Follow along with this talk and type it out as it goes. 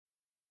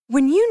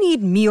When you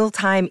need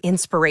mealtime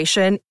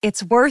inspiration,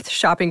 it's worth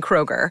shopping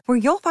Kroger, where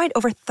you'll find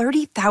over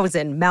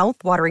 30,000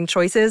 mouth-watering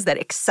choices that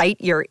excite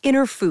your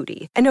inner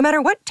foodie. And no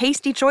matter what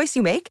tasty choice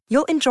you make,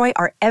 you'll enjoy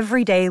our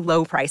everyday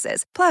low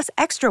prices, plus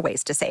extra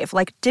ways to save,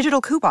 like digital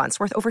coupons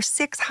worth over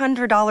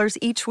 $600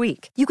 each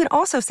week. You can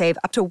also save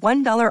up to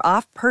 $1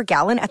 off per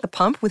gallon at the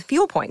pump with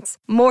fuel points.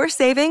 More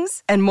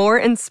savings and more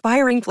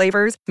inspiring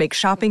flavors make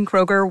shopping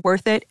Kroger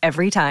worth it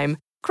every time.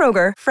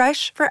 Kroger,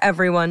 fresh for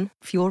everyone.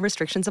 Fuel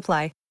restrictions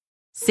apply.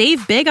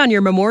 Save big on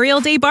your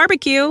Memorial Day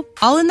barbecue,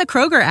 all in the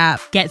Kroger app.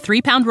 Get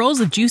 3-pound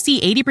rolls of juicy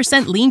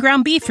 80% lean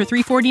ground beef for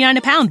 $3.49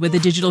 a pound with a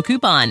digital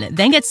coupon.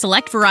 Then get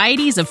select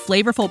varieties of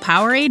flavorful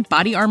Powerade,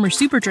 Body Armor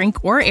Super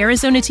Drink, or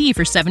Arizona tea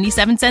for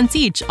 77 cents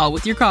each, all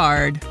with your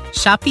card.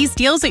 Shop these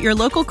deals at your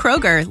local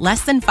Kroger,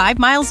 less than 5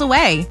 miles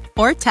away.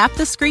 Or tap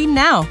the screen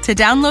now to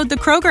download the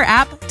Kroger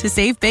app to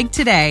save big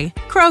today.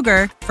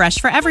 Kroger,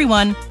 fresh for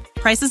everyone.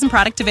 Prices and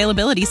product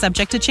availability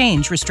subject to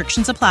change.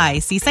 Restrictions apply.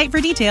 See site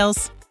for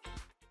details.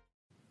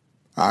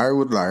 I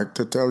would like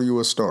to tell you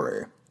a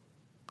story.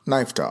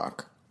 Knife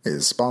Talk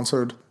is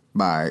sponsored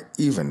by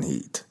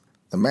Evenheat,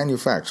 the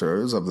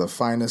manufacturers of the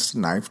finest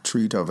knife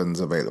treat ovens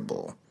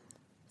available.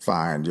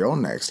 Find your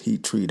next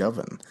heat treat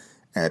oven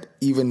at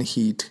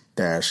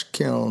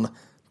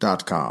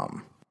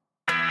evenheat-kiln.com.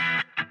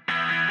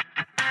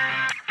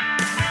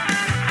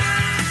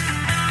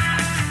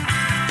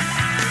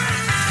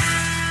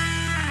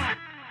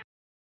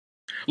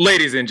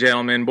 Ladies and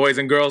gentlemen, boys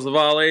and girls of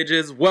all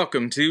ages,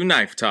 welcome to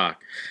Knife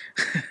Talk.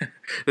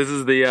 This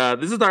is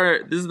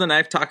the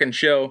Knife Talking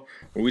show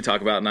where we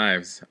talk about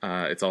knives.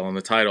 It's all in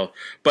the title.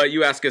 But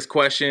you ask us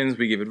questions,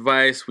 we give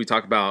advice, we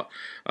talk about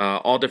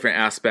all different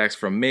aspects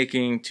from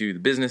making to the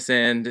business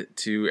end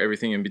to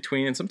everything in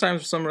between, and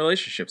sometimes some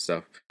relationship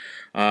stuff.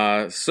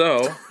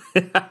 So,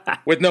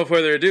 with no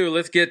further ado,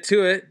 let's get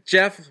to it.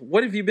 Jeff,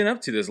 what have you been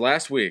up to this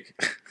last week?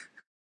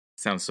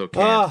 Sounds so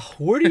canned.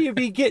 Where do you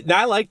be getting?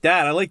 I like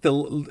that. I like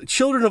the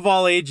children of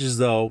all ages,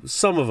 though.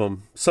 Some of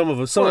them.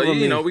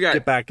 You know, we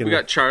get back in. We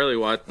got Charlie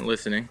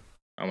listening.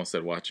 I almost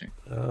said watching.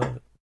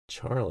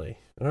 Charlie.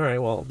 All right.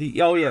 Well,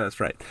 yeah, that's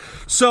right.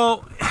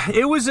 So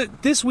it was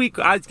this week.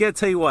 I gotta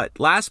tell you what.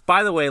 Last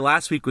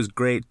week was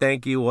great.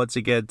 Thank you once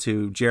again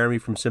to Jeremy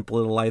from Simple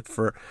Little Life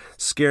for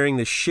scaring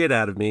the shit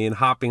out of me and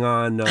hopping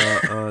on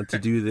to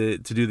do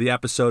the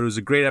episode. It was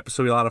a great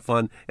episode, a lot of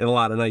fun, and a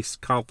lot of nice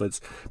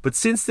compliments. But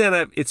since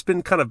then, it's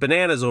been kind of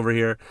bananas over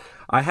here.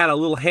 I had a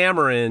little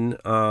hammer in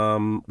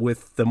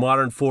with the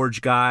Modern Forge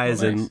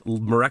guys, and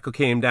Morocco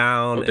came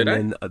down,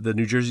 then the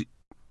New Jersey.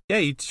 Yeah,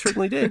 you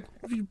certainly did.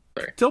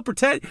 Don't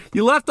pretend.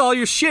 You left all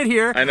your shit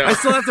here. I know. I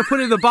still have to put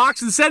it in the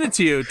box and send it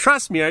to you.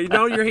 Trust me, I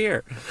know you're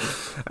here.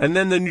 And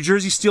then the New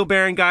Jersey Steel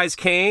Baron guys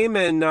came,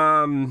 and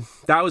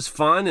that was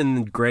fun.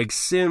 And Greg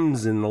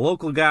Sims and the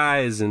local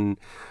guys, and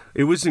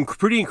it was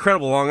pretty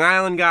incredible. Long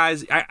Island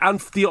guys.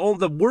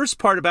 The worst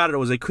part about it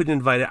was I couldn't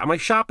invite it. My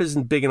shop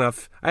isn't big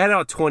enough. I had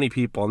about 20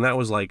 people, and that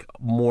was like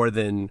more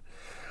than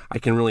I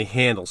can really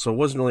handle. So it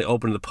wasn't really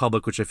open to the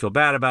public, which I feel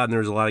bad about. And there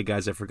was a lot of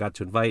guys I forgot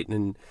to invite,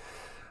 and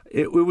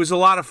it was a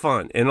lot of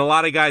fun, and a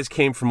lot of guys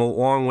came from a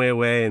long way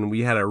away, and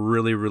we had a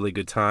really, really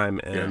good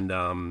time. And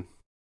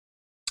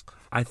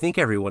I think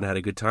everyone had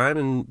a good time,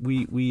 and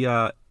we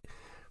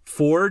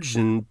forged,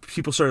 and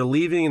people started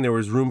leaving, and there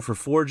was room for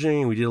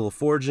forging. We did a little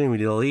forging, we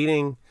did a little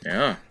eating.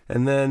 Yeah.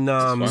 And then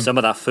some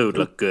of that food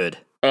looked good.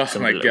 Oh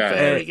my God,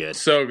 very good,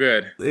 so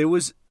good. It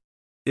was.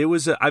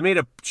 I made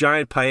a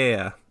giant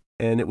paella,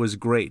 and it was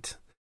great.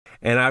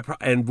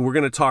 And we're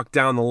going to talk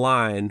down the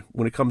line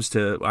when it comes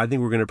to, I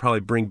think we're going to probably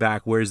bring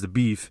back Where's the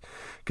Beef,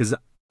 because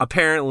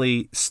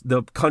apparently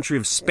the country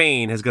of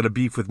Spain has got a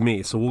beef with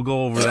me, so we'll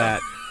go over that.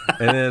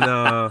 And then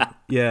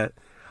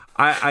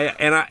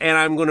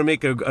I'm going to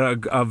make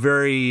a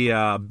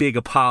very big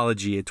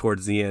apology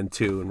towards the end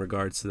too in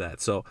regards to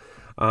that. So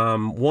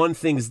one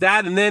thing's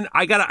that, and then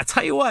I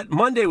tell you what,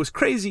 Monday was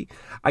crazy.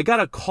 I got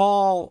a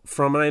call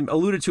from, and I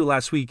alluded to it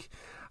last week.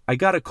 I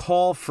got a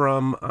call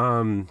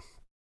from.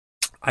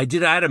 I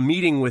had a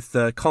meeting with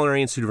the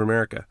Culinary Institute of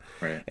America,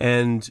 right.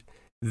 And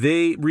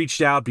they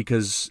reached out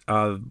because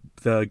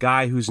the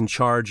guy who's in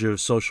charge of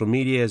social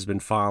media has been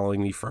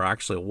following me for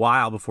actually a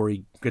while before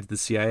he got to the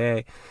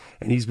CIA,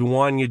 and he's been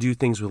wanting to do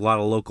things with a lot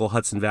of local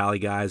Hudson Valley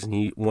guys, and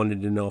he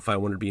wanted to know if I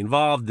wanted to be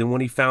involved. And when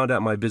he found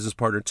out my business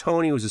partner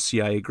Tony was a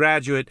CIA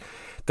graduate,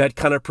 that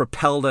kind of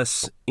propelled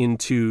us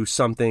into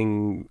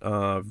something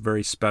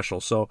very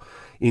special. So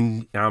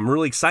I'm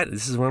really excited.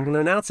 This is when I'm going to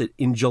announce it.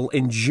 In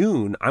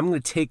June, I'm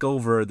going to take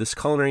over this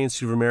Culinary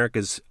Institute of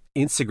America's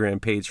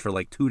Instagram page for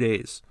like 2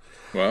 days.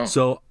 Wow.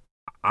 So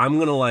I'm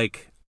going to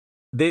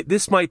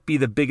this might be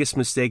the biggest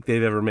mistake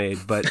they've ever made,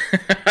 but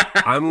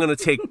I'm going to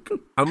take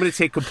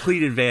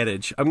complete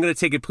advantage. I'm going to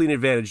take complete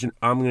advantage, and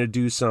I'm going to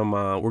do some,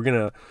 we're going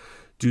to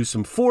do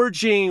some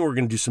forging. We're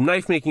going to do some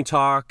knife making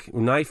talk,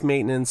 knife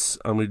maintenance.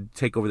 I'm going to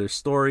take over their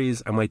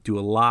stories. I might do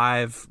a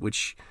live,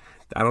 which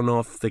I don't know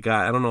if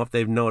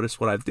they've noticed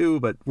what I do,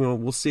 but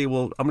we'll see.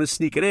 I'm going to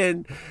sneak it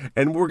in,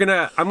 and I'm going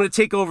to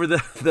take over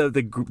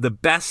the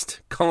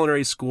best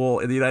culinary school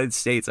in the United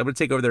States. I'm going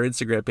to take over their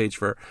Instagram page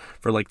for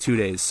like 2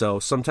 days. So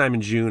sometime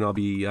in June, I'll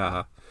be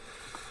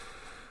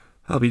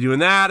doing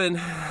that, and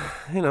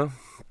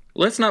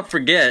let's not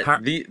forget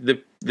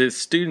the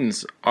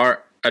students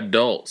are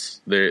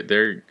adults.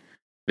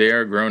 They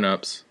are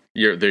grown-ups.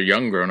 They're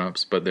young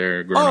grown-ups, but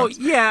they're grown-ups.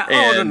 Oh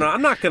yeah. No.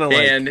 I'm not gonna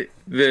like. And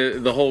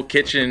the whole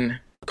kitchen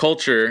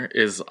culture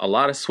is a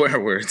lot of swear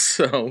words.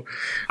 So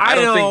I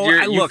don't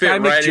think you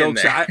fit right in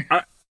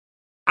there.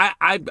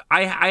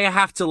 I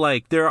have to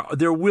like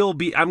there will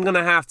be. I'm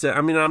gonna have to.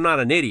 I mean, I'm not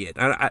an idiot.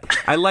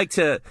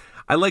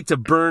 I like to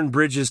burn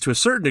bridges to a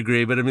certain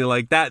degree, but I mean,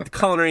 like that, the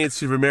Culinary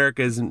Institute of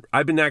America isn't.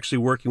 I've been actually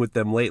working with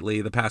them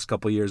lately. The past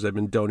couple of years, I've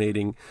been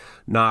donating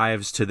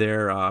knives to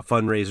their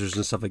fundraisers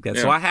and stuff like that.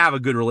 Yeah. So I have a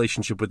good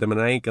relationship with them,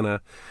 and I ain't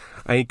gonna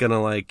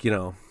like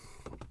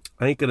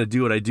I ain't gonna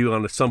do what I do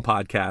on some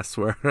podcasts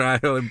where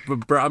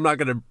I'm not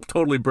gonna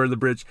totally burn the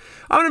bridge.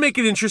 I'm gonna make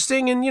it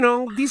interesting, and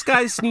these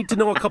guys need to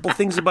know a couple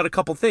things about a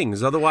couple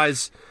things.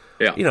 Otherwise.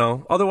 Yeah.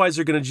 Otherwise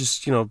they're going to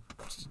just,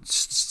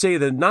 say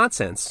the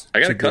nonsense. I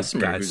got a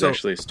customer who's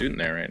actually a student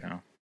there right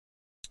now.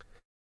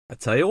 I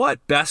tell you what,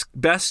 best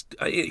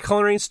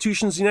culinary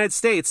institutions in the United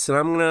States, and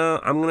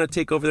I'm gonna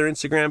take over their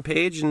Instagram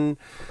page, and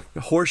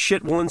horse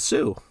shit will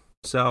ensue.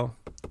 So,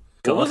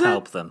 God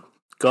help them.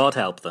 God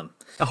help them.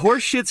 A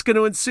horse shit's going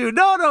to ensue.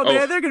 No,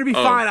 man, they're going to be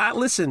fine.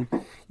 Listen,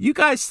 you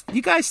guys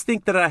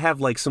think that I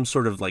have like some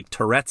sort of like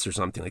Tourette's or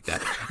something like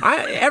that.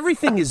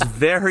 Everything is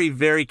very,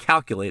 very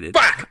calculated.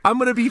 I'm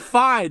going to be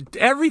fine.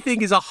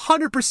 Everything is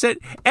 100%.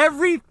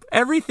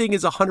 Everything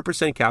is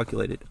 100%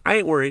 calculated. I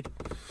ain't worried.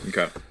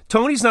 Okay.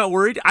 Tony's not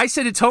worried. I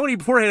said to Tony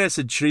beforehand, I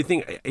said, should you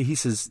think? He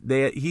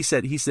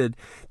said,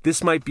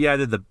 this might be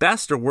either the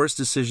best or worst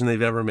decision they've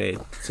ever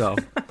made. So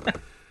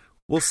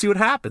we'll see what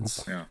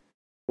happens. Yeah.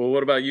 Well,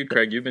 what about you,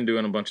 Craig? You've been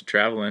doing a bunch of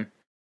traveling.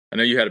 I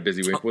know you had a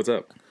busy week. What's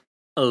up?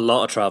 A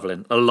lot of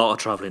traveling.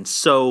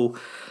 So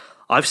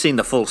I've seen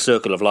the full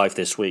circle of life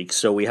this week.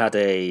 So we had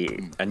a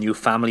new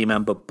family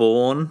member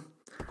born.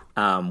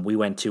 We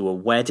went to a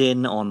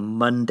wedding on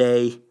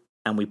Monday,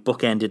 and we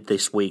bookended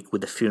this week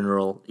with the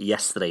funeral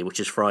yesterday,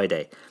 which is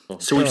Friday.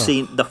 So we've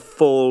seen the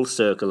full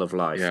circle of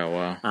life. Yeah,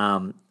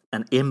 wow.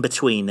 And in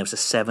between, there was a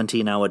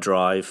 17-hour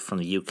drive from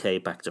the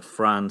UK back to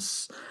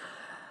France.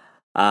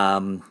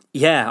 I'm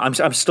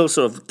still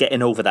sort of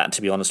getting over that,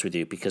 to be honest with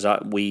you, because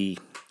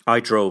I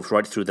drove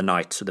right through the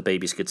night so the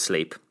babies could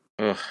sleep.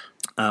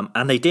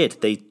 And they did.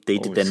 They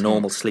did their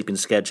normal sleeping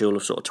schedule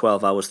of sort of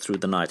 12 hours through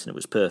the night, and it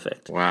was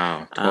perfect.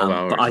 Wow, 12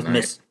 hours.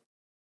 But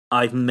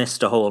I've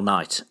missed a whole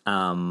night.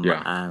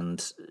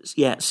 And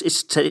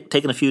it's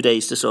taken a few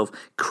days to sort of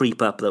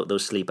creep up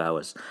those sleep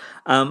hours.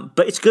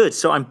 But it's good.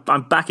 So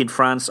I'm back in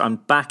France. I'm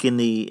back in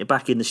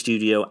the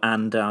studio,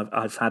 and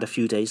I've had a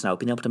few days now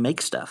being able to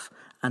make stuff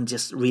and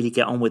just really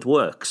get on with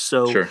work.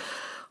 So sure.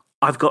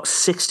 I've got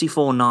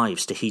 64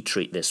 knives to heat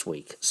treat this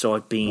week. So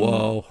I've been...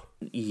 Whoa.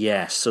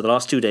 Yes. So the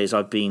last 2 days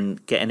I've been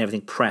getting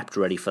everything prepped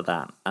ready for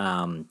that.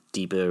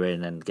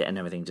 Deburring and getting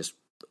everything just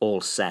all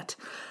set.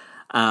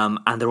 And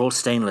they're all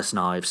stainless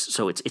knives.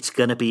 So it's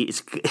gonna be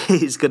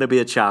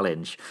a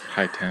challenge.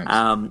 High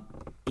temps.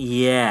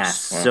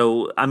 Yes. Wow.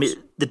 So I mean,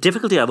 the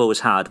difficulty I've always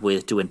had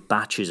with doing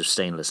batches of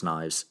stainless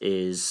knives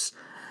is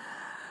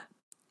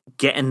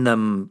getting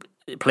them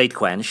plate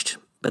quenched,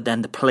 but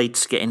then the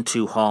plates getting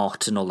too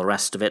hot and all the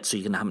rest of it, so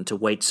you're going to have to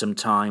wait some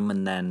time,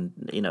 and then,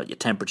 your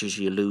temperatures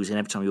you're losing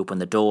every time you open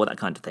the door, that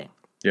kind of thing.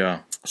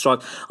 Yeah.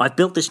 So I've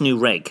built this new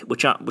rig,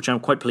 which I'm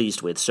quite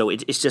pleased with. So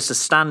it's just a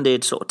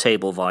standard sort of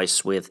table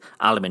vise with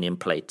aluminium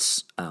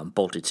plates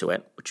bolted to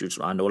it, which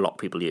I know a lot of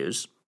people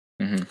use.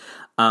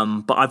 Mm-hmm.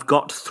 But I've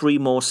got 3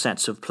 more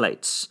sets of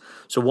plates.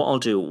 So what I'll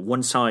do,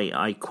 once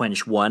I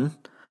quench one,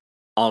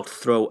 I'll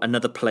throw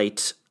another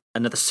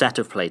set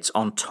of plates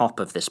on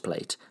top of this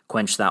plate,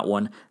 quench that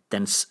one,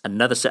 then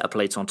another set of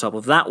plates on top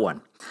of that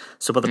one.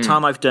 So by the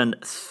time I've done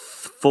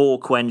 4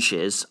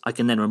 quenches, I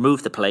can then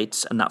remove the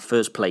plates, and that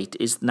first plate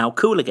is now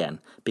cool again,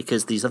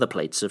 because these other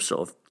plates have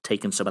sort of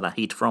taken some of that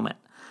heat from it.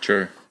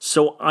 Sure.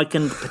 So I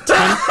can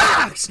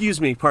Excuse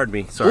me, pardon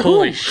me. Sorry.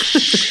 Holy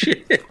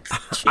shit.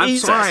 I'm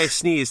sorry I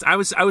sneezed. I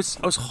was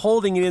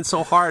holding it in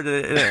so hard,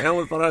 and I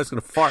almost thought I was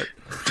going to fart.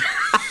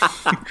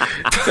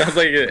 Sounds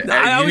like you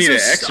need an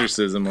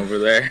exorcism over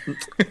there.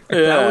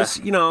 That was,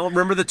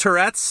 remember the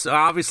Tourette's?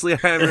 Obviously, I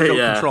have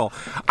no control.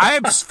 I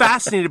am just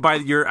fascinated by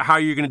how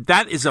you're going to.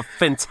 That is a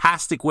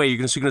fantastic way. You're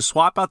going to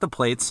swap out the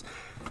plates.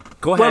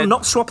 Go ahead. Well,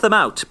 not swap them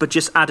out, but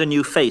just add a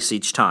new face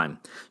each time.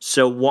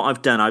 So what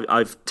I've done,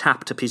 I've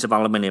tapped a piece of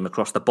aluminium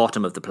across the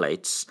bottom of the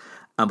plates,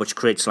 which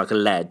creates like a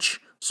ledge.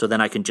 So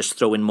then I can just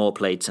throw in more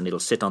plates, and it'll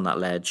sit on that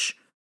ledge.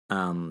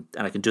 And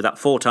I can do that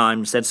 4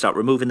 times, then start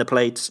removing the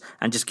plates,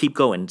 and just keep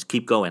going.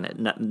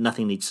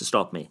 Nothing needs to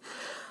stop me.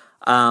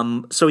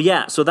 So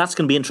that's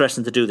going to be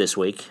interesting to do this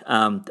week.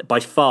 By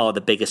far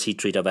the biggest heat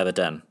treat I've ever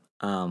done.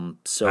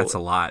 So that's a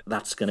lot.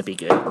 That's going to be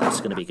good. That's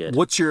going to be good.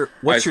 What do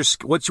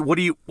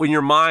you, in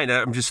your mind,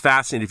 I'm just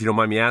fascinated, if you don't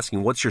mind me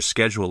asking, what's your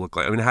schedule look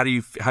like? I mean, how do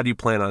you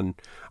plan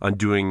on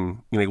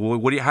doing,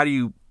 how do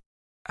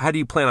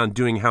you plan on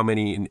doing how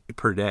many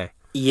per day?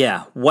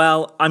 Yeah,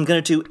 well, I'm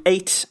going to do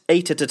eight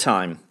at a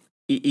time.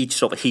 Each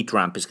sort of heat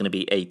ramp is going to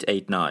be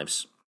eight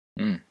knives.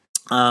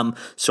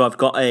 So I've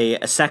got a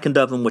second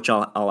oven, which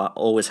I'll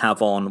always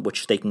have on,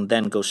 which they can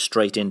then go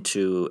straight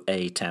into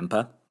a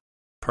temper.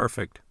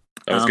 Perfect.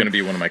 That was going to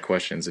be one of my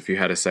questions, if you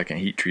had a second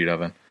heat treat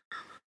oven.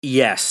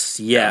 Yes,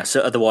 yeah. So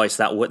otherwise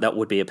that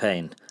would be a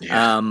pain.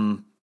 Yeah.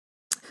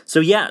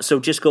 So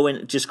just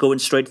going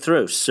straight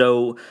through.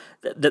 So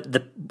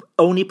the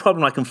only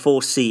problem I can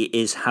foresee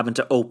is having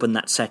to open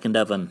that second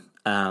oven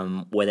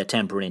where they're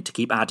tempering to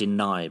keep adding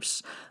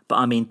knives. But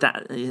I mean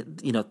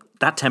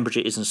that temperature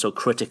isn't so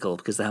critical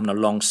because they're having a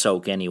long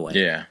soak anyway.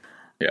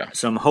 Yeah.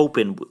 So I'm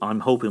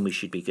hoping we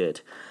should be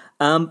good.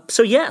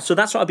 So that's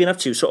what I've been up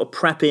to, sort of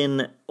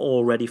prepping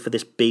already for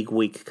this big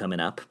week coming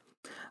up.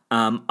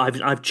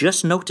 I've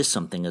just noticed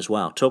something as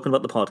well. Talking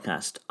about the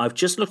podcast, I've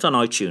just looked on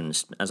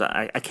iTunes, as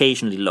I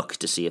occasionally look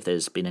to see if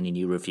there's been any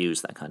new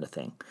reviews, that kind of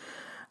thing.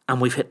 And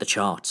we've hit the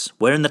charts.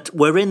 We're in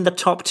the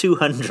top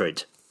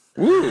 200.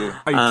 Ooh,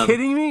 are you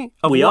kidding me?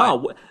 We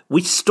are.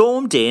 We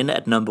stormed in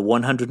at number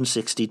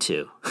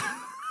 162.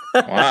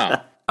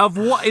 Wow. Of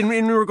what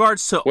in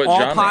regards to what all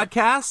genre?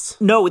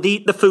 Podcasts? No,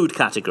 the food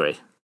category.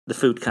 The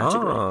food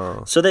category.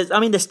 Oh. So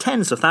there's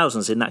tens of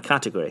thousands in that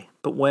category,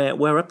 but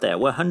we're up there.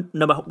 We're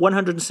number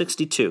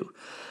 162.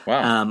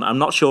 Wow. I'm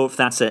not sure if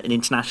that's an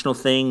international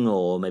thing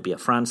or maybe a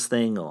France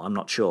thing, or I'm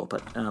not sure,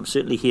 but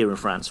certainly here in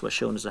France we're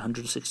shown as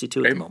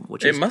 162 at the moment.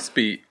 Which it must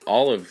be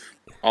all of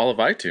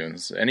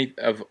iTunes. Any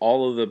of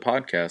all of the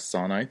podcasts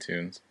on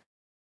iTunes.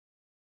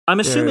 I'm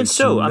assuming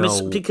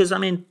so. Because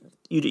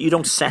you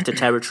don't set a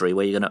territory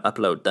where you're going to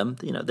upload them.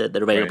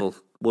 They're available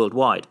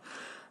worldwide.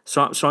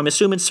 So I'm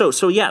assuming so.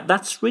 So yeah,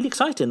 that's really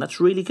exciting.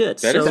 That's really good.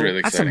 That is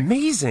really That's exciting.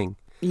 amazing.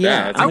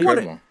 Yeah, that's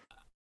incredible.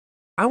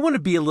 I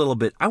want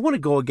to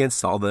go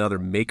against all the other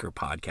maker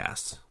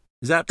podcasts.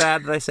 Is that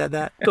bad that I said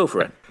that? Go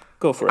for it.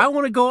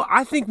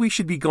 I think we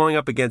should be going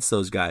up against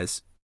those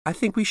guys. I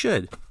think we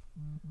should.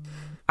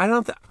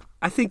 I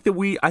think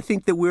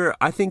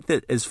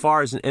that as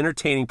far as an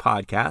entertaining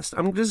podcast,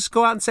 I'm going to just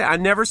go out and say, I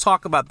never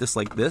talk about this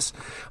like this.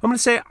 I'm going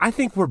to say, I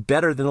think we're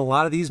better than a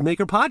lot of these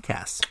maker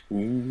podcasts.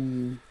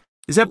 Ooh.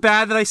 Is that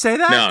bad that I say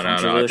that?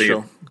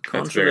 No.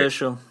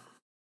 Controversial.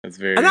 That's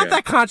very not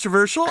that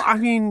controversial. I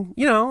mean,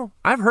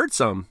 I've heard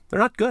some. They're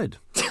not good.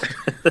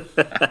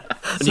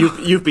 And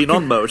you've been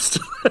on most.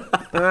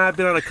 I've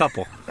been on a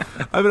couple.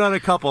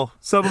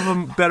 Some of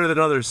them better than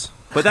others.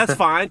 But that's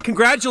fine.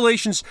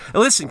 Congratulations.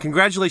 Listen,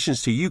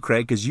 congratulations to you,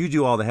 Craig, because you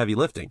do all the heavy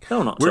lifting.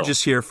 No, not We're at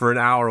just here for an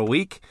hour a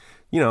week,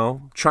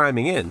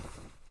 chiming in.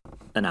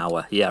 An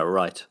hour. Yeah,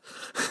 right.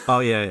 Oh,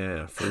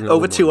 yeah.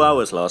 Over 2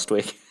 hours last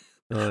week.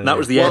 And that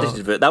was the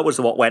edited bit. That was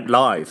what went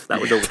live.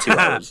 That was over 2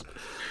 hours.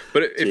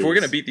 But if we're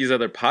going to beat these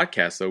other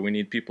podcasts, though, we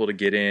need people to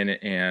get in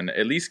and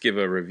at least give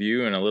a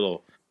review and a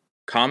little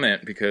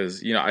comment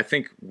because, I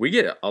think we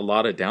get a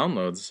lot of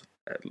downloads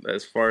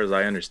as far as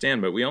I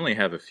understand, but we only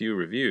have a few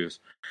reviews.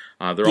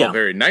 They're all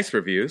very nice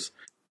reviews,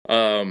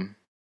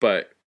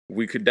 but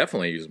we could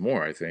definitely use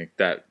more, I think.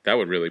 That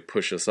would really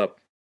push us up.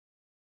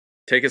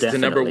 Take us to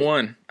number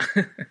one.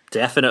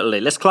 Definitely.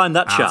 Let's climb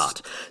that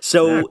chart.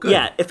 So,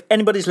 if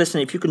anybody's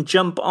listening, if you can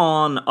jump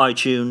on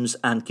iTunes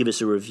and give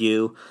us a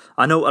review.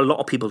 I know a lot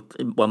of people,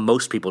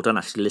 most people don't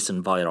actually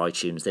listen via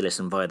iTunes. They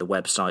listen via the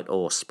website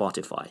or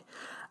Spotify.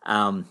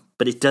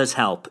 But it does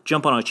help.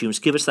 Jump on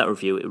iTunes, give us that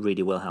review. It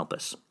really will help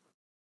us.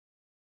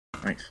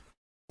 Nice.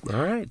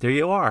 All right, there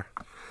you are.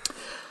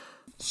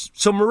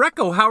 So,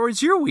 Mareko, how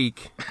was your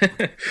week?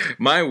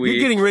 My week.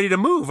 You're getting ready to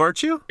move,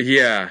 aren't you?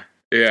 Yeah.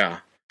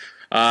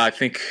 I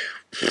think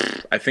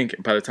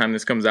by the time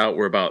this comes out,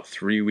 we're about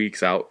 3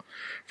 weeks out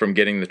from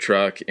getting the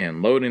truck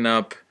and loading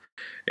up.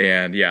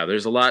 And yeah,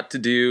 there's a lot to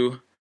do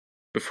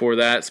before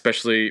that,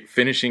 especially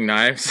finishing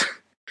knives.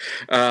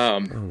 Oh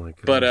my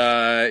God. But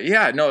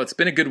it's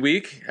been a good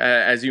week,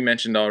 as you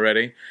mentioned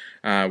already.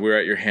 We're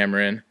at your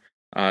hammer-in.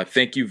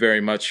 Thank you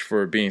very much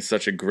for being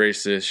such a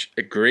gracious,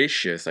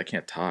 I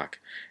can't talk,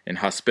 and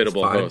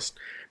hospitable host.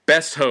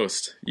 Best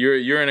host.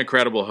 You're an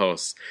incredible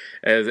host.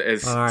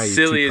 As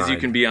silly as you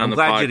can be on the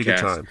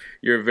podcast,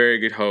 you're a very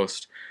good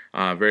host.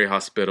 Very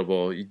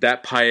hospitable.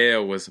 That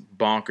paella was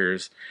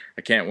bonkers.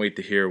 I can't wait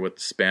to hear what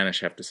the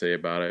Spanish have to say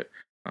about it.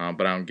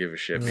 But I don't give a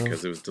shit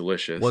because it was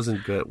delicious.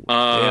 Wasn't good. They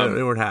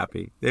weren't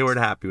happy. They weren't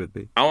happy with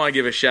me. I want to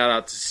give a shout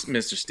out to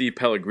Mr. Steve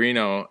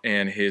Pellegrino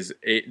and his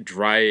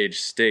dry aged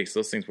steaks.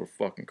 Those things were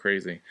fucking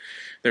crazy.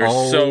 They were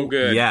so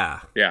good. Yeah.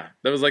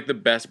 That was like the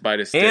best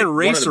bite of steak. And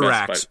Racer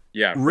Racks.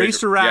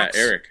 Racer Racks.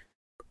 Yeah,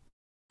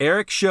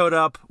 Eric showed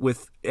up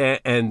with,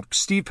 and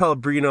Steve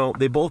Pellegrino,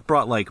 they both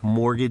brought like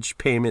mortgage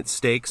payment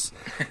steaks.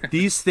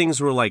 These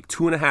things were like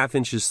 2.5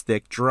 inches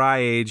thick, dry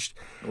aged.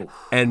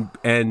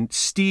 And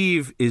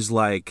Steve is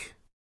like,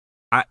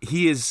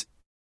 he is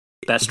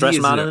Best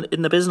dressed man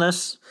in the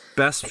business.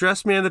 Best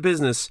dressed man in the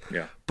business.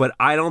 Yeah. But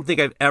I don't think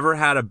I've ever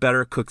had a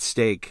better cooked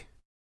steak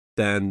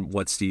than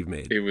what Steve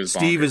made. It was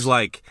Steve bonkers. is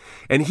like,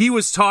 and he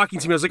was talking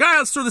to me. I was like,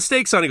 let's throw the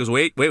steaks on. He goes,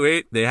 wait,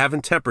 they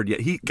haven't tempered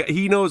yet.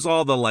 He knows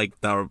all the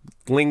the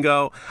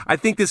lingo. I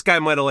think this guy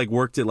might have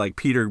worked at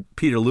Peter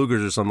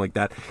Luger's or something like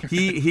that.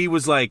 He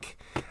was like,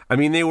 I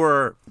mean, they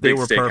were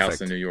steakhouse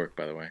perfect in New York,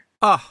 by the way.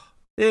 Oh,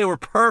 they were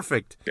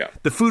perfect. Yeah,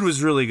 the food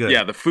was really good.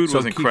 Yeah, the food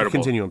was incredible.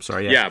 Continue. I'm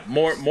sorry. Yeah,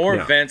 more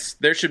events.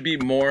 There should be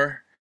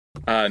more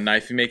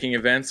knife making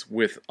events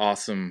with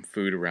awesome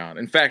food around.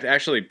 In fact,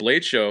 actually,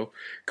 Blade Show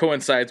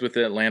coincides with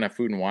the Atlanta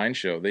Food and Wine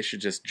Show. They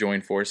should just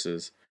join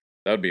forces.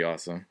 That would be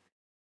awesome.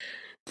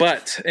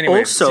 But anyway,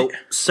 also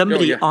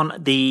somebody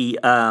on the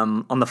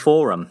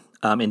forum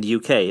in the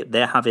UK,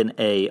 they're having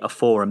a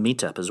forum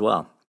meetup as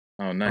well.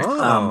 Oh, nice.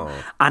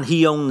 And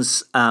he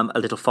owns a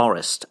little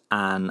forest,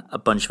 and a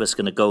bunch of us are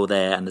going to go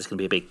there, and there's going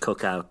to be a big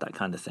cookout, that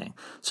kind of thing.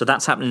 So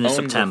that's happening in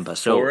September.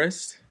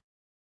 Forest?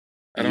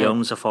 He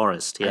owns a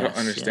forest, yes. I don't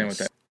understand what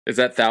that is.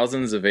 That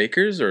thousands of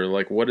acres, or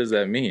what does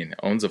that mean?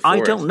 Owns a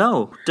forest? I don't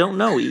know.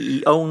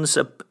 He owns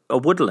a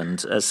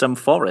woodland, some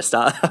forest.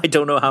 I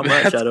don't know how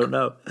much. I don't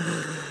know.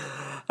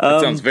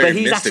 That sounds very But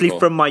he's mystical.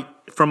 actually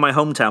from my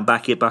hometown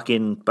back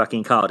in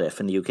Cardiff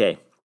in the UK.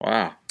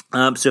 Wow.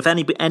 So if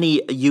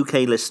any UK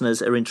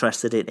listeners are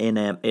interested in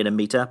a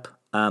meetup,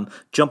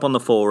 jump on the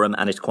forum,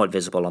 and it's quite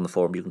visible on the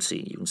forum. You can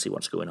see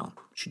what's going on.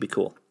 Should be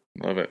cool.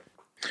 Love it.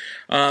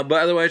 But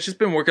otherwise, just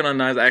been working on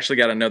knives. I actually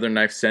got another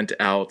knife sent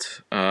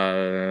out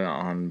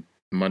on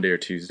Monday or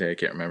Tuesday. I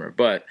can't remember,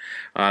 but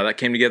that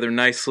came together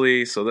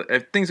nicely. So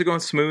things are going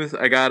smooth.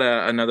 I got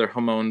a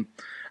Hamon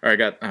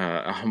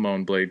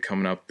blade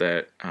coming up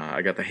that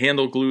I got the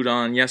handle glued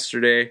on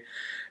yesterday.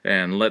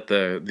 And let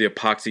the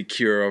epoxy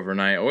cure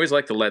overnight. I always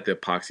like to let the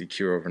epoxy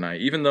cure overnight,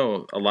 even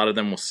though a lot of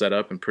them will set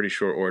up in pretty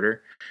short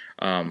order.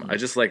 I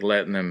just like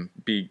letting them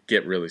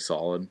get really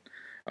solid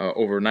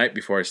overnight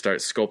before I start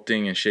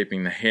sculpting and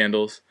shaping the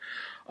handles.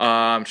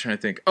 I'm trying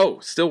to think. Oh,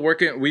 still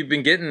working. We've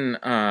been getting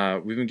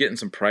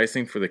some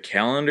pricing for the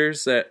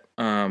calendars that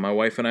my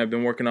wife and I have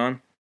been working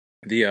on.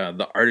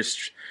 The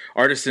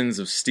Artisans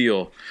of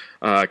Steel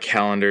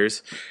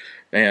calendars,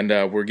 and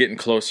we're getting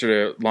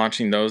closer to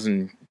launching those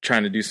and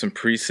trying to do some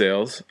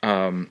pre-sales.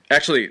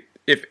 Actually,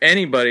 if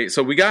anybody,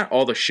 so we got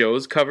all the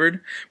shows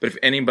covered, but if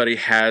anybody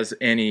has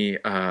any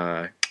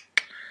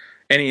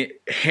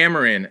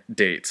hammer-in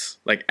dates,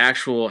 like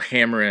actual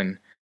hammer-in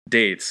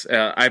dates,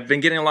 I've been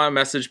getting a lot of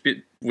message,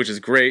 which is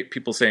great,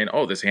 people saying,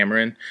 oh, this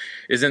hammer-in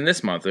is in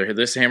this month, or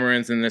this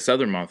hammer-in's in this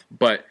other month,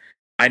 but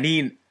I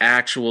need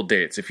actual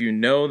dates. If you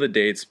know the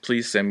dates,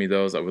 please send me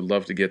those. I would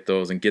love to get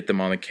those and get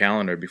them on the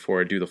calendar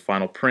before I do the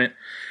final print.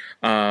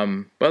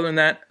 But other than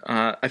that,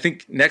 I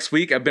think next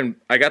week I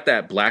got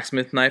that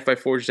blacksmith knife I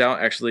forged out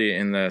actually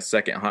in the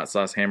second Hot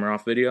Sauce Hammer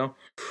Off video,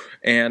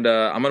 and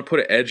I'm gonna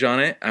put an edge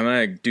on it. I'm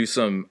gonna do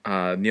some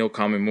Neil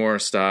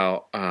Kamimura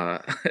style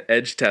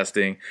edge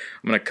testing.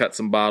 I'm gonna cut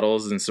some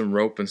bottles and some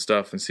rope and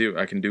stuff and see what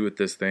I can do with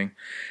this thing,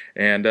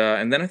 and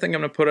then I think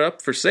I'm gonna put it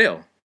up for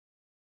sale.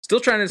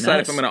 Still trying to decide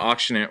if I'm gonna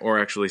auction it or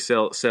actually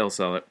sell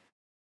it.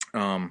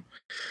 I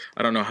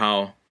don't know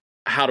how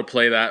to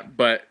play that,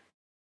 but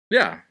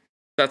yeah.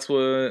 That's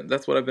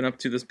what I've been up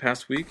to this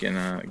past week,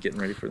 and getting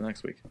ready for the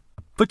next week.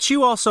 But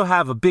you also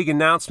have a big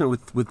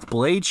announcement with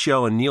Blade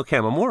Show and Neil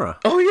Kamimura.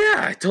 Oh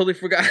yeah, I totally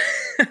forgot.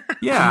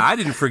 Yeah, I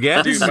didn't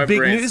forget. Dude, this is a big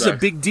news. This is a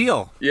big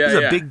deal. Yeah, this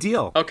is a big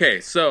deal. Okay,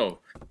 so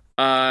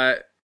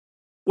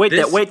wait.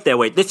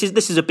 This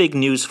is a big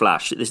news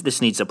flash.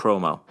 This needs a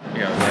promo.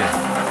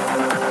 Yeah.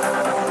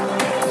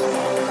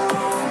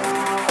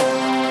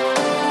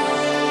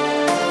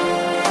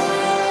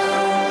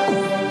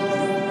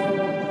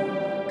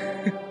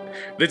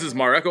 This is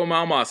Mareko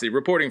Malmasi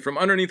reporting from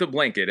underneath a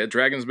blanket at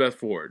Dragon's Breath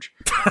Forge.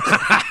 Good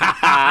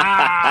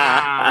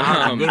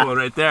one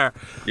right there.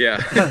 Yeah.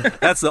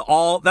 That's the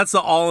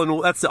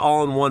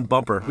all-in-one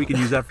bumper. We can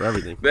use that for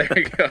everything. There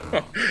you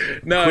go.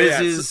 No,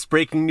 quizzes,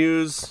 breaking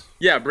news.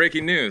 Yeah,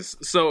 breaking news.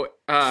 So,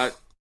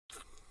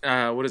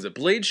 what is it?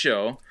 Blade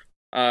Show.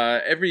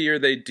 Every year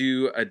they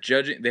do a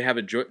judging. They have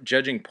a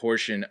judging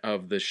portion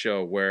of the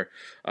show where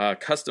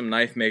custom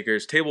knife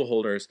makers, table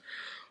holders,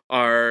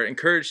 are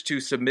encouraged to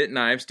submit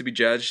knives to be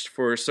judged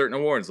for certain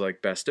awards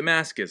like Best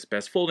Damascus,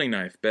 Best Folding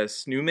Knife,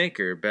 Best New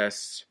Maker,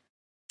 Best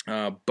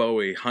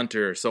Bowie,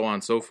 Hunter, so on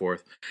and so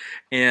forth.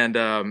 And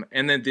then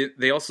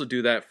they also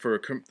do that for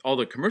all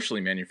the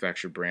commercially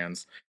manufactured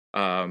brands,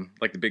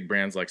 like the big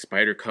brands like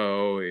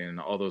Spyderco and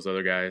all those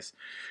other guys.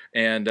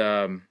 And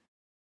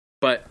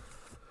but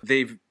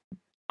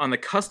on the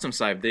custom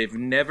side, they've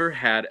never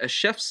had a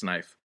chef's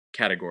knife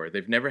category.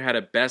 They've never had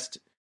a best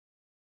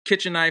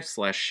kitchen knife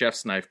 /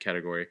 chef's knife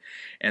category,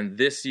 and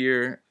this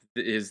year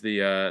is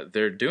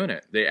they're doing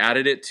it. They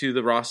added it to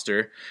the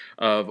roster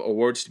of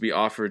awards to be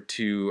offered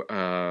to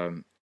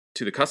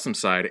the custom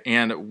side.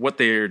 And what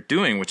they're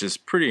doing, which is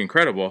pretty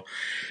incredible,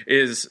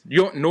 is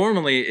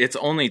normally it's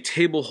only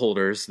table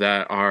holders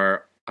that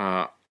are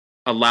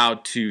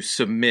allowed to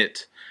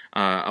submit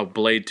a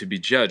blade to be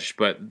judged.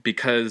 But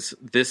because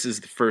this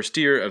is the first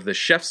year of the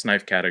chef's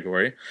knife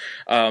category,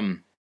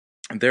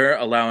 they're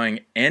allowing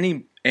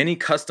any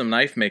custom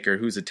knife maker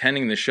who's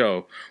attending the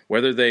show,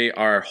 whether they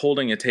are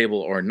holding a table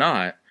or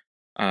not,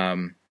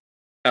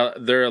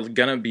 they're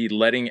gonna be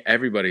letting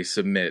everybody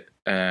submit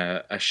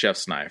a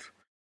chef's knife,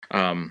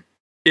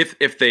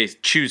 if they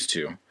choose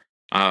to.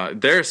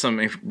 There are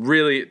some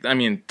really,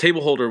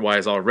 table holder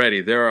wise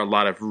already, there are a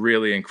lot of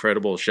really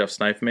incredible chef's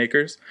knife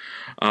makers.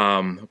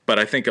 But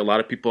I think a lot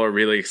of people are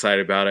really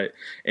excited about it.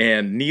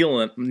 And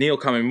Neil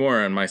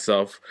Kamimura and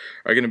myself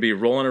are going to be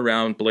rolling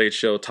around Blade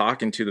Show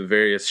talking to the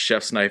various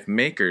chef's knife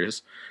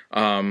makers,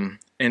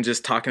 and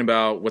just talking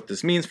about what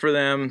this means for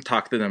them,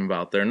 talk to them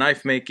about their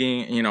knife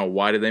making,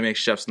 why do they make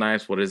chef's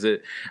knives? What is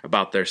it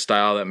about their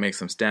style that makes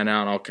them stand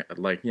out?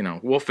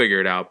 We'll figure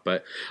it out,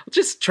 but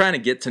just trying to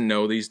get to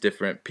know these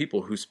different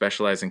people who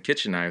specialize in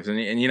kitchen knives. And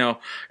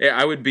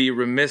I would be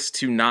remiss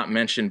to not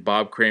mention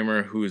Bob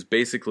Kramer, who is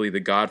basically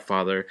the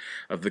godfather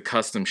of the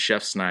custom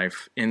chef's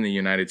knife in the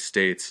United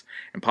States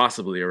and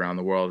possibly around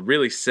the world,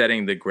 really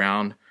setting the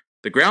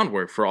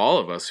groundwork for all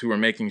of us who are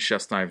making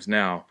chef's knives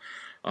now.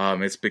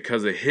 It's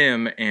because of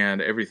him and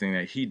everything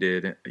that he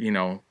did,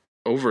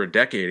 over a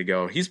decade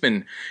ago. He's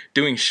been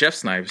doing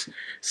chef's knives.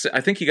 So I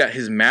think he got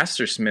his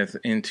Mastersmith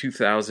in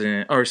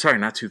 97.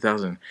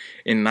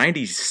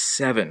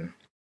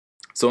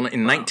 So in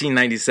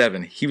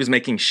 1997, he was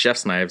making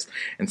chef's knives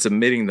and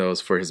submitting those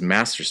for his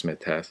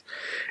Mastersmith test.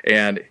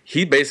 And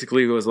he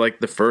basically was like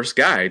the first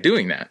guy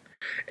doing that.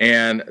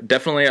 And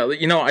definitely,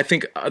 I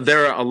think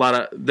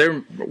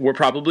there were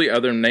probably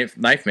other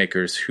knife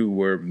makers who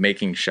were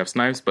making chef's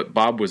knives, but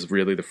Bob was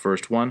really the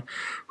first one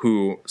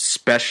who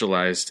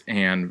specialized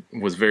and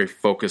was very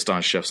focused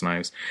on chef's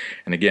knives.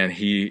 And again,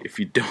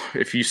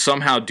 if you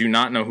somehow do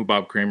not know who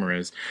Bob Kramer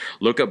is,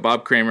 look up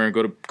Bob Kramer,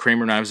 go to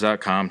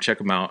kramerknives.com,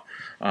 check him out.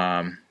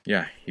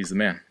 He's the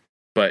man.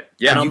 But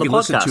yeah, and on you the can podcast,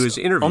 listen to his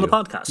interview on the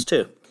podcast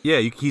too.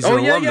 Yeah, he's an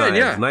alumni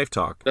of Knife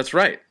Talk. That's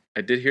right. I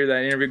did hear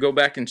that interview. Go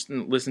back and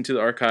listen to the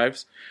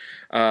archives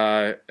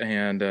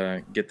and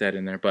get that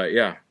in there. But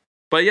yeah,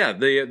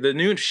 the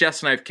new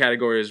chef's knife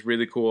category is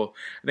really cool.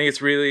 I think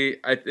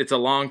it's a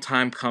long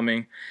time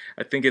coming.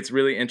 I think it's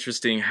really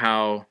interesting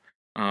how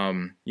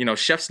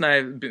chef's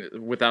knife,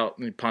 without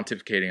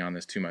pontificating on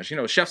this too much,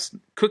 chef's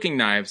cooking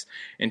knives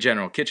in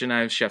general, kitchen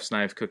knives, chef's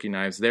knives, cooking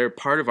knives, they're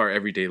part of our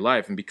everyday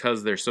life, and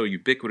because they're so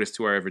ubiquitous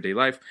to our everyday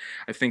life,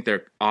 I think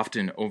they're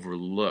often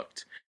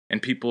overlooked.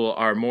 And people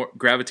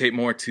gravitate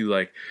more to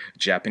like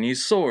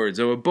Japanese swords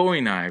or Bowie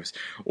knives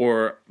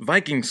or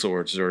Viking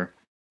swords or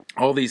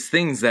all these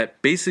things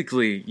that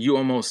basically you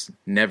almost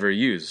never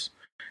use.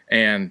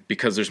 And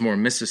because there's more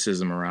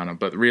mysticism around them.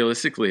 But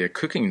realistically, a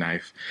cooking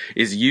knife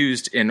is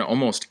used in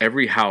almost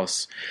every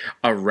house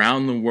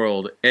around the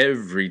world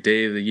every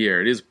day of the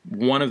year. It is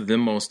one of the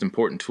most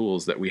important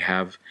tools that we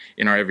have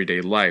in our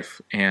everyday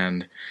life.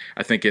 And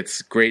I think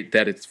it's great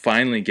that it's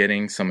finally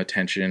getting some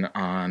attention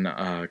on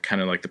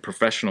kind of like the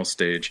professional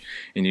stage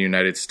in the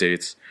United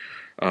States.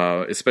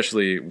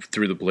 Especially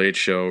through the Blade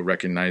Show,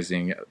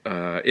 recognizing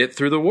it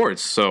through the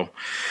awards. So,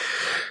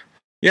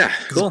 yeah,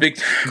 cool. Big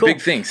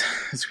things.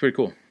 It's pretty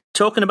cool.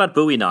 Talking about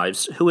Bowie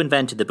knives, who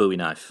invented the Bowie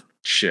knife?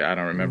 Shit, I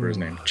don't remember his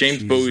name.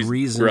 James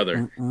Bowie's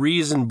brother.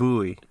 Reason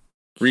Bowie.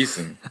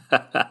 Reason.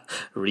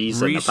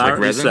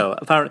 Apparently so.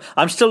 Apparently,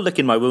 I'm still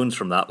licking my wounds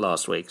from that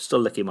last week. Still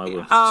licking my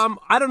wounds.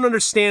 I don't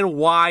understand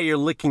why you're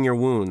licking your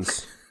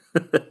wounds.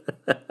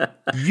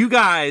 You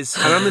guys,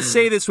 and I'm going to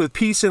say this with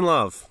peace and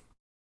love,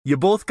 you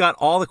both got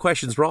all the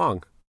questions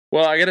wrong.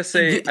 Well, I got to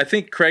say, I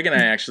think Craig and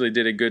I actually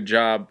did a good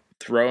job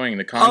throwing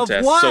the contest.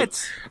 Of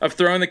what? Of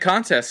throwing the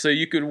contest so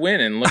you could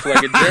win and look like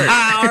a jerk.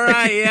 All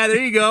right, yeah,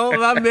 there you go,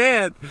 my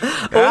man.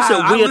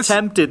 Also, we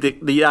attempted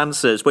the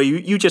answers where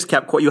you just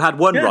kept quiet. You had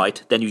one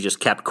right, then you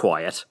just kept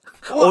quiet.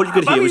 Well, all you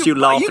could hear was you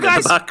laughing in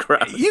the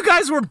background. You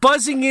guys were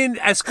buzzing in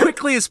as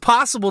quickly as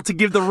possible to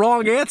give the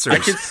wrong answers. I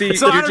could see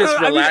you're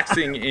just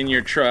relaxing in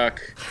your truck,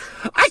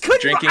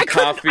 drinking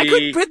coffee,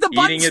 eating a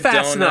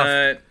donut.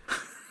 Enough.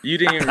 You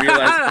didn't even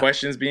realize the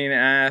questions being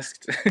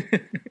asked.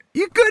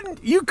 You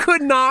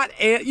could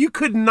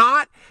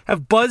not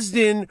have buzzed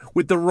in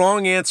with the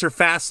wrong answer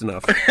fast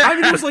enough. I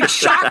mean, it was like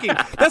shocking.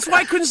 That's why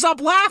I couldn't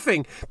stop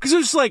laughing, because it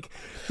was like,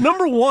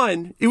 number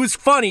one, it was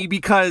funny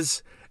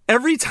because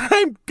every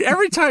time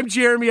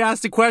Jeremy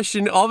asked a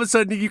question, all of a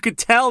sudden you could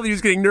tell he was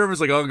getting nervous,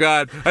 like, oh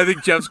God, I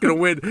think Jeff's going to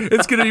win.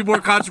 It's going to be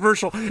more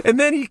controversial. And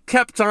then he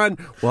kept on,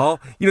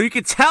 you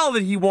could tell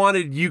that he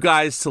wanted you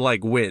guys to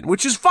like win,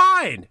 which is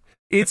fine.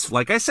 It's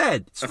like I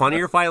said, it's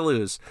funnier if I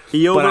lose.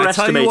 He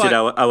overestimated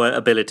our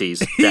abilities.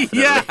 Definitely.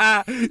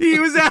 Yeah,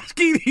 he was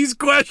asking these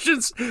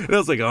questions, and I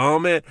was like, "Oh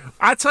man!"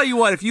 I tell you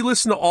what, if you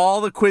listen to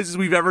all the quizzes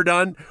we've ever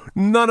done,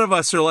 none of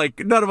us are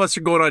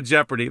going on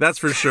Jeopardy. That's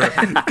for sure.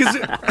 Because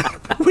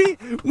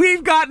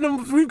we've gotten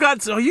them. We've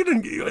got so you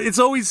didn't. It's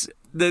always.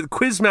 The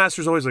quiz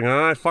master's always like,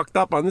 I fucked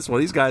up on this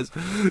one. These guys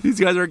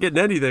aren't getting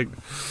anything.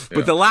 Yeah.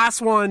 But the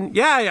last one,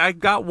 I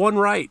got one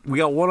right. We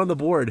got one on the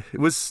board.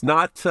 It was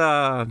not.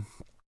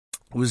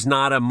 was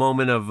not a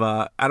moment of,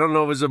 I don't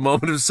know, it was a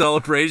moment of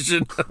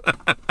celebration.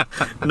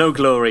 No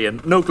glory in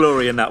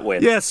that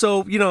win. Yeah,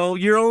 so,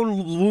 your own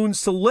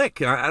wounds to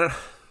lick. I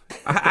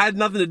had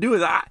nothing to do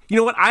with that. You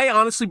know what? I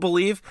honestly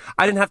believe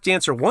I didn't have to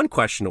answer one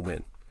question to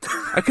win.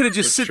 I could have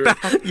just sit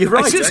back. You're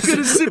right. I just could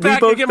have sit we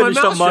back both and get my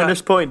finished mouth on shut.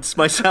 minus points,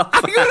 myself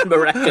and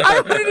Mareko.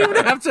 I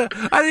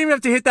didn't even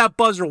have to hit that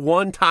buzzer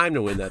one time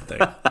to win that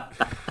thing.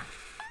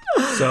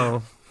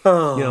 So,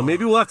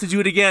 maybe we'll have to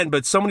do it again,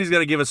 but somebody's got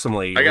to give us some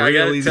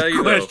real easy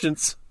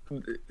questions.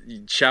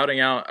 Shouting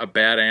out a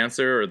bad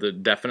answer or the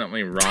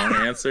definitely wrong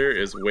answer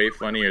is way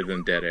funnier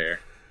than dead air.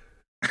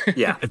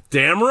 Yeah,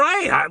 damn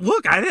right.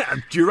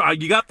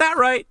 You got that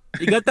right.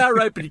 You got that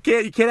right, but you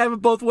can't have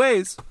it both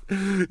ways.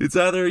 It's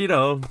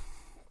either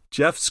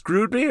Jeff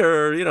screwed me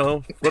or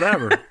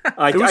whatever.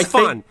 It was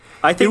fun.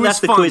 I think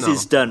that's the quiz though.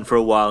 is done for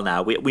a while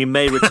now. We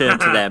may return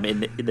to them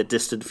in the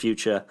distant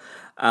future.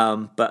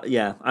 But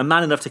yeah, I'm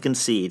man enough to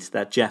concede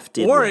that Jeff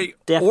did win.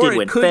 Jeff did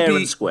win, fair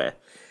and square.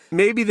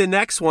 Maybe the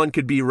next one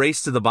could be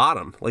race to the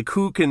bottom. Like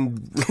who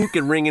can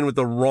ring in with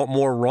the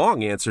more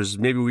wrong answers?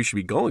 Maybe we should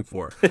be going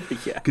for.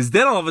 Yeah. Because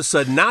then all of a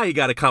sudden now you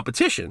got a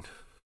competition.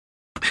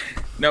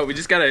 No, we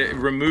just got to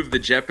remove the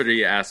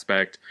Jeopardy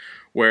aspect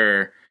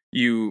where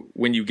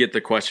when you get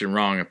the question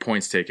wrong, a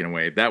point's taken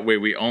away. That way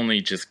we only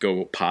just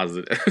go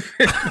positive.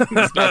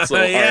 It's not so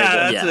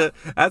hard.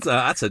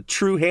 That's a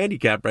true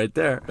handicap right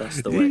there.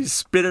 That's the way. You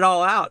spit it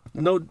all out.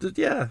 No,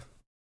 yeah.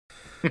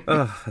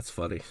 That's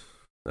funny.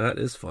 That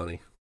is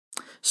funny.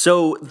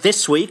 So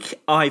this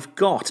week, I've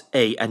got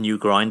a new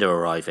grinder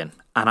arriving,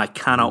 and I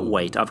cannot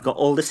wait. I've got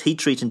all this heat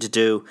treating to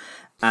do,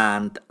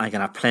 and I'm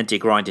going to have plenty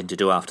of grinding to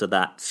do after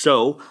that.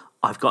 So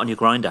I've got a new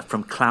grinder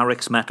from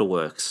Clarix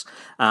Metalworks.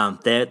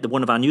 They're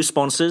one of our new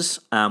sponsors.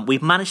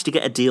 We've managed to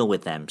get a deal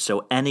with them.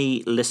 So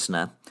any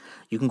listener,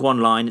 you can go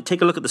online and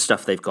take a look at the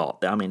stuff they've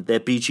got. I mean, their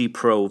BG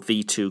Pro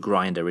V2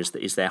 grinder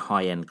is their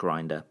high-end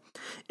grinder.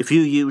 If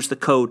you use the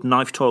code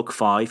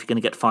KNIFETALK5, you're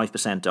going to get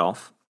 5%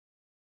 off.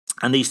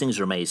 And these things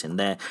are amazing.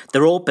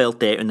 They're all built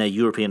there in their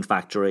European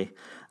factory.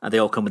 They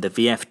all come with a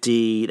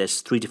VFD.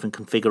 There's 3 different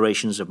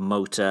configurations of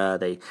motor.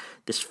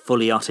 This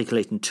fully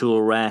articulating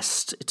tool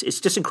rest. It's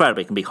just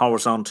incredible. It can be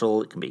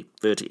horizontal. It can be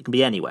vertical. It can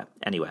be anywhere.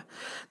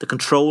 The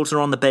controls are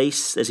on the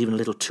base. There's even a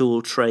little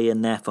tool tray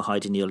in there for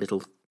hiding your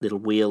little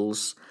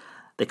wheels.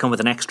 They come with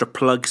an extra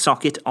plug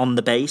socket on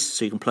the base,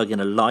 so you can plug in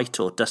a light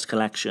or dust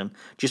collection.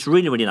 Just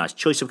really, really nice.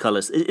 Choice of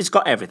colors. It's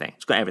got everything.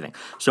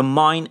 So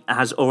mine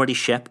has already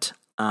shipped.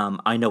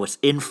 I know it's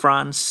in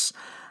France.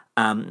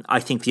 I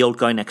think the old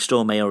guy next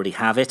door may already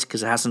have it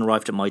because it hasn't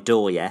arrived at my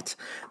door yet.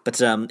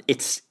 But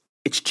it's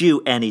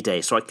due any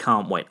day, so I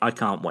can't wait.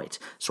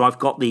 So I've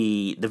got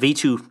the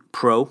V2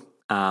 Pro.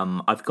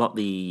 I've got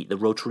the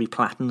rotary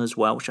platen as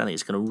well, which I think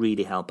is going to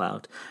really help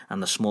out,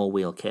 and the small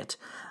wheel kit.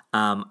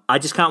 I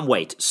just can't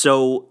wait.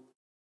 So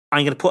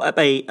I'm going to put up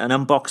an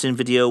unboxing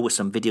video with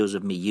some videos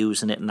of me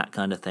using it and that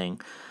kind of thing.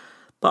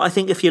 But I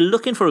think if you're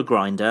looking for a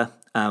grinder,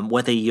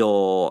 whether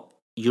you're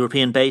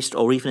European based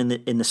or even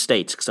in the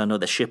States, because I know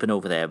they're shipping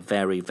over there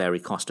very, very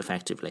cost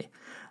effectively,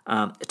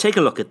 take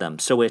a look at them.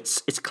 So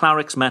it's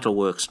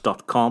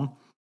clarixmetalworks.com.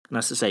 And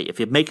as I say, if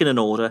you're making an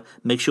order,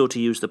 make sure to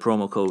use the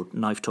promo code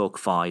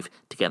KNIFETALK5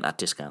 to get that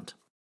discount.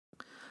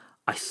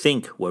 I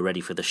think we're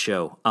ready for the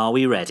show. Are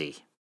we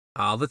ready?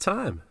 All the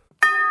time.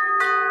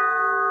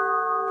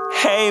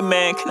 Hey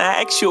man, can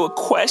I ask you a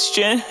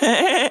question?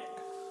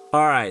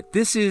 All right,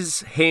 this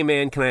is, hey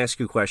man, can I ask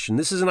you a question?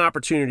 This is an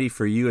opportunity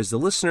for you as the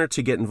listener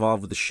to get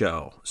involved with the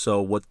show.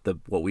 So what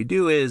we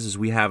do is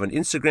we have an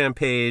Instagram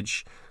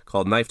page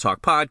called Knife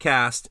Talk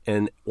Podcast,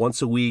 and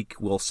once a week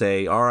we'll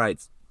say, all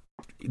right,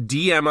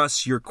 DM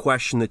us your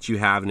question that you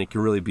have, and it can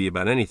really be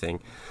about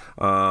anything.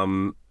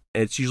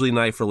 It's usually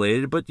knife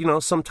related, but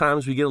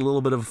sometimes we get a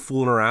little bit of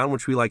fooling around,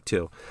 which we like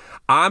to.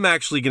 I'm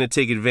actually going to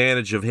take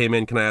advantage of, hey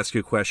man, can I ask you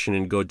a question,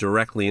 and go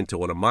directly into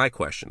one of my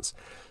questions.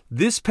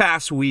 This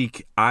past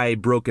week, I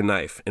broke a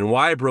knife, and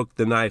why I broke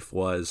the knife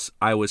was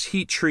I was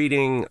heat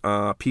treating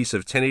a piece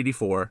of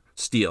 1084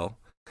 steel,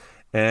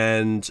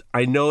 and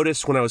I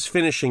noticed when I was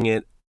finishing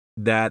it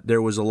that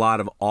there was a lot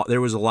of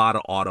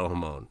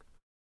autohomone.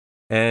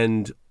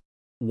 And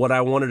what I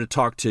wanted to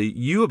talk to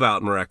you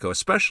about, Mareko,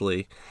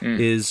 especially,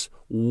 is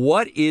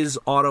what is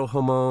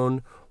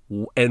autohomone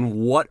and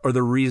what are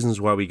the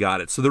reasons why we got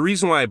it. So the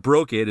reason why I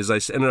broke it is I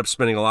ended up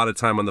spending a lot of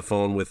time on the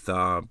phone with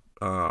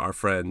our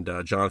friend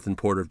Jonathan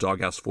Porter of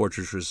Doghouse Forge.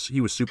 He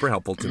was super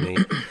helpful to me.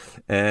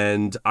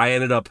 And I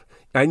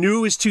knew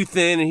it was too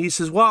thin, and he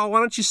says, well, why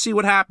don't you see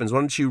what happens? Why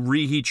don't you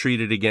reheat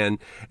treat it again?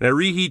 And I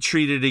reheat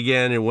treated it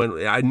again, and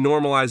when I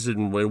normalized it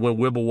and went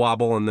wibble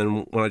wobble, and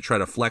then when I tried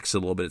to flex it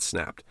a little bit, it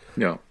snapped.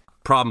 No.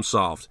 Problem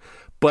solved.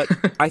 But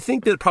I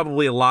think that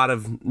probably a lot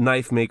of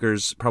knife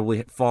makers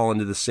probably fall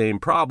into the same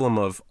problem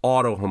of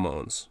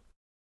autohormones.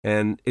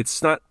 And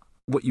it's not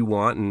what you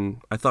want,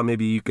 and I thought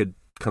maybe you could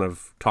kind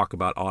of talk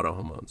about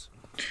autohormones.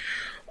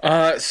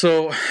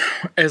 So,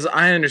 as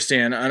I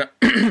understand,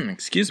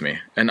 excuse me,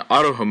 an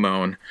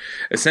autohormone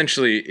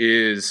essentially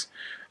is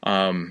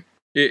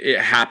it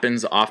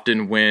happens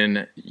often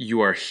when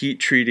you are heat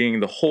treating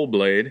the whole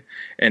blade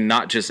and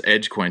not just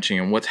edge quenching.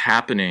 And what's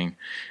happening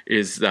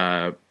is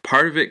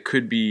part of it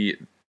could be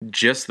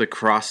just the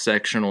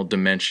cross-sectional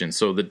dimension.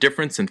 So the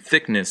difference in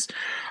thickness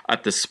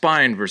at the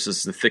spine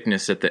versus the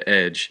thickness at the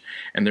edge.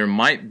 And there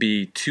might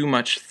be too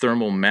much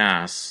thermal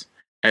mass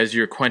as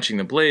you're quenching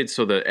the blade,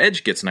 so the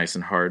edge gets nice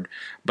and hard,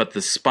 but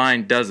the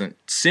spine doesn't,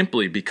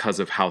 simply because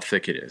of how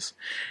thick it is.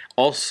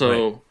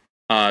 Also,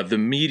 the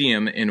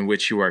medium in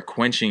which you are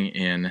quenching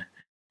in,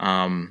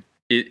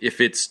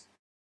 if it's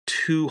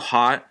too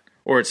hot,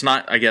 or it's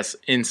not, I guess,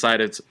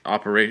 inside its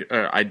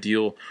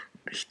ideal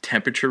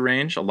temperature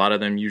range. A lot of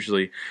them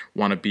usually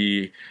want to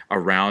be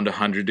around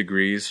 100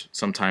 degrees,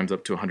 sometimes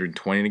up to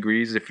 120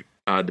 degrees, if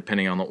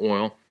depending on the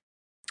oil,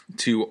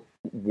 to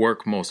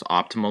work most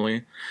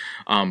optimally.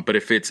 But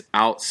if it's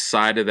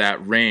outside of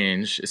that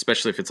range,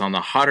 especially if it's on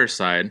the hotter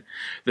side,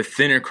 the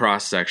thinner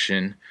cross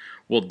section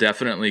will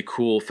definitely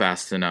cool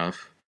fast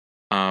enough,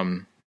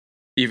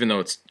 even though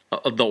it's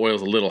the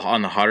oil's a little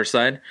on the hotter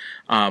side,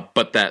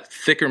 but that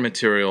thicker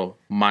material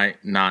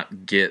might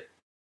not get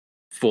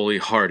fully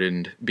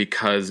hardened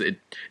because it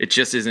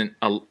just isn't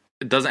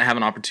it doesn't have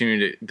an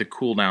opportunity to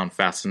cool down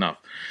fast enough,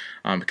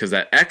 because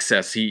that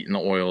excess heat in the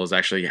oil is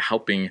actually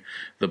helping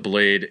the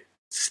blade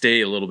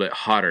stay a little bit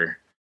hotter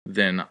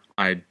than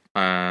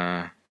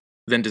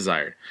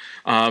desired.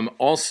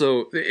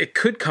 Also, it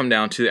could come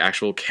down to the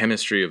actual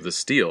chemistry of the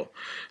steel.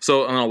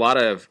 So on a lot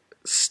of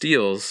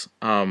steels,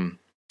 when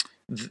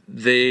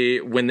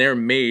they're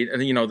made,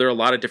 and there are a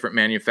lot of different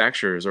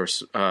manufacturers or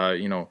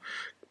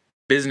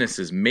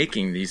businesses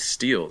making these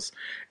steels,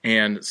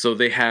 and so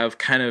they have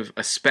kind of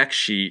a spec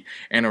sheet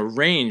and a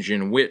range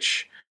in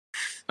which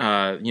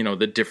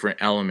the different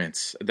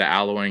elements, the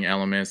alloying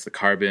elements, the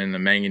carbon, the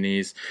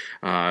manganese,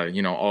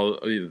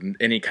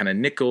 any kind of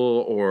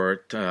nickel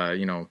or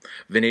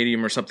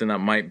vanadium or something that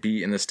might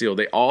be in the steel,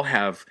 they all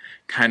have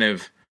kind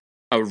of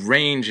a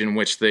range in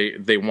which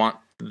they want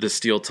the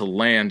steel to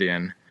land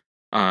in,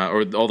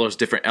 or all those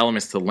different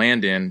elements to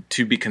land in,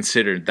 to be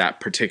considered that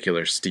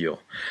particular steel.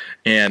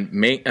 And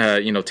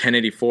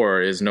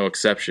 1084 is no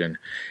exception,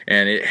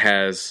 and it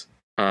has,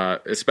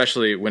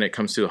 especially when it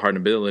comes to the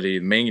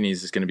hardenability,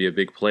 manganese is going to be a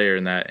big player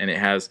in that, and it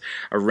has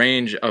a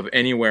range of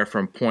anywhere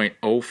from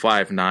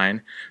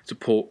 0.059 to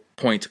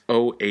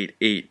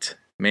 0.088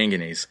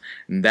 manganese,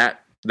 and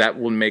that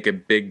will make a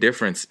big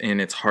difference in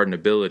its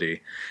hardenability.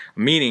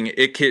 Meaning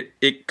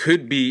it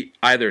could be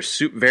either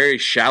very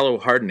shallow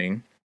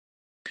hardening,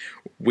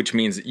 which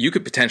means it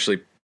could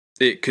potentially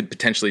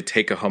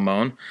take a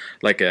Hamon,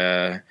 like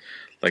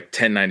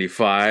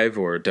 1095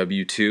 or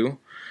W2.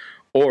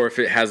 Or if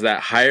it has that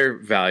higher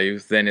value,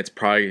 then it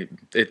probably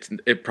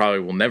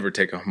will never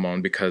take a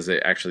Hamon, because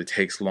it actually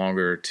takes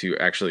longer to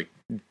actually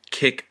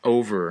kick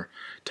over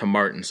to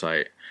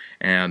martensite,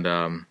 and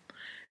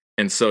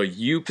so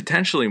you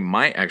potentially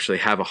might actually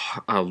have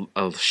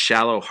a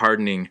shallow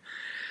hardening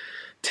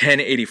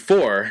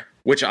 1084,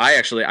 which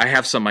I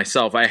have some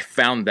myself. I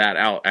found that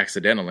out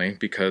accidentally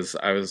because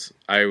I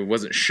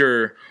wasn't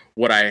sure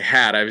what I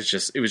had. It was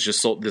just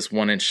sold. This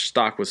 1-inch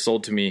stock was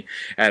sold to me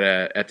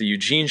at the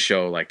Eugene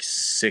show like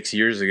 6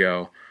 years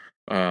ago.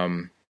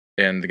 And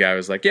the guy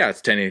was like, yeah, it's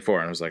 1084.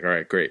 And I was like, all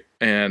right, great.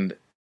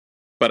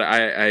 But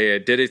I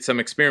did some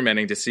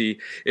experimenting to see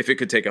if it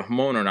could take a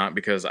Hamon or not,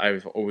 because I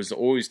was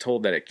always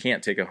told that it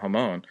can't take a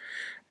Hamon.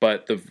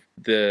 But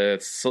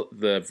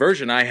the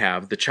version I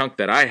have, the chunk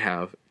that I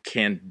have,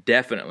 can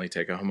definitely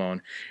take a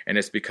Hamon. And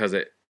it's because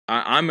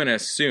I'm going to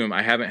assume,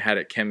 I haven't had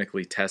it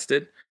chemically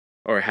tested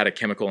or had a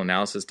chemical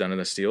analysis done in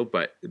the steel,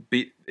 but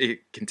it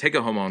can take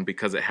a Hamon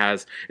because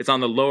it's on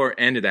the lower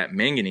end of that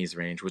manganese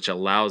range, which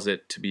allows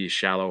it to be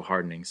shallow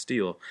hardening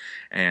steel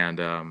and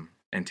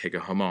take a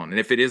Hamon. And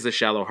if it is a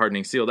shallow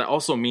hardening steel, that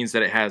also means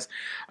that it has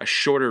a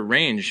shorter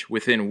range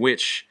within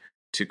which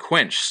to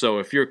quench. So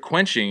if you're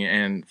quenching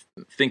and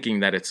thinking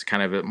that it's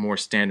kind of a more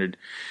standard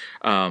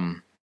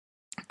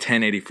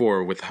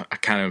 1084 with a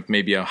kind of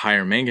maybe a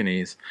higher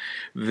manganese,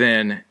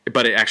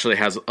 but it actually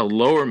has a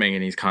lower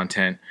manganese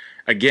content,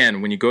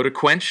 again, when you go to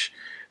quench,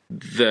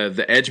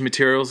 the edge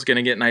material is going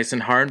to get nice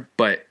and hard,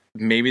 but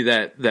maybe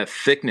that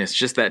thickness,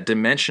 just that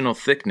dimensional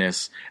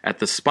thickness at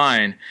the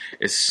spine,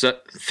 is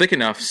thick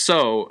enough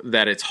so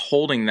that it's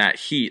holding that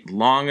heat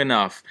long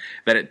enough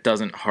that it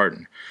doesn't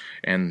harden.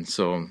 And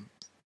so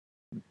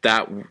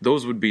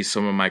those would be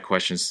some of my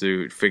questions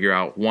to figure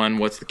out: one,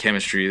 what's the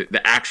chemistry,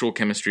 the actual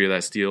chemistry of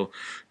that steel?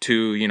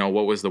 Two,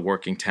 what was the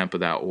working temp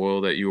of that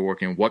oil that you were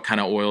working? What kind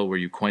of oil were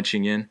you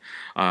quenching in?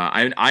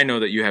 I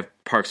know that you have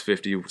Parks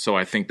 50, so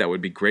I think that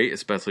would be great,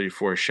 especially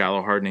for a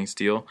shallow hardening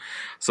steel.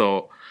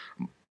 So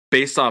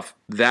based off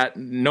that,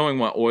 knowing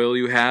what oil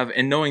you have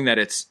and knowing that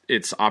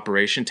its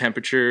operation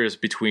temperature is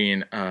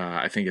between,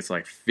 I think it's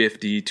like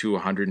 50 to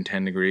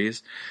 110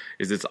 degrees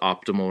is its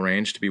optimal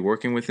range to be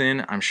working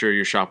within. I'm sure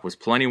your shop was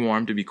plenty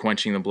warm to be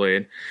quenching the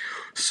blade.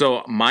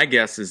 So my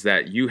guess is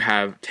that you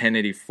have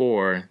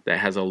 1084 that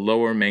has a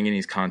lower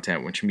manganese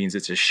content, which means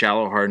it's a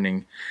shallow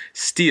hardening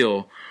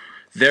steel.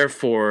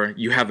 Therefore,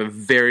 you have a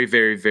very,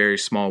 very, very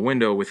small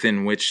window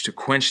within which to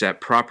quench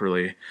that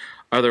properly.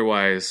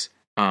 Otherwise,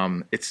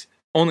 it's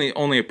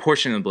only a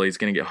portion of the blade is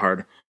going to get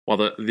hard, while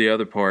the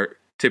other part,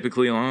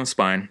 typically along the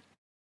spine,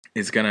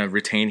 is going to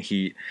retain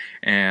heat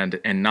and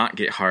not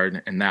get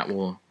hard, and that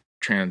will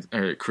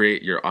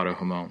create your auto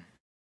Hamon.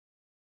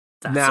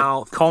 That's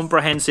now, a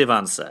comprehensive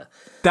answer.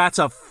 That's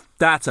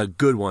a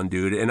good one,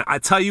 dude. And I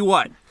tell you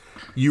what,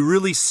 you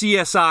really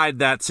CSI'd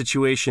that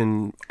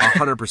situation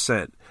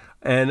 100%.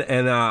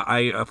 And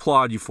I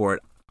applaud you for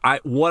it.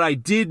 What I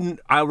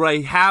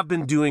have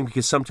been doing,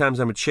 because sometimes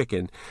I'm a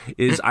chicken,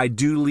 is I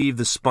do leave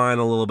the spine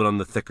a little bit on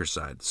the thicker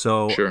side.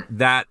 So sure.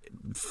 That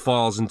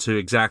falls into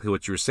exactly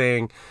what you were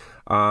saying.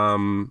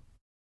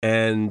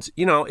 And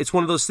it's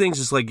one of those things.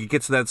 It's like it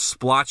gets to that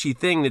splotchy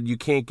thing that you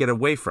can't get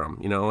away from.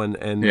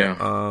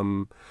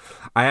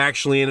 I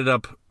actually ended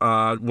up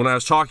when I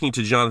was talking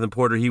to Jonathan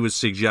Porter, he was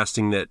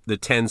suggesting that the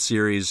 10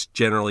 series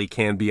generally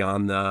can be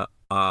on the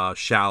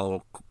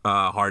shallow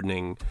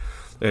hardening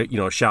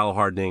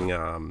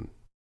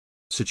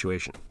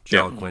situation,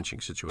 shallow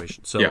quenching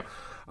situation. So,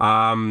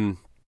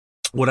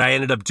 what I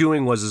ended up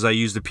doing was I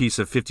used a piece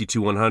of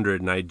 52-100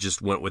 and I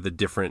just went with a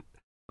different.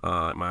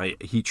 My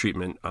heat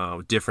treatment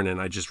different, and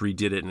I just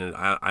redid it, and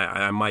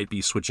I might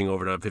be switching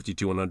over to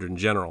 52-100 in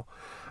general.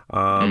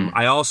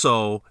 I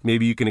also,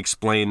 maybe you can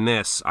explain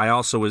this. I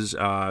also was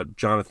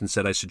Jonathan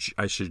said I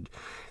should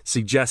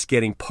suggest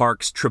getting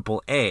Parks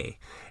AAA,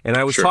 and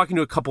I was talking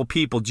to a couple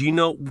people. Do you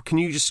know? Can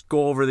you just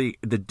go over the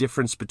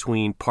difference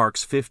between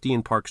Parks 50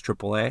 and Parks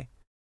AAA,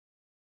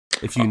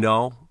 if you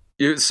know?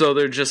 So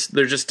they're just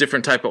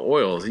different type of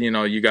oils.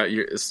 You got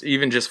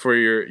even just for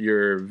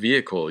your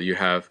vehicle, you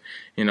have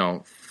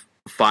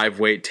 5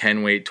 weight,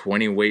 10 weight,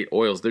 20 weight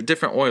oils. They're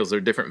different oils. They're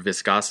different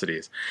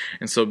viscosities,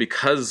 and so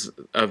because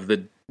of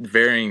the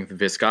varying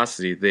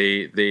viscosity,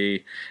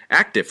 they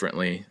act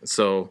differently.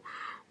 So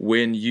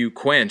when you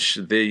quench,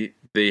 they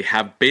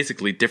have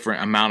basically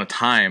different amount of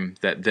time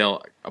that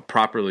they'll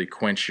properly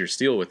quench your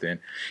steel within.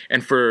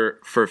 And for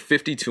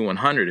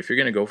 52-100, if you're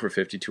going to go for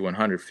 52-100,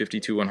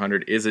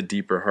 52-100 is a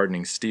deeper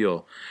hardening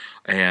steel,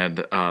 and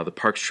the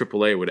Parks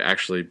AAA would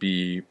actually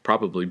be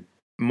probably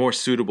more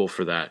suitable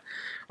for that.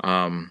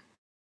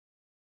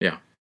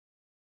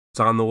 It's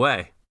on the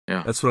way.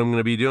 Yeah, that's what I'm going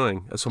to be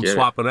doing. That's what I'm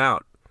swapping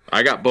out.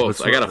 I got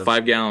both. I got a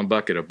 5-gallon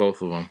bucket of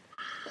both of them,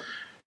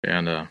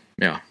 and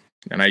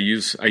and I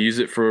use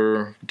it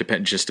for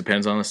just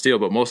depends on the steel.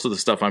 But most of the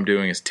stuff I'm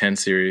doing is 10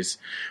 series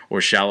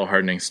or shallow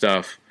hardening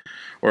stuff,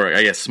 or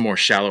I guess more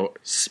shallow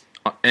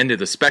end of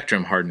the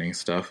spectrum hardening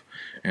stuff.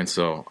 And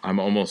so I'm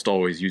almost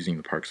always using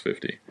the Parks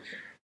 50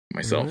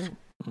 myself.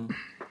 Mm-hmm.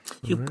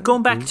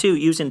 Going back to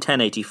using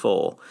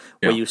 1084,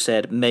 where you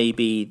said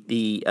maybe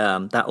the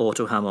that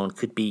auto Hamon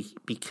could be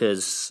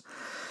because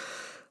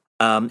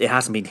it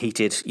hasn't been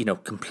heated,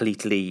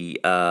 completely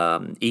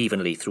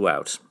evenly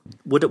throughout.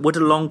 Would a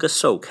longer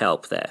soak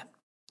help there?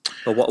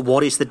 Or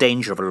what is the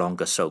danger of a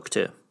longer soak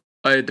too?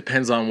 It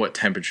depends on what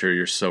temperature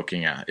you're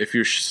soaking at. If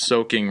you're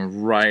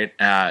soaking right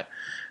at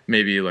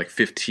maybe like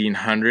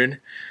 1500,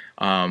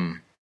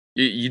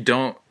 you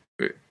don't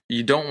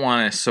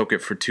want to soak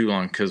it for too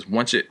long, because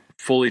once it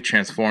fully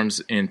transforms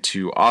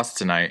into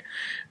austenite,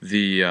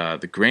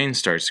 the grain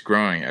starts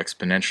growing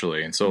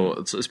exponentially. And so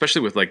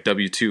especially with like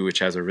W2, which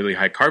has a really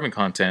high carbon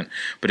content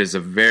but is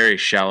a very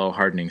shallow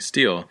hardening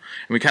steel,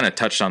 and we kind of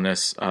touched on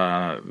this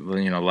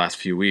the last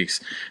few weeks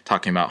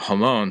talking about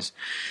Hamons,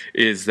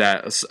 is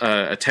that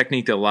a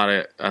technique that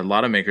a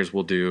lot of makers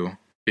will do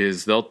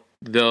is they'll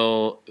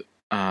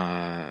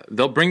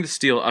bring the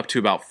steel up to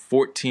about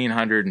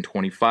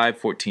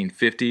 1425,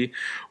 1450,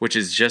 which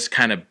is just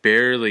kind of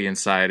barely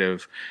inside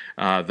of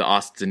the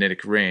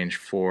austenitic range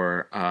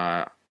for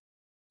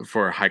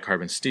high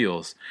carbon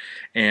steels,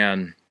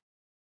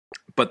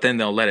 but then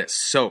they'll let it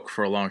soak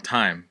for a long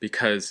time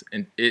because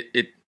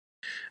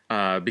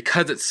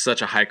because it's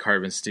such a high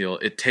carbon steel,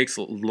 it takes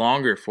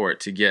longer for it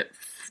to get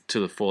to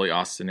the fully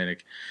austenitic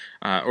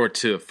or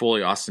to a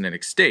fully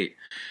austenitic state.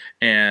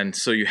 And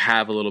so you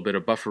have a little bit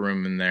of buffer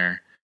room in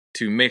there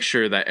to make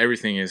sure that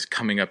everything is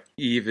coming up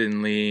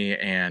evenly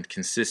and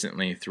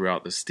consistently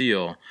throughout the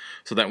steel,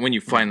 so that when you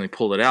finally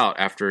pull it out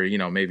after,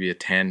 maybe a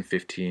 10,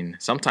 15,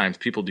 sometimes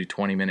people do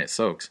 20-minute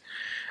soaks,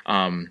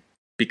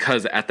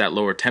 because at that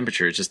lower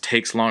temperature, it just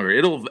takes longer.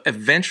 It'll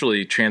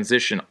eventually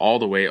transition all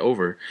the way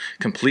over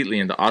completely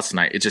into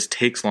austenite. It just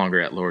takes longer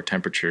at lower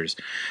temperatures,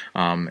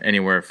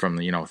 anywhere from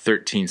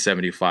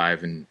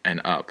 1375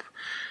 and up,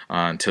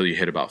 until you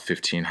hit about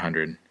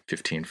 1500,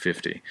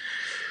 1550.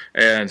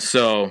 And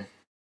so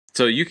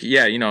you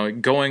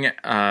going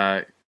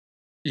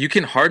you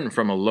can harden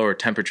from a lower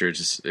temperature.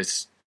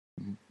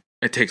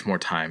 It takes more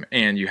time,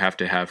 and you have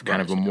to have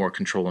kind of a more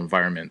controlled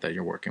environment that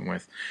you're working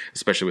with,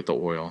 especially with the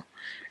oil,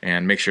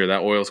 and make sure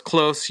that oil's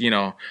close.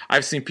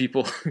 I've seen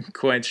people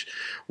quench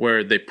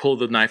where they pull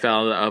the knife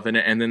out of the oven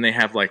and then they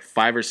have like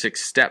 5 or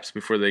 6 steps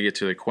before they get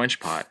to the quench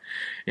pot.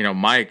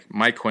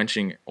 My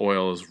quenching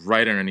oil is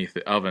right underneath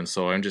the oven,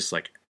 so I'm just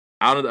like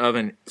out of the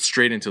oven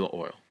straight into the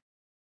oil.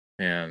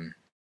 And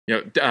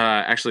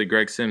Actually,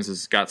 Greg Sims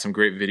has got some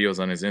great videos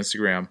on his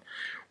Instagram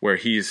where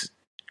he's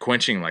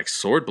quenching like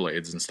sword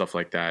blades and stuff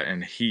like that,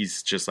 and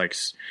he's just like,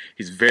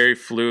 he's very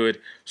fluid,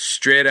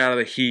 straight out of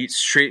the heat,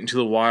 straight into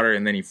the water,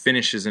 and then he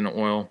finishes in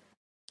oil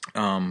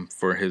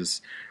for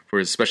his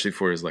especially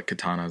for his like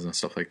katanas and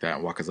stuff like that,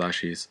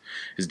 wakazashis,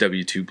 his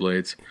W2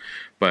 blades.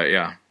 But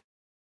yeah,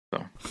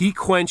 so he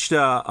quenched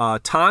a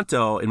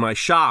Tonto in my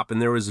shop,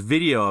 and there was a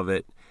video of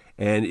it,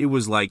 and it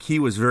was like he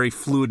was very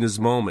fluid in his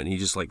moment. He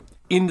just like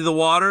into the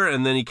water,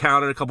 and then he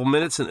counted a couple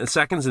minutes and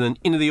seconds, and then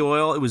into the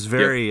oil. It was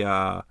very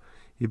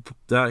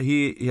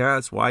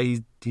that's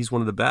why he's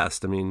one of the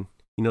best. I mean,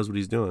 he knows what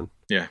he's doing.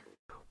 Yeah.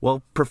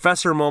 Well,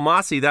 Professor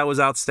Momasi, that was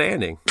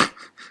outstanding.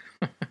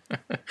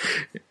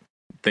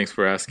 Thanks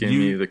for asking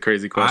me the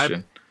crazy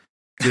question.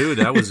 Dude,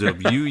 that was I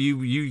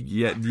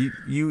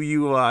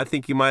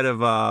think you might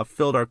have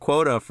filled our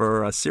quota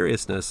for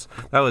seriousness.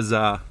 That was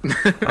a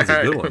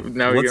good one.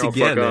 Now once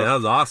again, man, that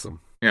was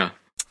awesome. Yeah.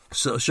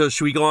 So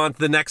should we go on to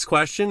the next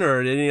question, or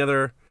any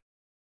other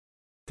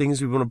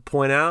things we want to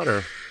point out,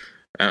 or?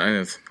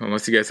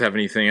 Unless you guys have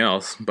anything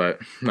else, but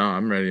no,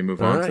 I'm ready to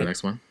move on to the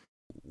next one.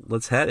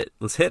 Let's hit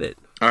it.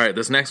 All right,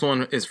 this next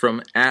one is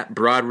from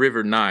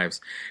 @BroadRiverKnives.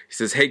 He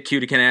says, "Hey,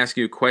 Cutie, can I ask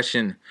you a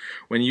question?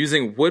 When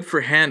using wood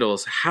for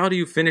handles, how do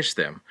you finish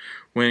them?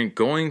 When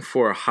going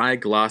for a high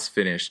gloss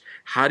finish,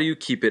 how do you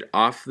keep it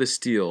off the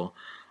steel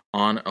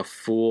on a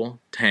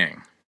full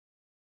tang?"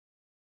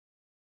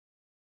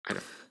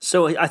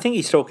 So I think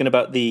he's talking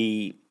about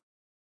the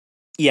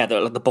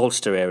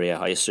bolster area,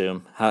 I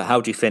assume.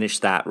 How do you finish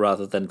that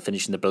rather than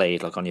finishing the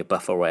blade, like on your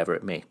buff or whatever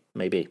it may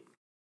be?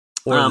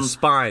 Or the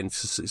spine,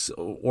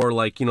 or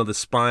like, the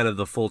spine of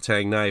the full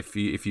tang knife.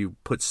 If you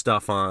put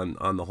stuff on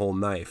the whole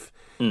knife,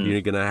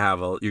 you're gonna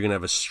have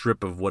a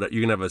strip of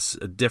you're gonna have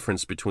a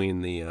difference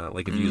between the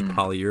like if you use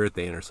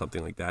polyurethane or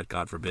something like that.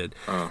 God forbid,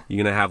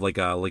 you're gonna have like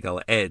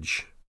a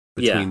edge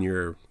between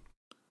your.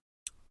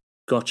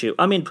 Got you.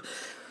 I mean,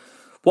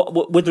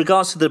 with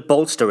regards to the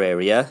bolster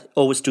area,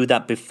 always do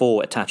that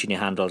before attaching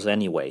your handles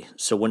anyway.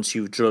 So once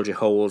you've drilled your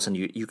holes and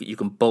you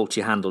can bolt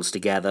your handles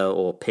together,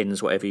 or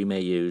pins, whatever you may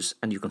use,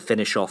 and you can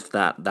finish off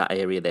that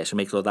area there. So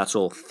make sure that's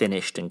all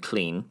finished and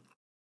clean.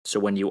 So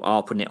when you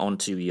are putting it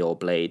onto your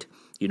blade,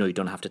 you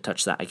don't have to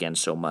touch that again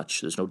so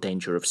much. There's no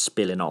danger of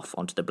spilling off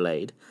onto the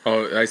blade.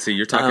 Oh, I see.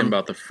 You're talking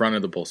about the front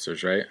of the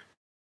bolsters, right?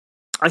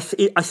 I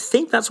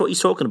think that's what he's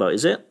talking about,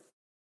 is it?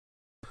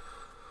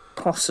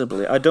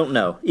 Possibly. I don't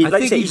know. I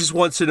think he just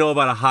wants to know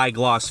about a high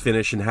gloss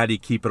finish and how do you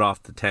keep it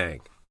off the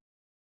tang.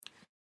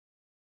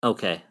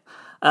 Okay.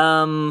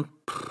 I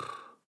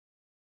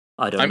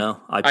don't know.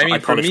 I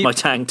polish my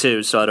tang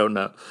too, so I don't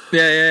know.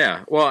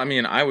 Yeah. Well, I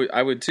mean, I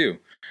would too.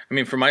 I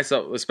mean, for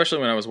myself, especially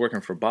when I was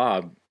working for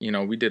Bob,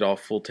 we did all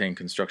full tang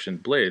construction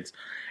blades,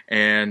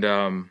 and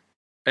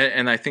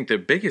I think the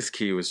biggest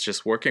key was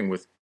just working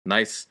with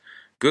nice,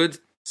 good,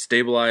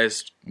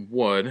 stabilized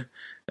wood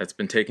that's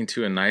been taken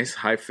to a nice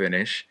high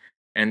finish.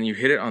 And you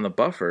hit it on the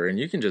buffer, and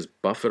you can just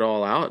buff it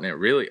all out, and it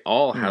really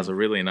all has a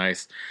really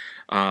nice,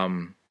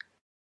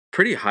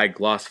 pretty high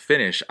gloss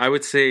finish. I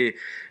would say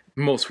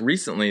most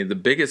recently, the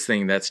biggest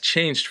thing that's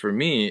changed for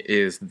me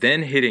is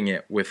then hitting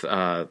it with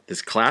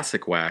this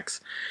classic wax.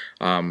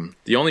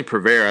 The only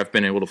purveyor I've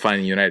been able to find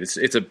in the United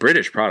States, it's a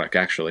British product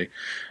actually,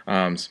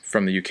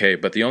 from the UK,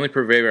 but the only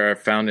purveyor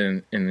I've found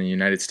in the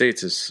United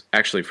States is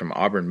actually from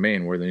Auburn,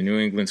 Maine, where the New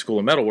England School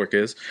of Metalwork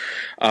is.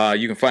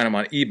 You can find them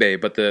on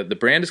eBay, but the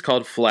brand is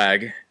called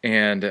Flag,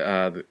 and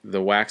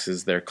the wax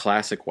is their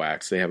classic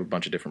wax. They have a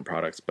bunch of different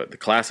products, but the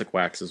classic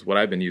wax is what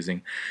I've been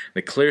using,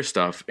 the clear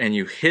stuff, and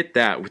you hit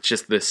that with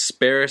just the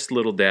sparest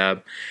little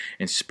dab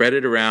and spread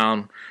it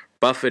around,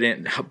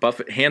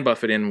 hand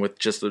buff it in with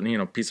just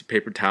a piece of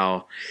paper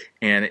towel,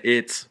 and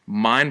it's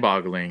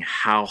mind-boggling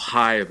how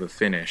high of a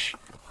finish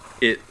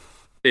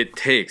it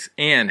takes,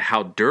 and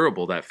how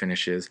durable that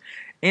finish is,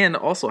 and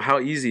also how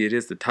easy it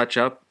is to touch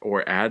up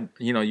or add.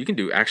 You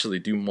can actually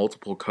do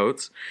multiple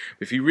coats.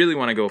 If you really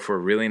want to go for a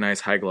really nice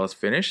high gloss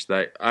finish,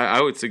 that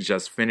I would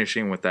suggest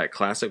finishing with that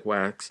classic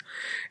wax,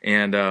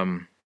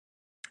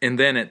 and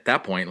then at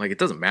that point, like, it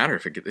doesn't matter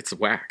if it's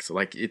wax.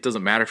 Like, it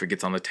doesn't matter if it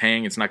gets on the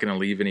tang. It's not going to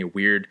leave any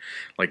weird,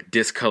 like,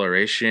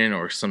 discoloration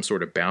or some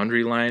sort of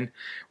boundary line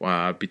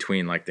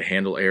between, like, the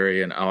handle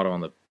area and out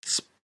on the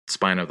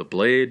spine of the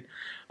blade.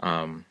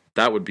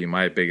 That would be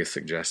my biggest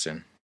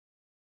suggestion.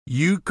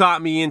 You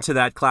got me into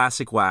that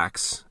classic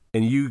wax,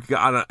 and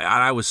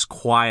I was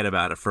quiet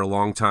about it for a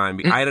long time.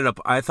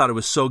 I thought it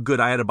was so good,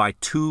 I had to buy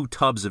 2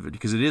 tubs of it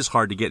because it is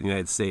hard to get in the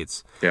United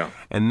States. Yeah.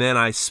 And then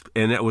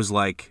it was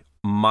like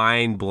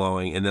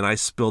mind-blowing, and then I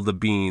spilled the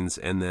beans,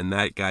 and then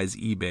that guy's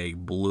eBay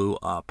blew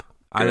up.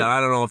 I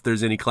don't know if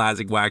there's any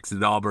classic wax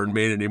in Auburn,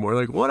 Maine anymore.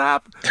 Like, what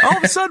happened? All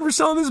of a sudden, we're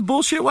selling this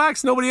bullshit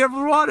wax nobody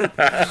ever wanted.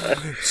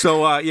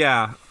 So,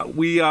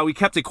 we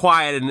kept it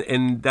quiet,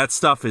 and that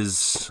stuff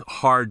is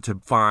hard to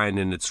find,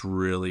 and it's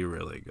really,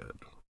 really good.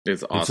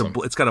 It's awesome.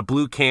 It's got a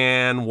blue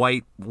can,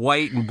 white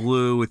and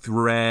blue with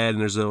red,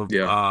 and there's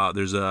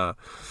a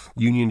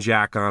Union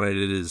Jack on it.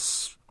 It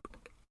is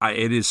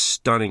it is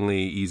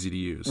stunningly easy to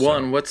use. Well, so.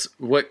 and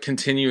what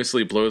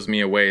continuously blows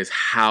me away is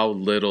how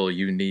little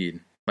you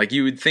need. Like,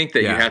 you would think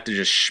that you have to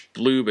just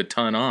sploob a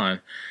ton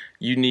on.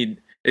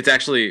 It's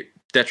actually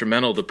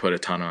detrimental to put a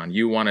ton on.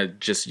 You want to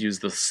just use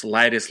the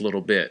slightest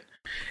little bit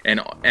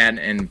and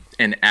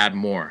add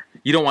more.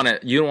 You don't want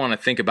to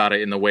think about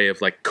it in the way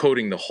of like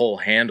coating the whole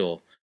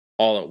handle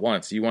all at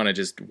once. You want to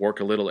just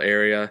work a little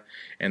area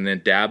and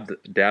then dab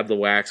the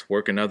wax,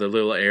 work another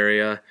little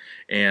area,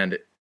 and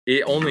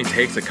it only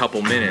takes a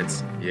couple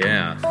minutes.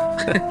 Yeah.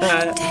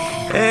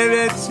 Hey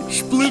man,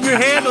 sploob your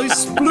handle.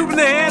 He's sploobing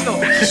the handle.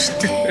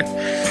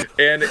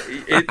 And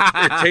it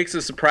takes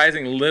a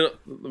surprising little,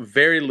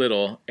 very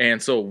little,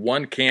 and so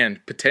one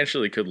can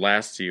potentially could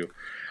last you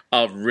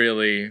a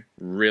really,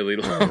 really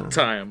long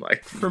time.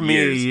 Like For me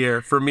a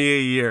year.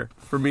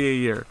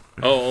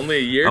 Oh, only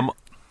a year?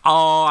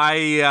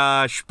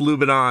 I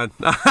sploob it on.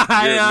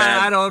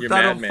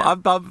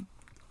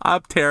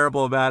 I'm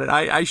terrible about it.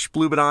 I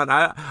sploob it on.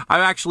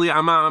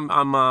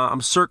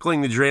 I'm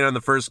circling the drain on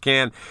the first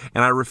can,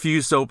 and I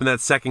refuse to open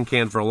that second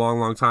can for a long,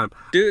 long time.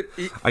 Dude,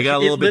 I got a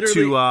little bit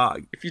too.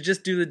 If you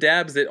just do the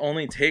dabs, it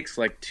only takes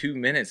like 2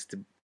 minutes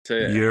to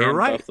You're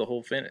right. buff the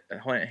whole thing.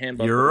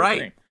 You're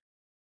right.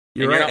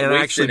 You're right. And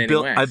I actually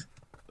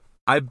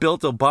I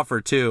built a buffer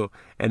too,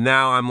 and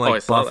now I'm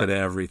like buffing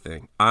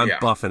everything. I'm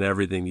buffing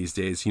everything these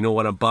days. You know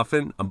what I'm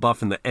buffing? I'm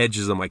buffing the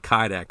edges of my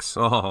Kydex.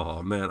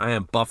 Oh man, I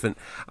am buffing.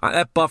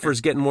 That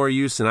buffer's getting more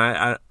use, and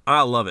I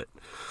love it.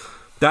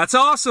 That's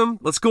awesome.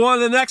 Let's go on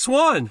to the next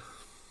one.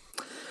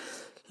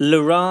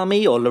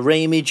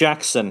 Laramie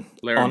Jackson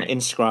on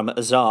Instagram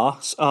has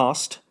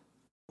asked,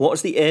 what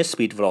is the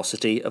airspeed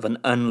velocity of an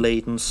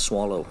unladen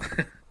swallow?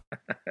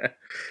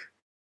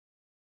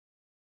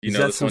 Is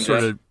that some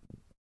sort of...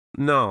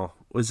 No.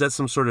 Was that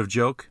some sort of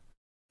joke?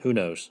 Who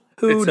knows?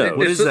 Who knows?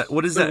 What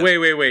is that?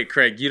 Wait,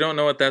 Craig. You don't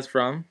know what that's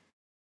from?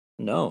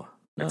 No.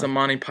 It's a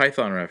Monty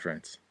Python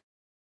reference.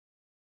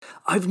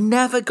 I've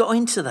never got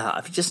into that.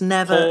 I've just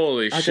never...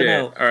 Holy shit.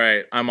 All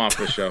right, I'm off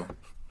the show.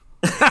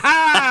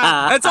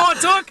 That's all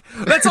it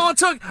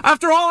took.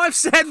 After all I've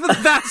said for the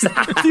past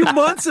few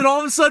months, and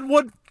all of a sudden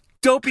one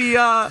dopey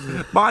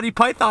Monty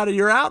Python and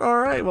you're out? All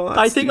right. Well,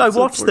 I think I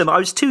watched them. I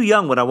was too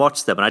young when I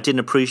watched them, and I didn't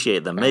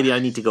appreciate them. Maybe I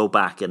need to go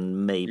back,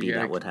 and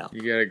that would help.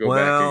 You got to go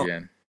back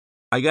again.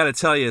 I got to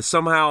tell you,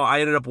 somehow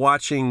I ended up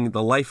watching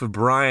The Life of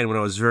Brian when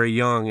I was very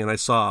young, and I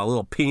saw a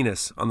little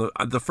penis on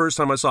the first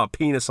time I saw a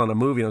penis on a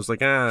movie. And I was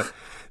like,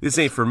 this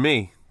ain't for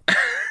me.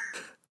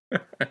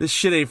 This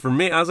shit ain't for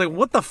me. I was like,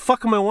 what the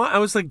fuck am I watching? I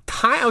was like,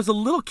 I was a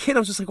little kid. I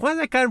was just like, why is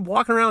that guy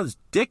walking around with his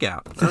dick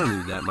out? I don't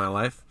need that in my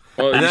life.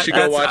 Well, you should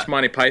go watch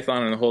Monty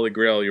Python and the Holy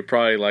Grail. You'll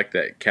probably like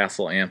that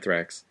Castle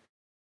Anthrax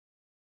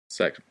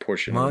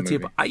portion of the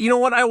movie. You know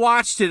what? I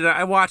watched it.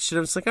 I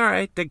was like, all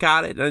right, they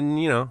got it. And,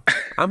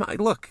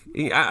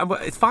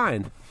 it's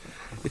fine.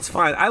 It's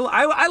fine.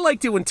 I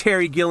liked it when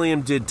Terry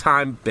Gilliam did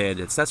Time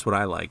Bandits. That's what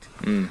I liked.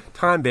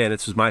 Time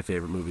Bandits was my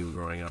favorite movie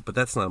growing up, but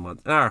that's not much.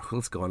 All right,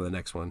 let's go on to the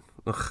next one.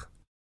 Ugh.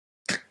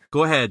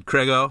 Go ahead,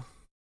 Craigo.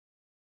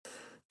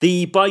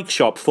 The Bike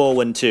Shop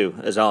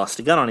 412 has asked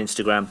again on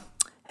Instagram,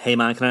 hey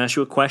man, can I ask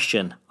you a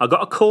question? I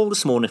got a call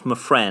this morning from a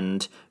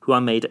friend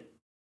who made a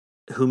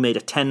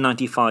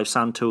 1095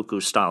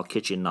 Santoku style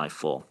kitchen knife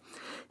for.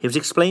 He was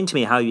explaining to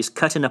me how he was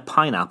cutting a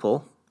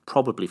pineapple,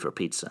 probably for a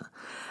pizza,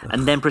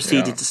 and then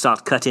proceeded to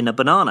start cutting a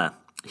banana.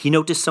 He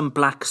noticed some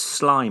black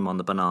slime on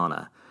the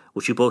banana,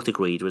 which we both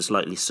agreed was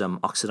likely some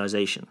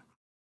oxidization.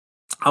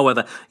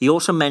 However, he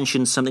also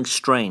mentioned something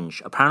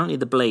strange. Apparently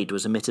the blade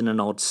was emitting an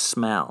odd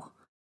smell.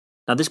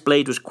 Now, this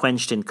blade was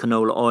quenched in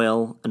canola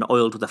oil and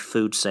oiled with a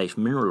food-safe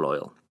mineral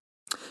oil.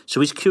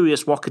 So he's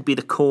curious what could be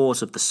the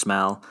cause of the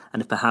smell,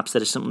 and if perhaps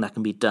there is something that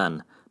can be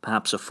done,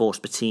 perhaps a force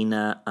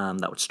patina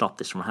that would stop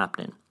this from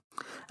happening.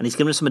 And he's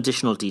given us some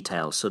additional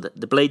details. So that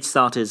the blade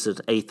started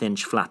at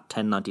 1/8" flat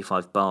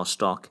 1095 bar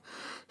stock,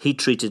 heat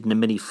treated in a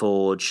mini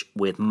forge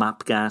with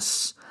MAP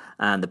gas,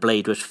 and the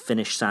blade was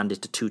finished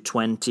sanded to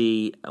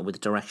 220 with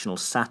directional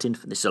satin.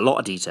 This is a lot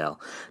of detail.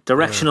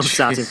 Directional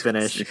satin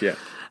finish. Yeah.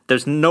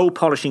 There's no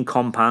polishing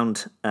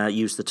compound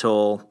used at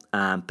all,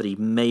 but he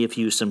may have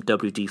used some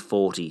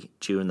WD-40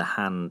 during the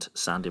hand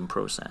sanding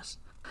process.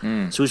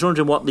 So he's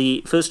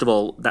wondering first of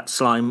all, that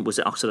slime, was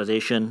it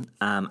oxidation,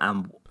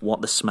 and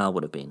what the smell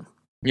would have been.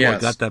 Yeah,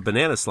 got that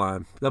banana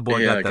slime. That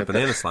boy got that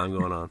banana slime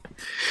going on.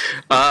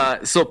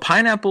 So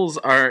pineapples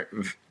are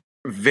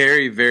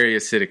very, very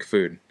acidic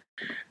food,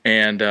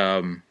 and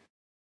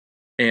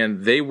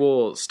they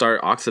will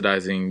start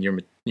oxidizing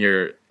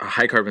your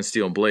high carbon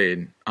steel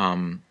blade,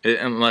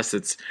 unless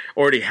it's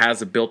already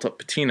has a built up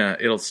patina.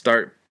 It'll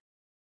start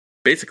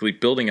basically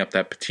building up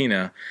that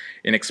patina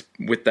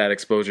with that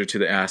exposure to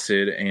the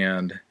acid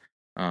and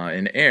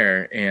in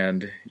air,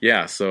 and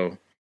so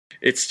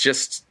it's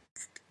just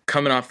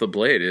coming off the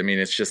blade. I mean,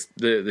 it's just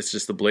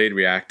the blade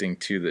reacting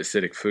to the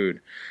acidic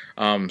food.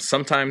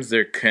 Sometimes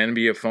there can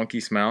be a funky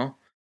smell.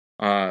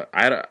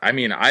 I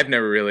mean, I've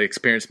never really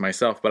experienced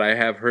myself, but I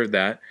have heard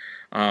that.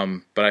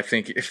 But I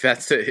think if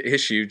that's the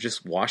issue,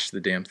 just wash the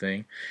damn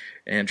thing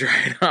and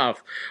dry it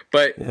off.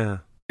 But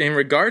in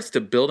regards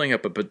to building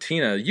up a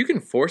patina, you can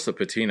force a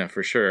patina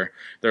for sure.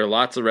 There are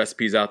lots of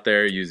recipes out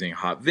there using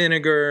hot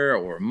vinegar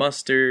or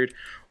mustard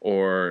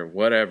or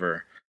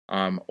whatever.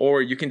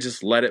 Or you can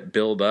just let it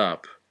build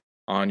up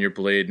on your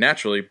blade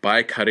naturally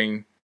by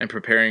cutting and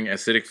preparing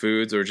acidic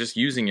foods or just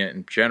using it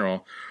in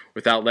general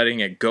without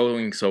letting it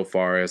going so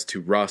far as to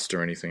rust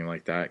or anything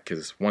like that.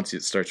 Because once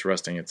it starts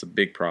rusting, it's a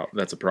big problem.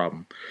 That's a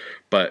problem.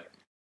 But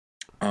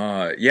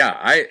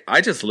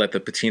I just let the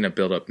patina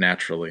build up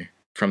naturally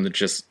from the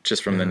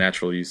just from the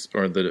natural use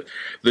or the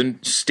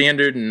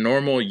standard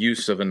normal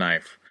use of a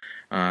knife.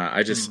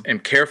 I just am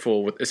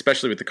careful with,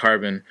 especially with the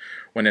carbon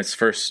when it's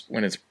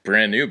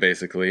brand new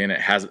basically, and it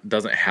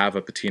doesn't have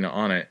a patina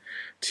on it,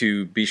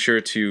 to be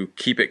sure to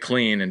keep it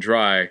clean and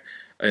dry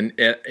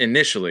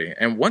initially.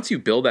 And once you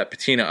build that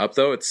patina up,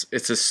 though, it's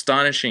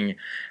astonishing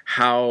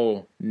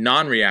how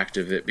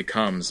non-reactive it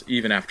becomes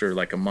even after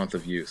like a month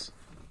of use.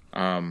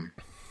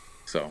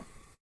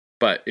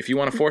 But if you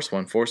want to force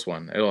one.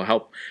 It'll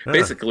help.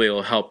 Basically,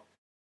 it'll help.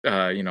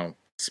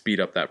 Speed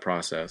up that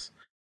process,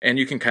 and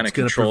you can kind of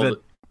control.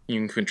 You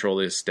can control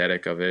the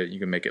aesthetic of it. You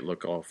can make it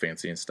look all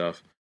fancy and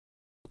stuff.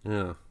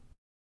 Yeah,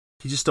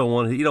 he just don't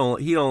want. He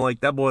don't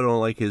like that boy.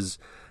 Don't like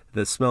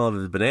the smell of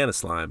his banana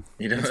slime.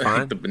 He doesn't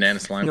like the banana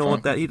slime. He don't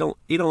want that. He don't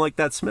like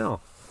that smell.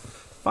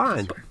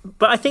 Fine.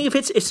 But I think if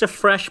it's a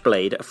fresh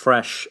blade, a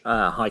fresh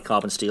high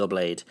carbon steel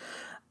blade,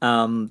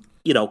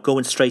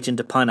 going straight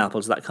into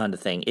pineapples, that kind of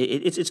thing,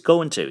 it's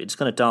going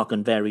to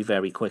darken very,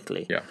 very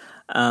quickly. Yeah.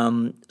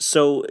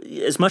 So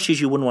as much as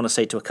you wouldn't want to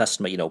say to a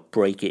customer,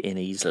 break it in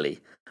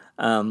easily,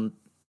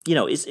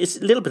 it's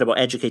a little bit about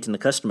educating the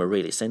customer,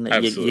 really, saying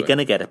that you're going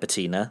to get a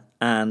patina,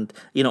 and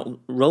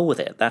roll with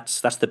it. That's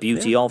the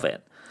beauty of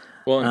it.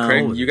 Well, and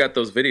Craig, you got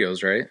those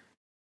videos, right?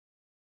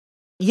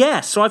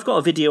 Yeah, so I've got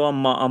a video on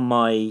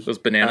my those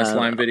banana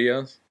slime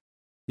videos.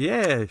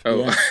 Yeah.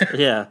 Oh,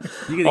 yeah.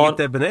 You're gonna get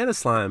that banana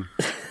slime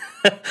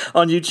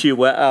on YouTube,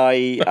 where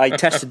I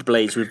tested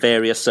blades with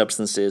various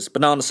substances.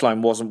 Banana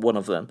slime wasn't one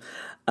of them,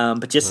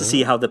 but just to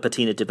see how the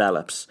patina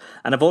develops.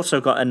 And I've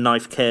also got a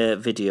knife care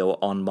video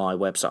on my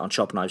website on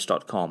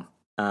shopknives.com.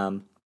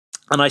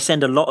 And I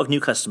send a lot of new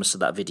customers to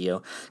that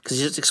video because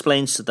it just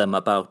explains to them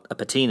about a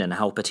patina and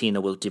how a patina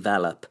will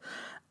develop.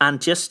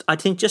 And I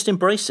think just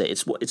embrace it.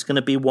 It's going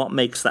to be what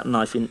makes that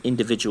knife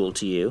individual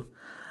to you.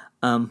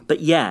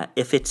 But yeah,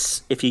 if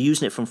you're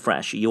using it from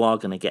fresh, you are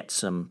going to get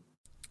some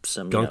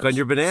gunk on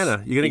your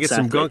banana. You're going to get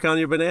some gunk on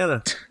your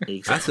banana.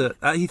 Exactly.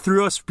 He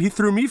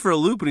threw me for a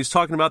loop when he's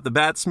talking about the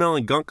bad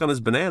smelling gunk on his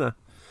banana.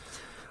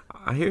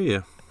 I hear you.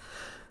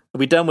 Are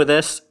we done with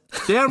this?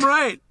 Damn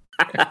right.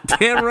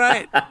 Damn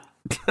right.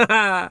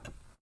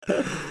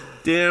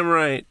 Damn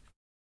right.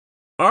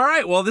 All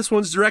right, well, this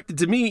one's directed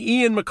to me.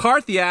 Ian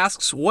McCarthy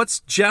asks, what's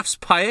Jeff's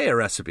paella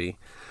recipe?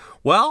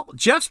 Well,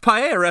 Jeff's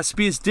paella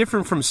recipe is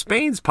different from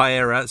Spain's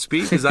paella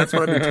recipe because that's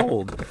what I've been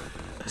told.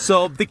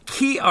 So the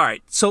key, all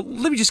right, so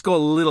let me just go a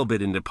little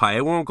bit into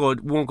paella. We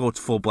won't go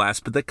full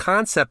blast, but the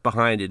concept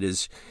behind it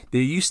is they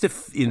used to,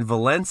 in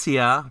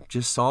Valencia,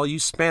 just all you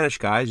Spanish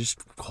guys,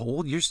 just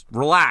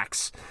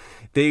relax.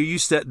 They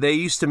used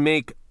to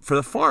make, for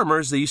the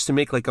farmers, they used to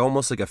make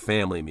almost like a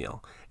family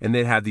meal. And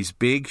they'd have these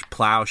big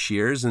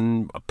plowshares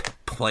and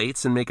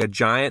plates and make a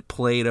giant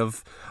pan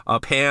of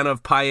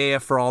paella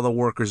for all the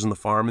workers in the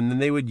farm. And then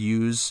they would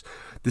use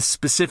this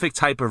specific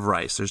type of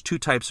rice. There's two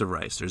types of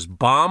rice. There's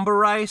Bamba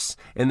rice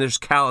and there's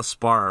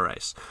Calaspara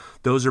rice.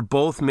 Those are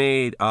both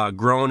made,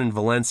 grown in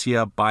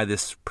Valencia by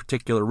this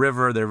particular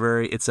river.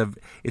 It's a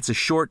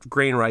short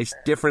grain rice,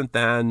 different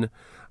than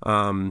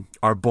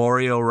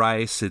arborio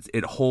rice.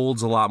 It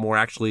holds a lot more.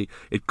 Actually,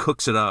 it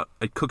cooks with a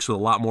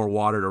lot more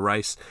water to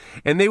rice.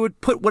 And they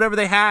would put whatever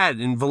they had.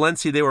 In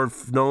Valencia, they were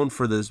known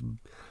for the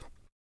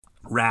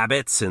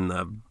rabbits and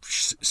the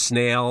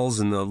snails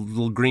and the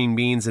little green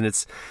beans. And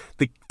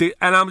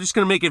and I'm just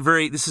going to make it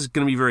this is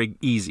going to be very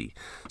easy.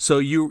 So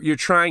you're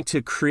trying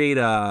to create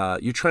a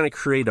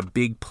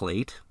big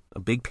plate, a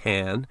big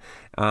pan,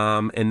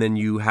 and then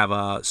you have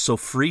a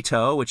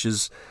sofrito, which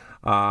is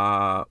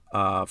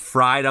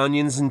fried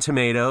onions and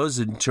tomatoes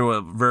into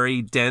a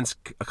very dense,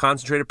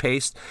 concentrated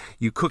paste.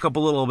 You cook up a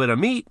little bit of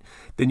meat,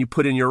 then you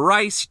put in your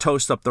rice, you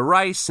toast up the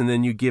rice, and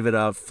then you give it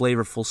a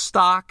flavorful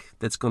stock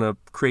that's going to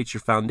create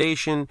your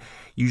foundation.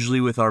 Usually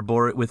with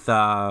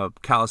Calaspara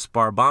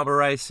Bamba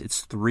rice,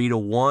 it's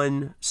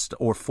 3-to-1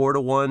 or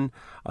 4-to-1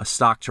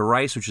 stock to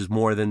rice, which is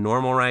more than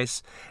normal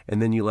rice.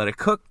 And then you let it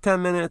cook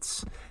 10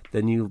 minutes.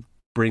 Then you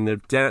bring the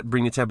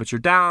temperature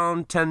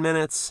down 10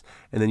 minutes,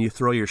 and then you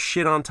throw your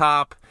shit on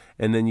top,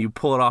 and then you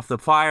pull it off the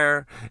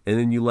fire, and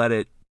then you let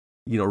it,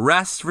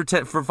 rest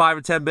for 5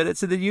 or 10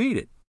 minutes, and then you eat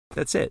it.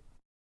 That's it.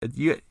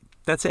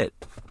 That's it.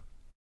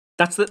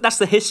 That's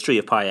the history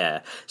of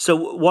paella. So,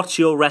 what's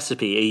your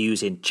recipe? Are you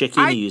using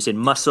chicken? Are you using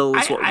mussels?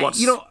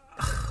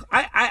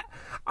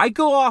 I I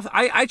go off.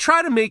 I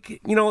try to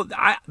make,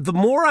 the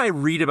more I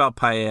read about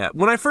paella,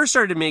 when I first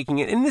started making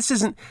it, and this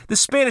isn't, the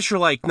Spanish are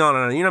like,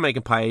 no, you're not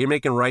making paella. You're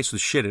making rice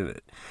with shit in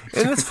it.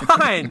 And it's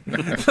fine.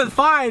 It's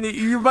fine.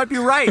 You might be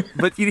right.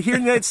 But here in the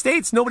United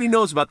States, nobody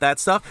knows about that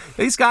stuff.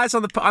 These guys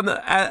at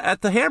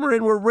the Hammer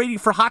Inn were waiting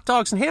for hot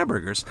dogs and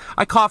hamburgers.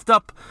 I coughed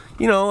up,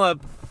 a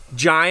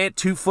giant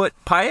 2-foot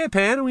paella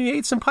pan, and we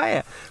ate some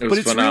paella. But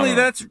it's phenomenal.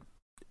 really,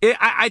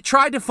 I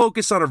tried to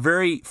focus on a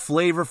very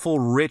flavorful,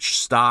 rich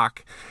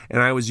stock, and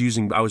I was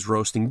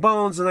roasting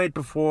bones the night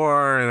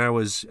before,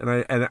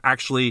 and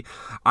actually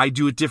I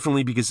do it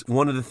differently because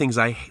one of the things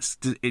I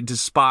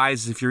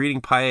despise is if you're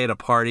eating paella at a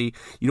party,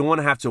 you don't want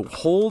to have to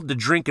hold the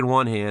drink in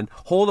one hand,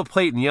 hold a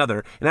plate in the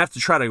other, and have to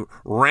try to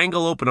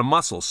wrangle open a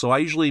mussel. So I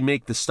usually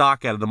make the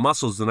stock out of the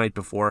mussels the night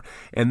before,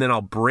 and then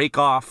I'll break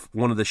off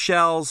one of the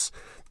shells,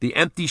 the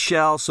empty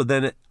shell, so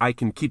then I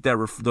can keep that.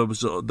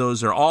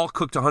 Those are all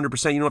cooked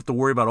 100%. You don't have to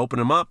worry about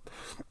opening them up.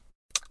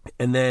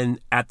 And then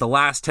at the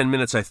last 10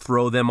 minutes, I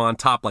throw them on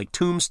top like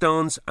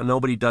tombstones.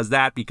 Nobody does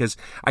that because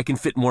I can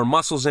fit more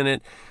mussels in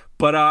it.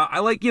 But I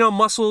like,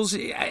 mussels.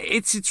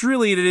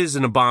 It is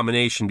an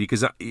abomination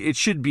because it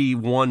should be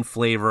one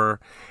flavor.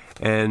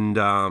 And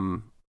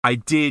I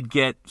did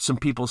get some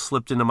people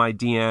slipped into my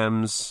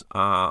DMs.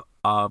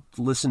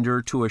 Listened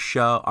to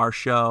our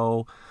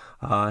show.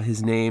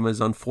 His name is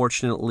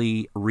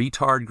unfortunately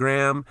Retard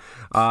Graham.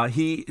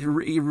 He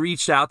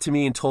reached out to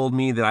me and told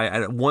me that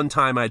at one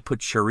time I'd put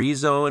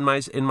chorizo in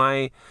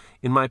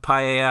my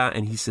paella,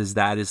 and he says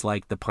that is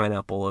like the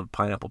pineapple of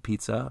pineapple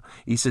pizza.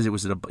 He says it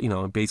was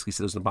basically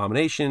said it was an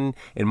abomination.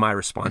 And my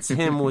response to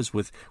him was,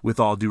 with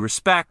all due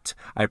respect,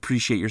 I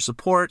appreciate your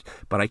support,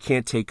 but I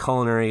can't take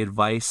culinary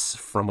advice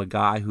from a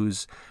guy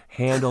whose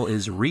handle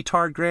is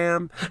Retard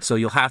Graham, so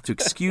you'll have to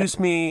excuse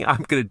me.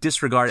 I'm going to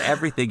disregard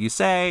everything you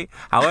say.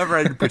 However,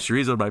 I didn't put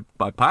chorizo in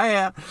my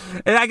paella,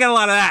 and I got a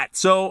lot of that.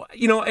 So,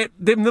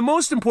 the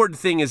most important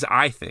thing is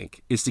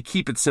to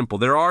keep it simple.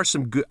 There are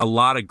a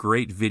lot of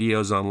great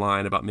videos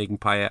online about making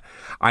paella.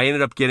 I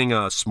ended up getting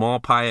a small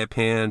paella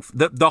pan.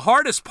 The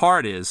hardest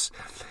part is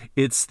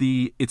it's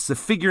the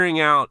figuring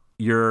out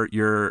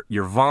your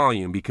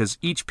volume, because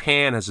each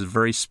pan has a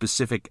very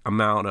specific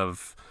amount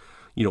of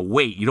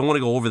weight. You don't want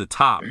to go over the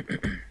top.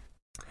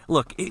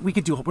 Look,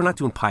 we're not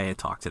doing paella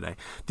talk today.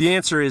 The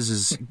answer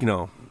is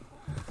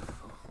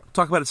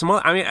talk about it some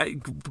other.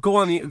 Go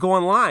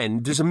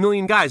online. There's a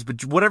million guys,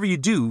 but whatever you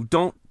do,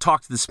 don't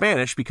talk to the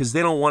Spanish because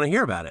they don't want to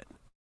hear about it.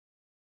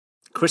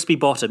 Crispy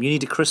bottom. You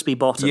need a crispy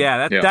bottom.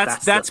 Yeah,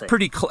 that's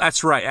pretty.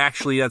 That's right.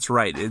 Actually, that's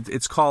right.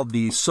 It's called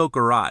the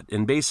socarrat,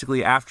 and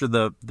basically after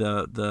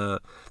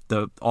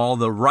all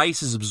the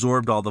rice has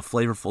absorbed all the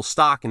flavorful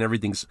stock and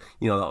everything's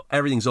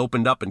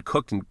opened up and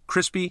cooked and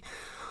crispy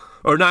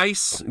or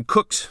nice and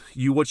cooked.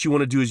 What you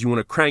want to do is you want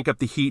to crank up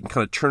the heat and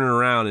kind of turn it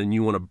around, and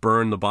you want to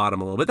burn the bottom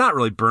a little bit. Not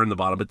really burn the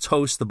bottom, but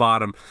toast the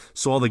bottom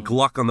so all the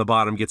gluck on the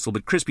bottom gets a little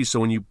bit crispy. So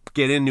when you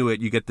get into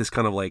it, you get this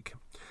kind of like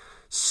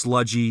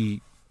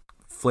sludgy,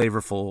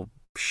 flavorful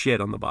shit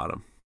on the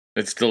bottom.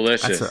 It's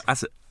delicious.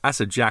 That's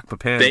a Jack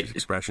Papan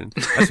expression.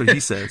 That's what he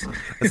says.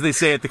 That's what they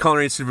say at the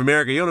Culinary Institute of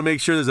America. You want to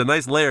make sure there's a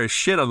nice layer of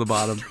shit on the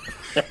bottom.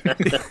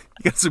 You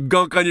got some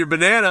gunk on your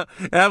banana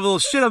and have a little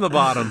shit on the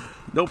bottom.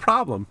 No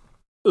problem.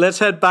 Let's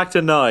head back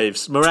to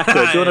knives.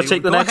 Mareko, do you want to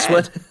take the next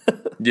one?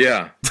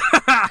 Yeah.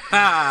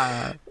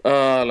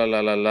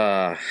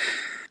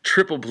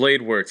 Triple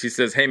Blade Works. He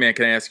says, hey man,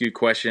 can I ask you a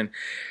question?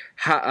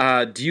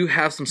 Do you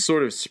have some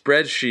sort of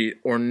spreadsheet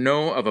or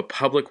know of a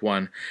public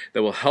one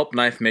that will help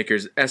knife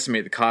makers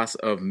estimate the cost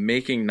of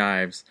making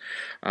knives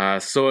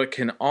so it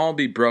can all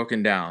be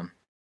broken down?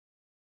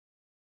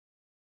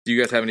 Do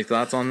you guys have any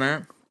thoughts on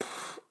that?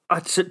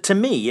 To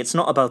me, it's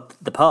not about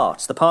the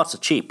parts. The parts are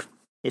cheap.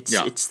 It's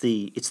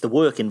the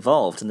work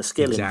involved and the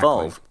skill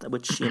involved,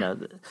 which,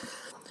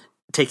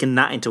 taking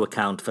that into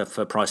account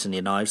for pricing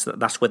your knives,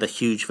 that's where the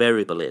huge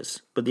variable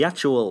is. But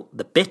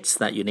the bits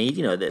that you need,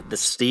 the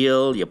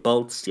steel, your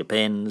bolts, your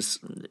pins,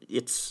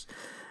 it's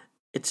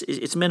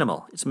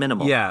minimal. It's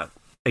minimal. Yeah,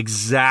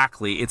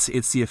 exactly.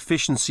 It's the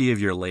efficiency of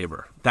your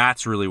labor.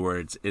 That's really where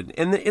it's.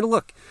 And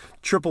look,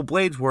 Triple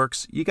Blades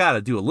Works. You got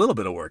to do a little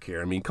bit of work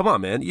here. I mean, come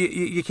on, man.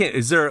 You can't.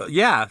 Is there?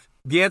 Yeah.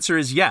 The answer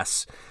is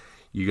yes.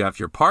 You have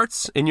your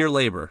parts and your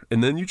labor,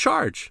 and then you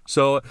charge.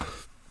 So.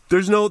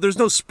 There's no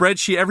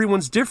spreadsheet.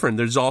 Everyone's different.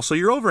 There's also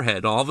your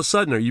overhead. All of a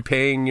sudden, are you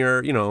paying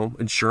your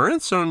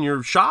insurance on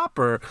your shop,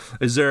 or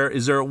is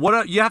there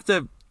what you have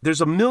to?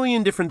 There's a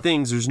million different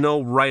things. There's no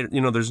right.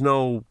 There's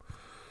no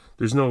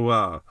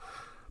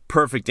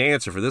perfect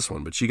answer for this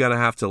one. But you gotta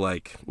have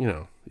to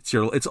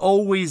it's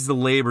always the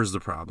labor's the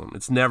problem.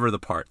 It's never the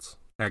parts.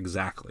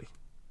 Exactly.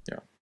 Yeah.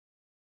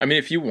 I mean,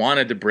 if you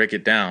wanted to break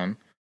it down,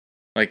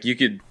 like you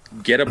could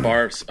get a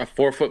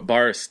 4-foot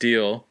bar of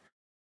steel,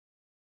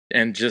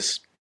 and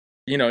just.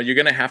 You're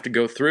going to have to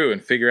go through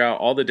and figure out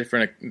all the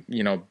different,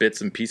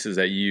 bits and pieces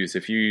that you use.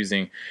 If you're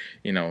using,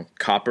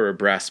 copper or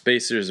brass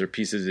spacers or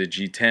pieces of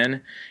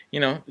G10,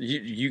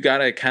 you got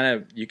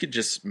to you could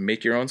just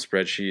make your own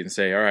spreadsheet and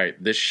say, all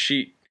right, this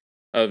sheet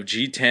of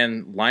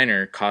G10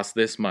 liner costs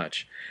this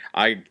much.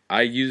 I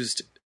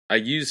used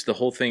the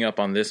whole thing up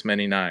on this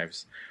many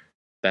knives.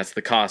 That's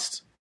the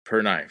cost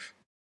per knife.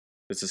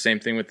 It's the same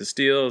thing with the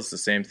steel. It's the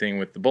same thing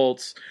with the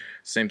bolts.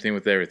 Same thing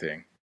with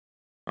everything.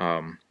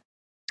 And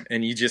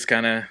you just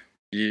kind of,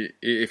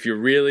 if you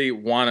really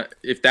want to,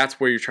 if that's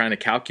where you're trying to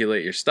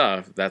calculate your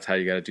stuff, that's how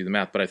you got to do the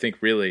math. But I think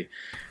really,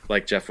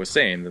 like Jeff was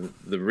saying,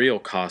 the real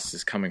cost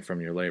is coming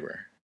from your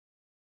labor.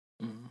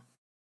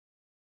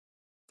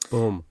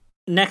 Boom.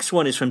 Next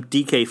one is from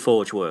DK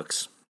Forge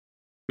Works.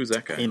 Who's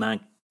that guy? Hey,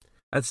 man.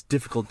 That's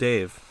Difficult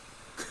Dave.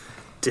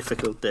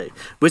 Difficult Dave.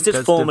 Was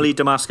this formerly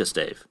Damascus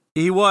Dave?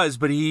 He was,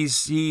 but he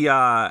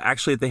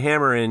actually at the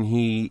Hammer Inn,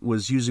 he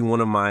was using one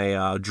of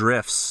my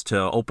drifts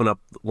to open up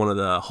one of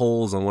the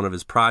holes on one of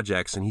his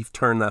projects, and he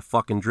turned that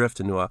fucking drift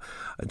into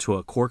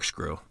a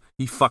corkscrew.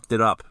 He fucked it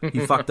up.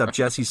 He fucked up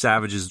Jesse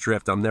Savage's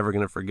drift. I'm never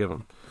going to forgive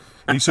him.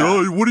 And he said,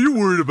 "Oh, what are you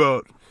worried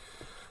about?"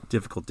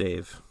 Difficult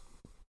Dave.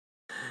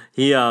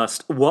 He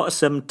asked, what are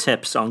some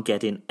tips on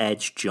getting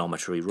edge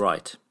geometry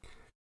right?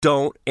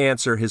 Don't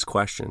answer his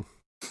question.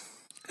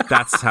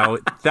 That's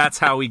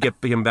how we get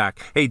him back.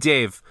 Hey,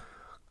 Dave,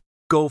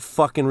 go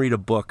fucking read a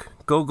book.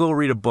 Go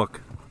read a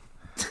book.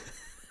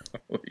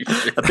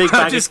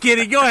 I'm just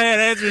kidding. Go ahead,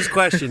 answer his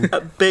question.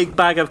 A big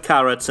bag of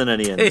carrots and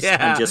onions,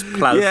 and just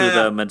plow through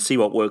them and see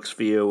what works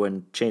for you,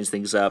 and change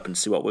things up and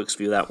see what works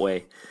for you that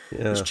way.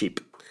 Yeah. It's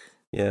cheap.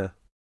 Yeah.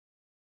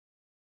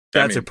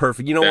 That's a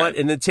perfect. You know what?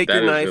 And then take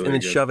your knife really and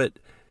then shove it.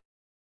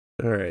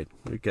 All right.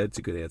 That's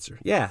a good answer.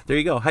 Yeah, there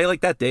you go. How you like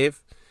that,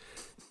 Dave?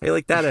 How you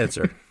like that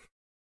answer?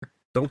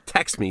 Don't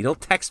text me. Don't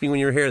text me when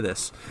you hear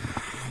this.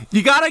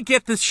 You got to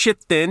get this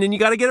shit thin and you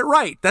got to get it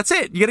right. That's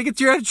it. You got to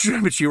get your edge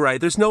geometry right.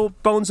 There's no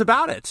bones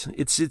about it.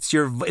 It's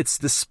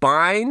the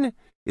spine.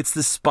 It's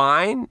the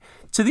spine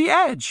to the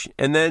edge.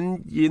 And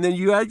then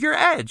you add your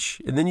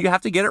edge. And then you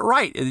have to get it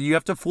right. And you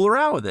have to fool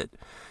around with it.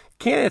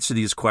 Can't answer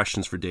these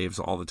questions for Dave's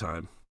all the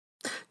time.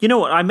 You know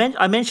what? I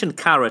mentioned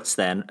carrots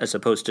then, as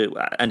opposed to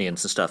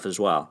onions and stuff as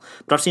well.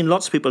 But I've seen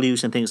lots of people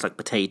using things like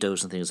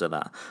potatoes and things like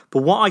that.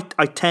 But what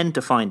I tend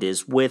to find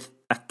is with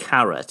a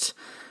carrot,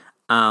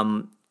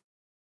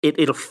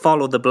 it'll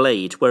follow the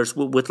blade. Whereas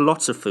with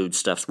lots of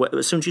foodstuffs,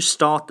 as soon as you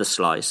start the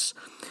slice,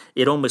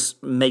 it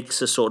almost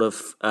makes a sort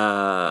of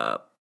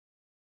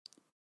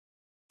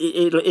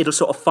it'll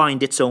sort of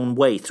find its own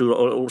way through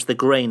almost the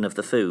grain of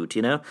the food,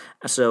 you know.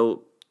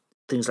 So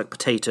things like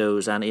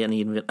potatoes and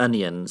even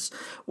onions,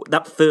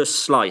 that first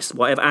slice,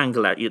 whatever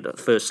angle at the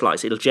first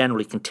slice, it'll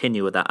generally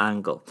continue at that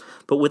angle.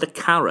 But with a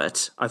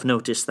carrot, I've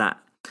noticed that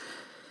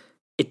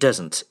it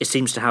doesn't. It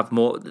seems to have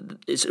more,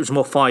 it's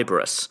more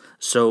fibrous.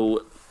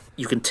 So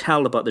you can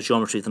tell about the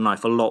geometry of the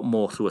knife a lot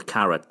more through a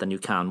carrot than you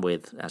can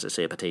with, as I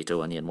say, a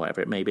potato, onion,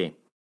 whatever it may be.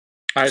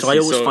 I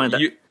always find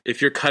that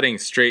if you're cutting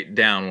straight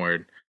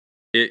downward,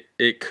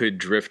 it could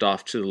drift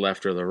off to the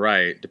left or the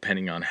right,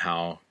 depending on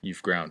how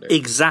you've ground it.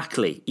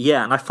 Exactly,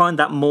 yeah, and I find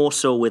that more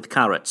so with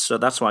carrots. So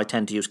that's why I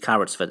tend to use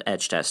carrots for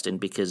edge testing,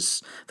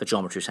 for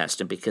geometry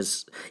testing,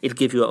 because it'll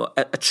give you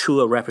a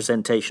truer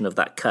representation of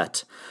that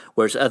cut.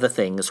 Whereas other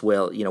things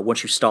will,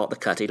 once you start the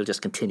cut, it'll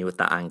just continue at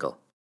that angle.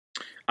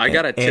 I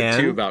got a tip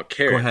too about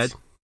carrots. Go ahead.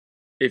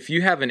 If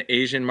you have an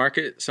Asian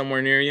market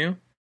somewhere near you,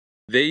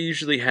 they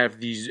usually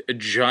have these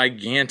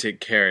gigantic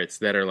carrots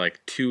that are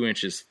like 2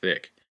 inches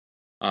thick.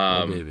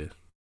 Baby.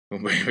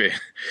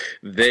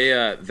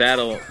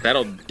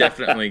 That'll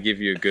definitely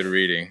give you a good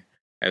reading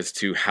as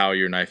to how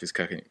your knife is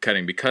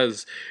cutting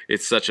because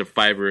it's such a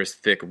fibrous,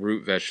 thick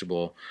root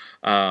vegetable,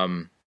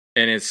 and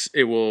it's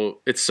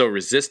so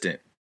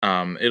resistant.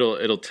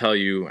 It'll tell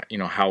you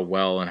how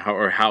well and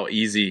how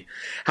easily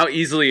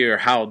or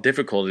how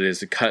difficult it is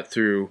to cut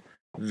through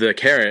the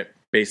carrot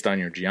based on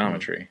your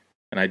geometry.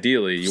 And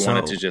ideally, you want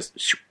it to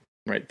just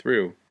right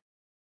through.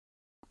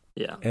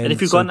 Yeah, and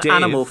if you've got an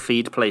animal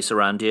feed place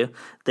around you,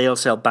 they'll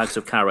sell bags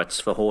of carrots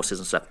for horses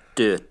and stuff.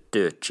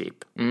 Dirt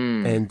cheap.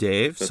 And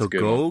Dave,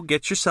 go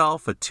get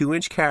yourself a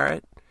 2-inch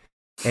carrot,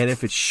 and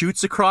if it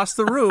shoots across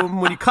the room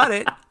when you cut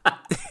it,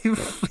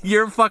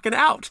 you're fucking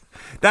out.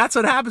 That's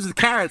what happens with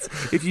carrots.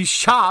 If you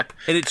chop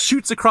and it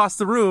shoots across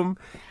the room,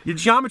 your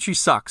geometry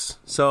sucks.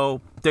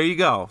 So there you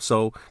go.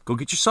 So go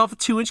get yourself a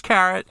 2-inch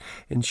carrot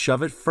and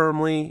shove it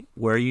firmly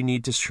where you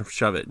need to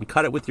shove it, and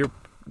cut it with your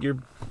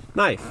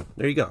knife.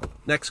 There you go.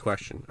 Next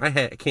question. I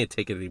can't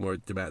take it anymore.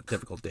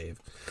 Difficult, Dave.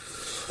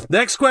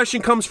 Next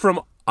question comes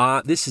from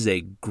this is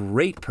a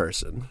great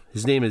person.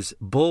 His name is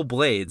Bull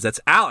Blades. That's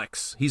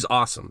Alex. He's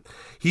awesome.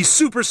 He's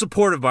super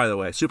supportive, by the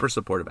way. Super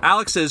supportive.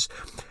 Alex says,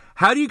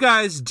 how do you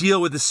guys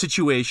deal with the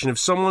situation if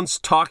someone's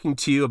talking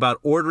to you about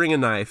ordering a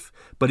knife,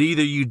 but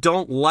either you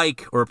don't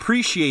like or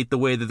appreciate the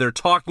way that they're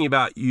talking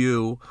about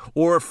you,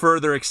 or a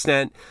further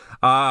extent,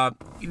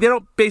 you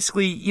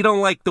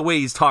don't like the way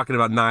he's talking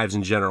about knives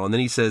in general. And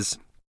then he says,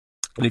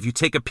 and if you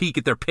take a peek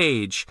at their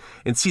page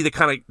and see the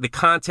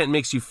content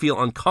makes you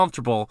feel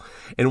uncomfortable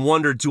and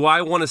wonder, do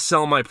I want to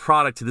sell my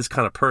product to this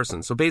kind of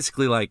person? So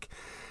basically, like,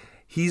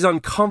 he's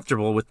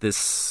uncomfortable with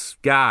this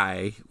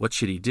guy. What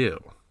should he do?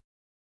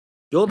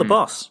 You're the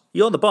boss.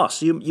 You're the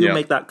boss. You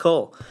make that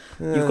call.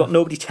 You've got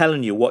nobody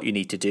telling you what you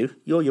need to do.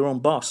 You're your own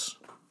boss.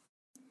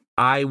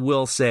 I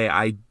will say,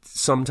 I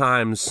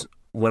sometimes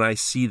when I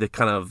see the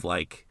kind of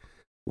like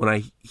when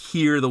I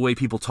hear the way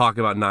people talk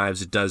about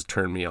knives, it does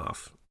turn me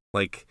off.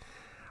 Like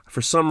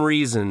for some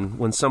reason,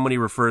 when somebody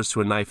refers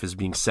to a knife as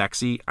being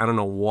sexy, I don't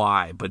know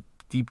why, but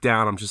deep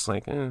down, I'm just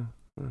like,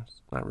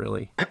 it's not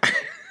really,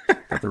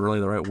 not really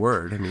the right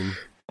word. I mean,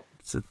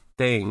 it's a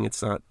thing.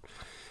 It's not.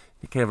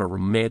 You can't have a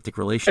romantic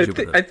relationship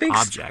with an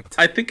object.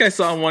 I think I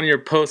saw in one of your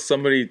posts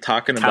somebody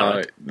talking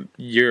about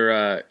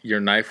your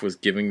knife was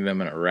giving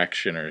them an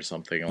erection or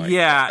something like that.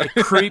 Yeah,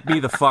 it creeped me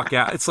the fuck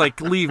out. It's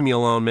like, leave me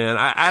alone, man.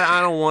 I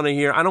don't want to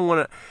hear. I don't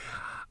want to.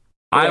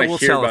 I will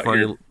tell if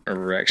your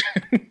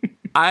erection.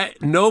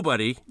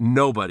 Nobody.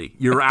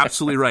 You're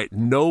absolutely right.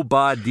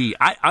 Nobody.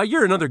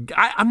 You're another.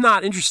 I'm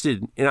not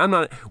interested. And I'm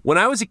not. When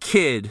I was a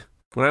kid.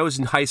 When I was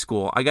in high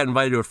school, I got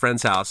invited to a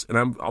friend's house,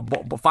 and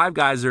 5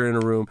 guys are in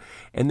a room,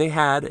 and they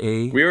had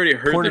a. We already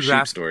heard the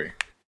sheep story.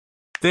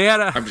 They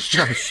had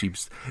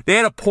They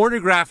had a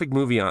pornographic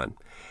movie on,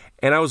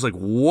 and I was like,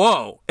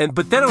 "Whoa!"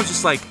 But then I was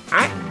just like,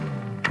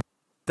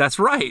 "That's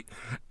right."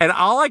 And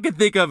all I could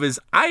think of is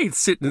I ain't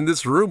sitting in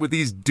this room with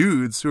these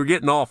dudes who are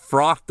getting all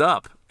frothed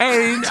up.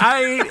 And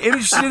I ain't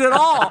interested at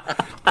all.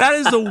 That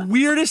is the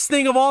weirdest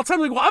thing of all time.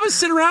 Like, well, I'm gonna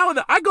sit around with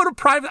it. I go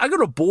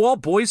to all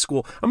boys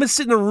school. I'm gonna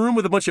sit in a room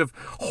with a bunch of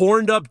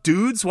horned up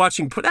dudes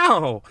watching.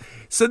 No,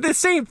 so the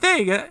same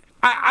thing.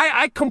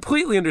 I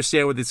completely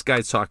understand what this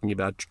guy's talking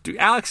about. Dude,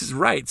 Alex is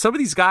right. Some of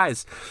these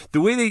guys, the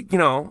way they,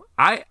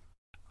 I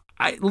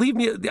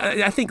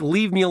think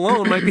leave me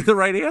alone might be the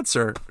right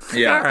answer.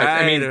 Yeah,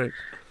 I mean.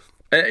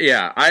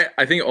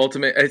 I think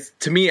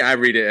to me, I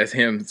read it as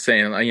him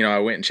saying, I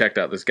went and checked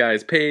out this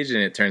guy's page, and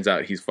it turns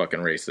out he's fucking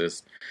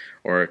racist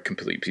or a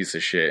complete piece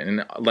of shit.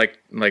 And like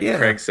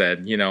Craig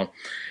said, you're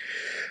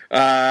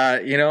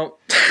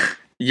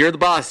the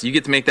boss. You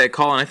get to make that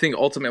call. And I think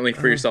ultimately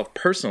for yourself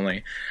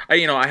personally,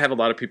 I have a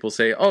lot of people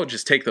say, "Oh,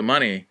 just take the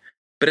money."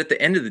 But at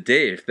the end of the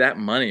day, if that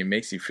money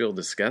makes you feel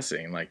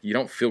disgusting, like you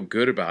don't feel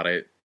good about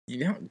it,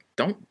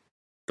 don't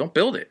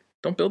build it.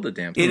 Don't build the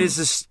damn thing. It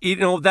is,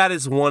 that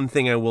is one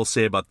thing I will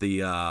say about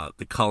the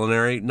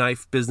culinary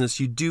knife business.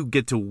 You do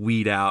get to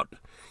weed out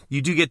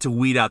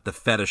the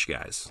fetish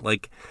guys.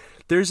 Like,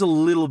 there's a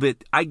little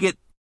bit. I do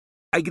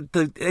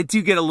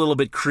get a little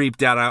bit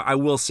creeped out. I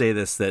will say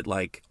this, that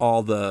like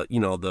all the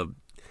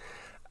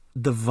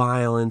the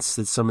violence,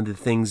 that some of the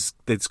things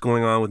that's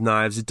going on with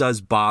knives, it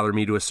does bother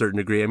me to a certain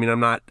degree. I mean,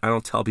 I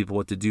don't tell people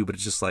what to do, but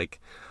it's just like,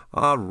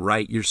 all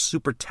right, you're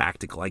super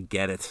tactical. I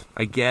get it.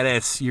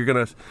 You're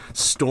going to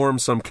storm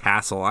some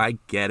castle. I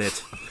get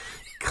it.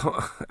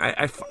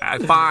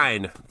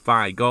 Fine.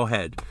 Go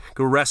ahead.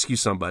 Go rescue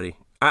somebody.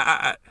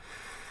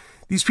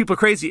 These people are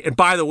crazy. And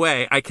by the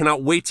way, I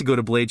cannot wait to go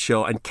to Blade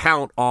Show and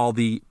count all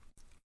the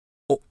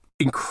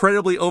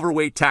incredibly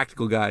overweight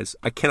tactical guys.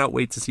 I cannot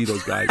wait to see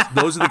those guys.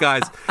 Those are the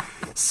guys.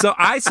 So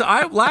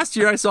last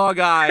year I saw a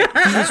guy,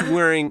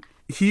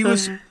 he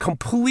was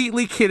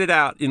completely kitted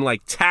out in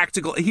like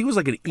tactical. He was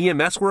like an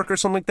EMS worker or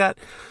something like that.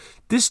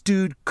 This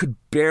dude could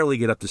barely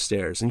get up the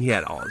stairs, and he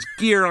had all his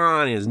gear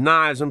on, his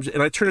knives.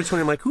 And I turned to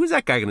him, I'm like, who is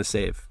that guy going to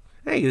save?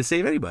 Hey, he's going to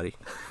save anybody.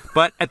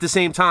 But at the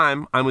same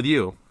time, I'm with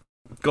you.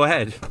 Go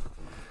ahead.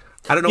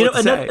 I don't know what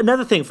to say.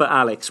 Another thing for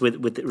Alex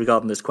with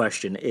regarding this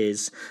question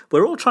is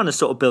we're all trying to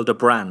sort of build a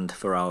brand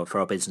for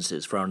our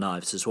businesses, for our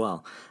knives as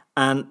well.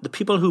 And the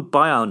people who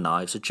buy our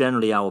knives are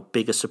generally our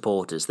biggest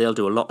supporters. They'll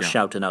do a lot of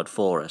shouting out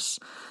for us.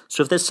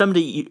 So if there's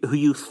somebody who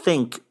you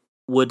think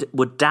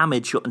would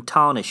damage and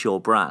tarnish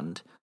your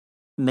brand,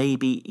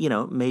 maybe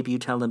you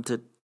tell them to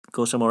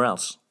go somewhere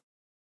else.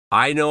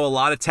 I know a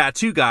lot of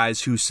tattoo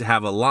guys who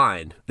have a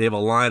line. They have a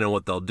line on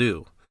what they'll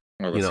do.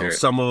 Oh,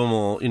 some of them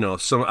will,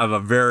 some have a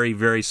very,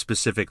 very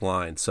specific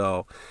line.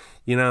 So,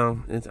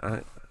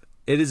 it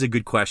is a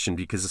good question,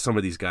 because some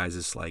of these guys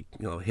is like,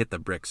 hit the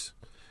bricks.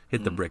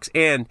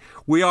 And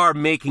we are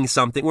making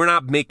something. We're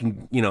not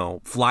making,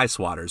 fly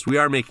swatters. We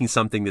are making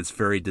something that's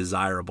very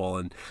desirable,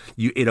 and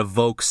it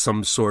evokes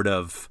some sort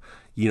of,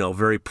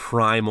 very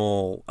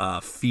primal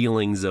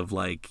feelings of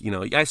like,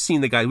 I've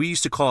seen the guy. We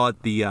used to call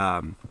it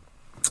the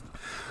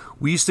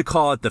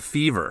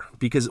fever,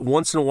 because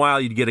once in a while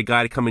you'd get a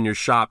guy to come in your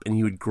shop and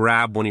he would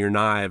grab one of your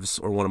knives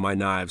or one of my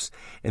knives,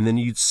 and then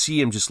you'd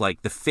see him just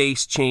like the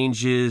face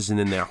changes, and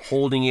then they're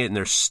holding it and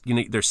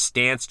their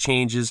stance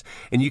changes,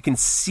 and you can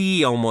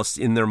see almost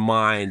in their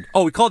mind.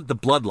 Oh, we called it the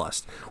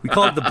bloodlust.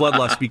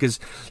 Because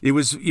it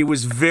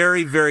was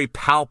very, very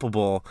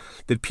palpable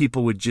that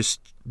people would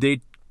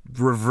they'd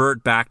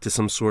revert back to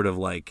some sort of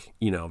like,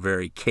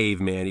 very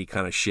caveman-y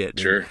kind of shit.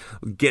 Sure.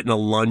 Get in a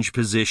lunge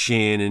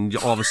position, and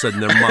all of a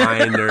sudden their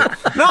mind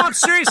No, I'm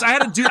serious. I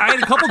had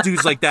a couple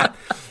dudes like that.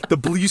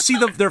 You see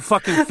their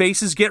fucking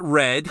faces get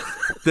red,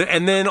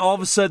 and then all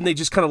of a sudden they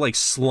just kind of like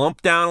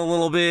slump down a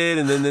little bit,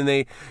 and then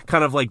they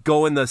kind of like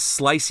go in the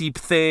slicey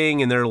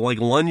thing, and they're like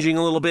lunging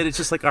a little bit. It's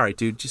just like, all right,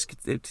 dude, just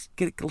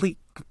get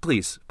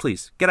please,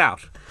 get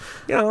out.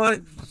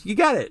 You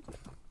got it.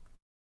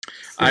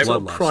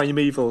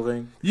 primeval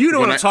thing. You know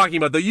what I'm talking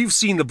about, though. You've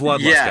seen the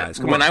Bloodlust, guys.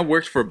 Come when on. I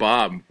worked for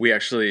Bob, we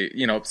actually,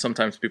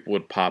 sometimes people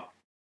would pop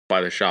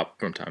by the shop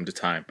from time to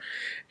time.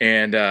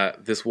 And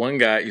this one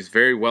guy, he's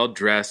very well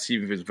dressed. He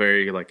was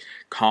very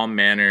calm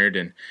mannered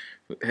and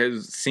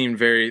seemed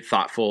very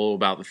thoughtful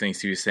about the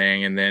things he was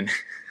saying. And then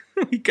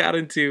we got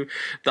into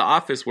the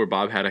office where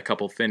Bob had a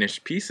couple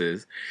finished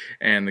pieces,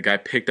 and the guy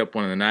picked up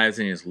one of the knives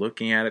and he was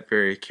looking at it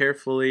very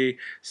carefully,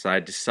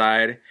 side to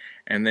side,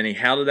 and then he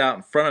held it out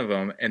in front of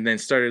him and then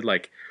started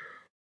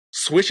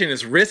swishing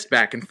his wrist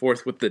back and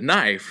forth with the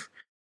knife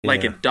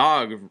like a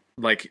dog,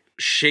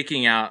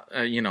 shaking out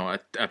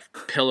a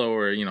pillow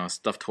or a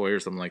stuffed toy or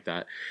something like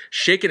that,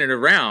 shaking it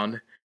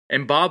around.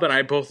 And Bob and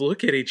I both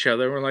look at each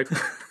other and we're like,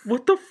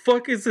 what the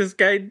fuck is this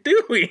guy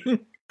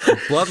doing?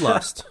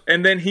 Bloodlust.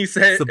 And then he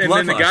said, and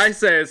then the guy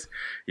says,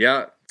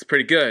 yeah, it's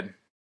pretty good.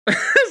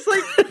 It's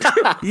like,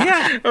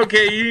 yeah.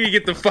 Okay, you need to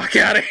get the fuck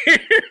out of here.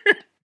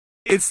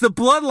 It's the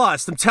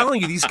bloodlust. I'm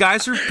telling you, these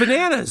guys are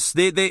bananas.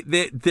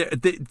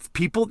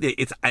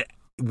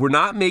 We're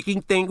not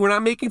making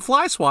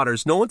fly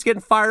swatters. No one's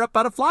getting fired up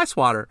out of fly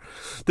swatter.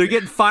 They're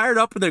getting fired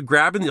up and they're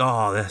grabbing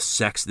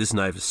this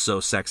knife is so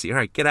sexy. All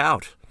right, get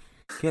out.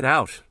 Get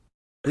out.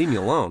 Leave me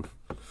alone.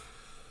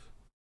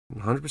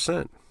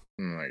 100%.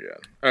 Oh my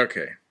god.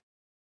 Okay.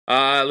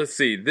 Let's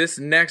see. This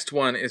next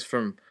one is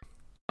from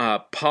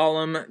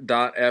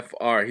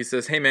Pollum.fr. He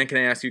says, hey man, can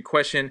I ask you a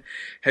question?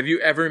 Have you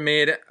ever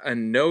made a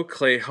no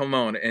clay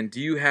hamon, and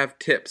do you have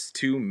tips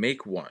to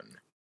make one?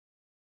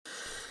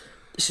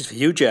 This is for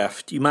you,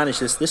 Jeff. You managed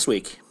this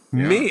week.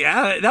 Yeah. Me?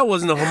 That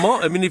wasn't a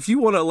hamon. I mean, if you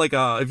want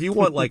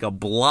a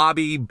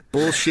blobby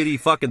bullshitty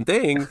fucking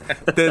thing,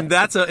 then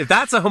if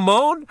that's a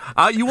hamon,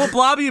 you want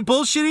blobby and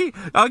bullshitty?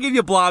 I'll give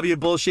you blobby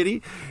and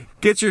bullshitty.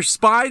 Get your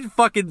spine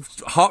fucking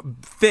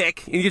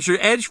thick and get your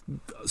edge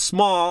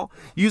small.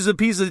 Use a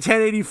piece of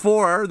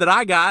 1084 that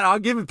I got. I'll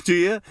give it to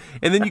you.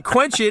 And then you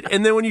quench it.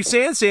 And then when you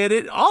sand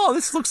it,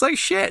 this looks like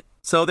shit.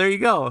 So there you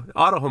go.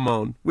 Auto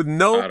hamon with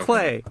no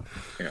clay.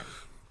 Yeah.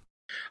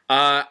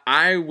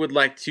 I would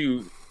like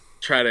to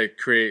try to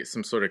create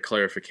some sort of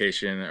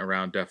clarification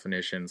around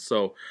definitions.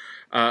 So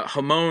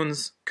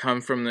hamons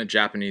come from the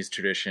Japanese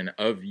tradition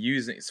of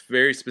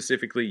very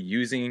specifically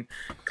using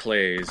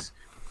clays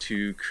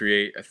to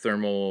create a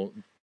thermal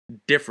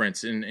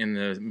difference in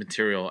the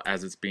material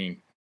as it's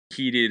being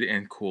heated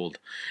and cooled.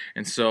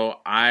 And so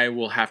I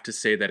will have to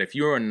say that if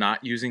you are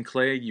not using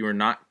clay, you are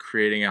not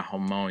creating a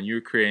hamon. You're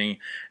creating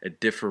a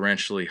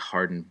differentially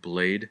hardened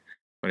blade,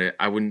 but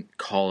I wouldn't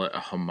call it a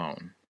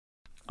hamon.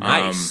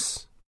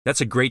 Nice.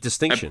 That's a great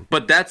distinction.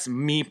 But that's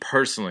me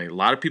personally. A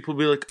lot of people will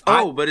be like,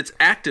 but it's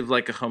active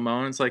like a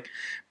hamon. It's like,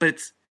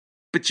 but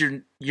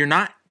you're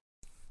not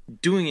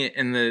doing it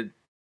in the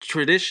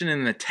tradition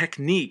and the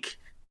technique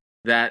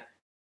that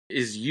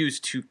is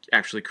used to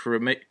actually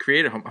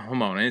create a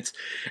hamon. And it's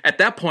at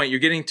that point you're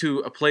getting to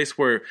a place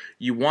where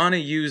you want to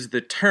use the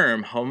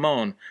term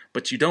hamon,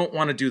 but you don't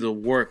want to do the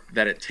work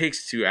that it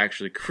takes to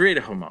actually create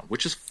a hamon,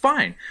 which is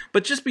fine.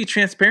 But just be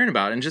transparent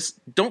about it and just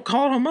don't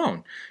call it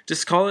hamon.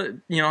 Just call it,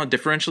 a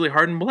differentially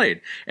hardened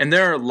blade. And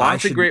there are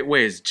lots of great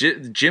ways.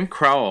 Jim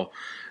Crowell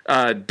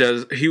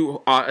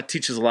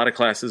teaches a lot of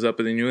classes up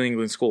at the New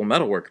England School of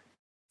Metalwork.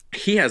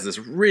 He has this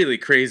really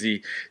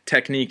crazy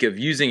technique of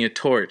using a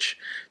torch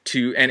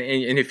to, and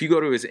if you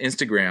go to his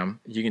Instagram,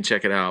 you can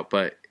check it out,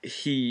 but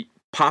he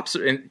pops,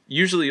 and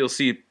usually you'll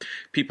see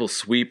people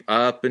sweep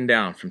up and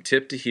down from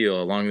tip to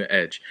heel along the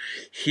edge.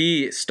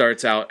 He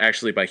starts out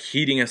actually by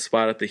heating a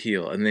spot at the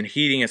heel, and then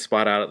heating a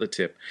spot out at the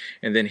tip,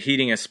 and then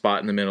heating a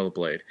spot in the middle of the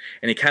blade.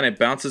 And he kind of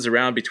bounces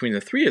around between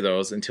the three of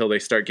those until they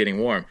start getting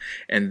warm.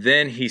 And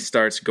then he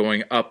starts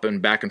going up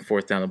and back and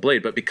forth down the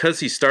blade. But because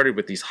he started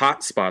with these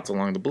hot spots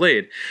along the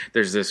blade,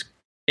 there's this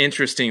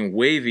interesting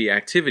wavy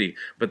activity,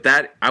 but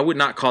that I would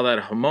not call that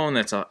a hamon.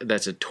 That's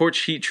a torch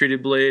heat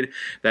treated blade.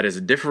 That is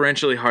a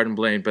differentially hardened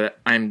blade. But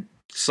I'm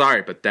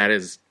sorry, but that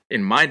is,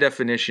 in my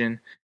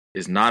definition,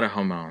 is not a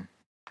hamon.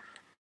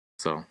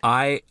 So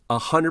I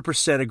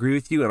 100% agree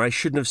with you, and I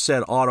shouldn't have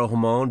said auto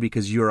hamon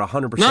because you're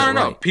 100% right.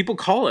 No. People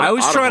call it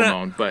auto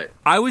hamon, but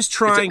I was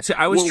trying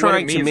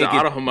to make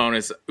auto hamon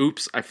is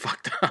oops, I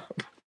fucked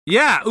up.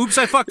 Yeah, oops,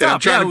 I fucked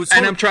up.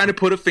 I'm trying to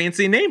put a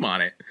fancy name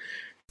on it.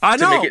 I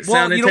know. Make it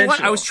sound you know what?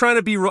 intentional. I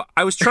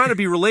was trying to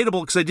be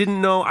relatable because I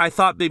didn't know. I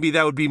thought maybe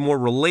that would be more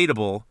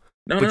relatable.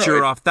 But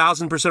you're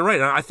 1,000% right.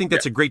 I think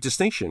that's a great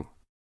distinction.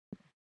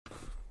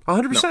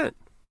 100%.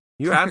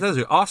 That's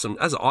awesome.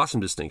 That's an awesome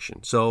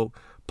distinction. So,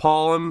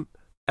 Pollum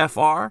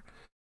FR,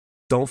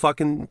 don't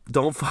fucking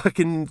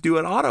do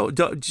an auto.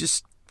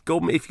 Just go.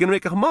 If you're gonna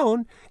make a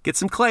hamon, get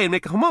some clay and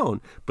make a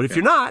hamon. But if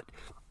you're not,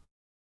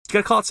 you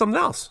gotta call it something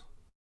else.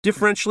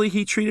 Differentially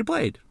heat treated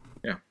blade.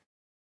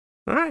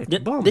 All right.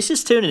 This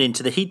is turning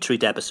into the heat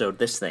treat episode,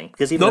 this thing.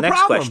 Because even No the next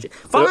problem. question.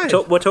 Fine.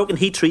 We're talking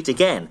heat treat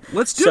again.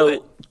 Let's do it.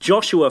 So,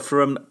 Joshua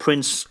from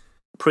Prince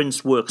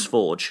Works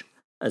Forge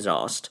has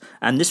asked,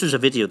 and this was a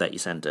video that you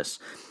sent us.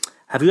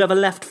 Have you ever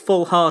left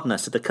full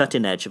hardness at the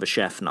cutting edge of a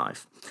chef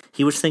knife?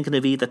 He was thinking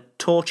of either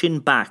torching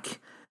back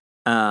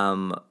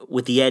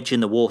with the edge in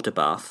the water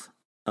bath,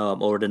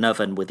 or at an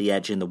oven with the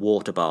edge in the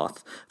water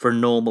bath for a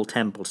normal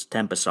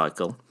temper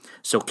cycle,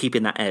 so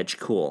keeping that edge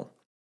cool.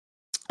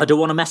 I don't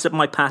want to mess up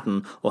my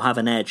pattern or have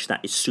an edge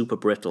that is super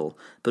brittle,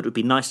 but it would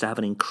be nice to have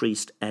an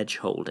increased edge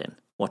holding.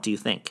 What do you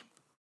think?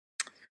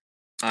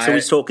 So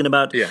he's talking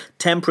about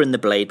tempering the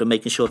blade, but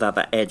making sure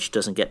that edge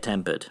doesn't get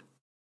tempered.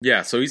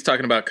 Yeah, so he's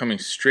talking about coming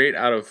straight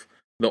out of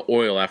the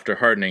oil after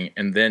hardening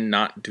and then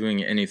not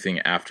doing anything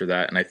after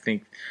that. And I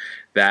think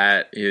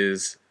that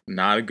is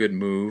not a good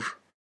move,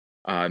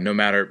 no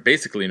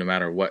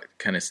matter what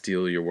kind of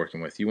steel you're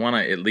working with. You want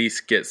to at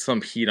least get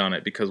some heat on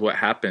it, because what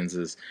happens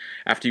is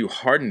after you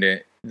harden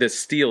it, the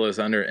steel is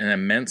under an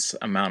immense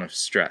amount of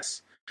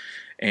stress.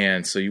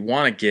 And so you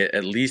want to get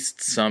at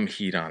least some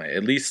heat on it,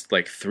 at least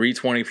like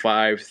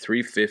 325,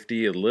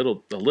 350, a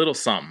little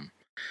something.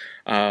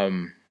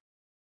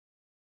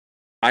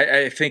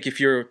 I think if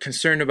you're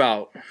concerned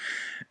about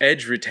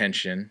edge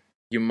retention,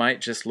 you might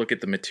just look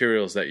at the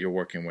materials that you're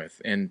working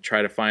with and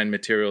try to find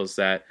materials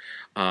that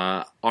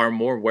are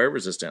more wear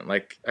resistant,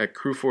 like a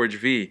Crewforge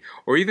V,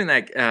 or even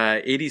that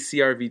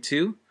ADCR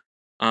V2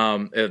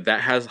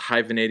 that has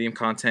high vanadium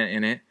content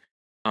in it.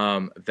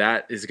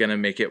 That is going to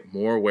make it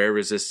more wear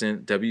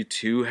resistant.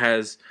 W2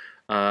 has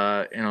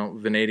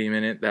vanadium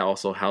in it that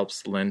also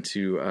helps lend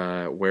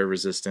to wear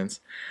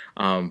resistance.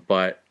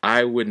 But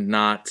I would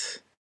not.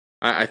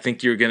 I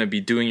think you're going to be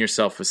doing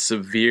yourself a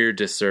severe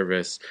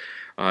disservice.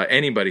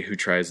 Anybody who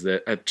tries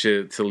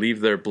to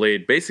leave their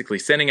blade, basically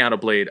sending out a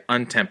blade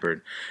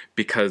untempered,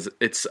 because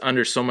it's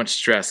under so much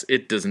stress.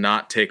 It does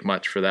not take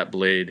much for that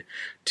blade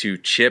to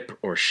chip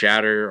or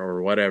shatter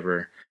or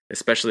whatever,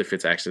 especially if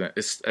it's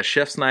a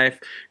chef's knife,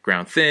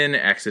 ground thin,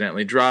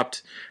 accidentally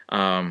dropped.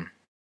 That's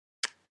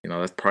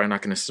probably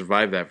not going to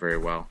survive that very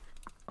well.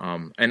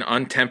 An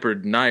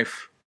untempered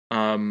knife,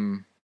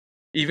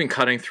 even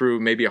cutting through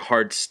maybe a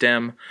hard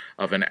stem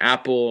of an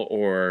apple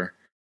or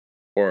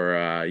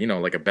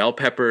like a bell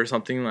pepper or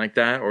something like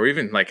that, or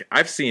even like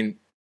I've seen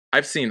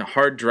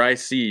hard dry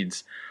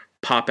seeds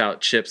pop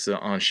out chips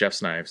on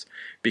chef's knives,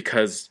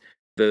 because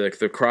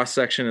the cross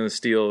section of the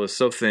steel is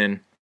so thin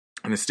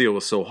and the steel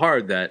was so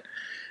hard that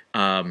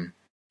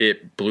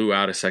it blew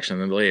out a section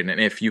of the blade. And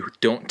if you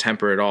don't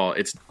temper at all,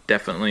 it's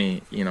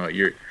definitely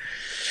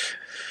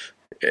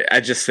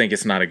I just think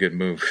it's not a good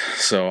move.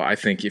 So I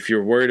think if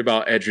you're worried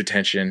about edge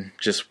retention,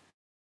 just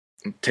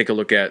take a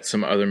look at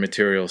some other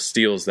materials,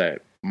 steels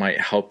that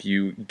might help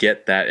you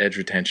get that edge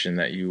retention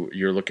that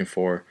you're looking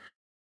for.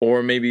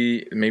 Or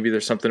maybe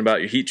there's something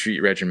about your heat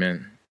treat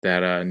regimen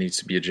that needs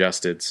to be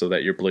adjusted so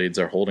that your blades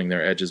are holding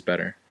their edges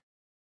better.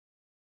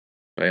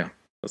 But yeah,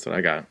 that's what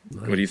I got.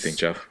 Nice. What do you think,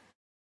 Jeff?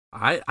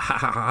 I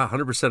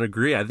 100%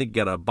 agree. I think you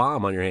got a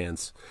bomb on your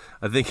hands.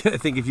 I think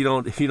if you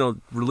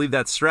don't relieve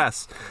that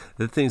stress,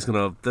 that thing's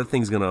gonna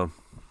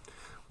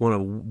want to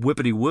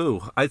whippity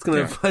woo. I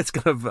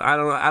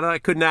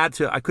couldn't add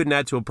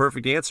to a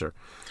perfect answer.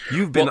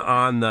 You've been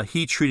on the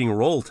heat treating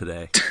roll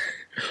today.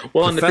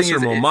 Well, Professor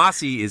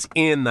Momasi is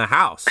in the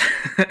house.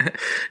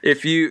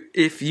 If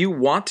you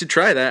want to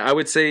try that, I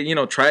would say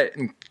try it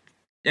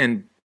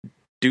and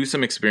do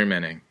some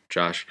experimenting,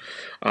 Josh.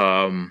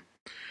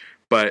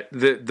 But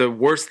the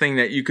worst thing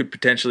that you could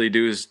potentially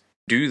do is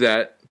do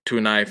that to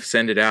a knife,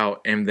 send it out,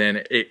 and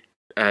then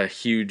a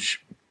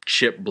huge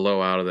chip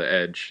blow out of the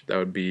edge. That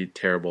would be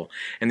terrible.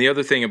 And the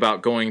other thing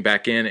about going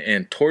back in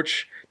and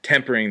torch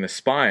tempering the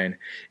spine,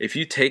 if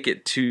you take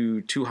it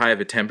to too high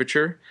of a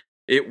temperature,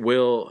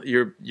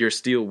 your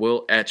steel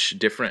will etch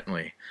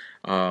differently.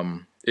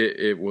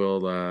 It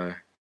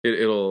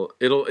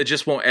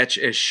just won't etch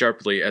as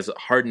sharply as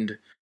hardened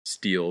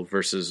steel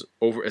versus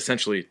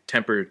essentially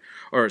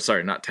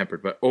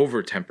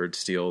over tempered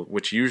steel,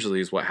 which usually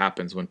is what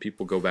happens when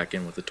people go back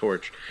in with a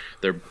torch.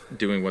 They're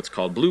doing what's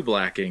called blue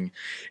blacking,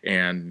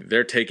 and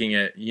they're taking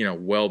it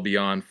well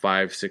beyond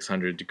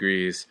 500-600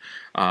 degrees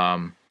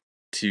to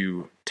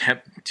do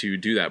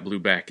that blue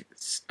black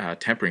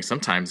tempering,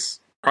 sometimes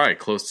probably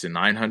close to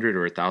 900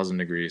 or 1,000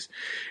 degrees,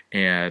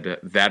 and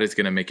that is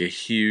going to make a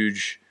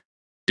huge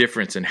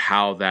difference in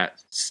how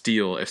that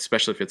steel,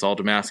 especially if it's all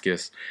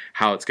Damascus,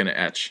 how it's going to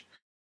etch,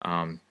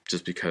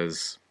 just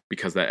because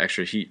that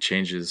extra heat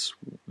changes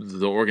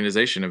the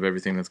organization of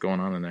everything that's going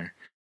on in there.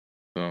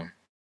 So,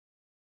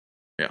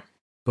 yeah.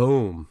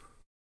 Boom.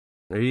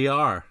 There you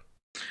are.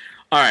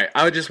 All right,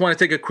 I just want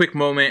to take a quick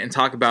moment and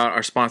talk about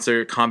our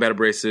sponsor, Combat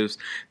Abrasives.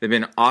 They've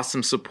been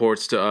awesome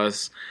supports to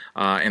us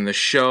and the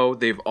show.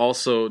 They've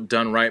also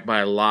done right by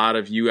a lot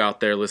of you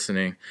out there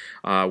listening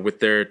with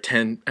their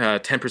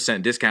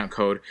 10% discount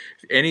code.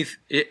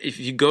 If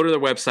you go to their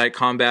website,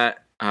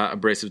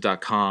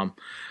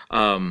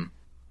 combatabrasives.com,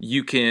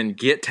 you can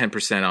get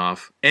 10%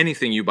 off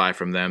anything you buy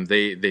from them.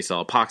 They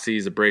sell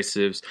epoxies,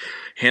 abrasives,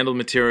 handle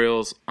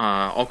materials,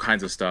 all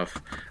kinds of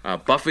stuff.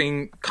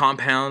 Buffing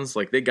compounds,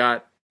 like they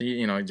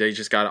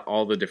just got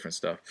all the different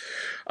stuff.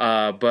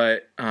 I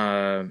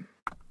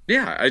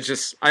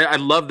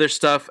love their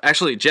stuff.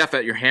 Actually, Jeff,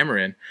 at your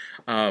hammering,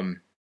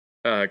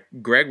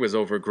 Greg was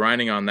over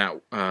grinding on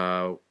that.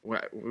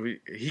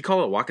 He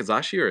called it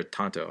wakizashi or a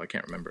tanto. I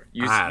can't remember.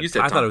 You said I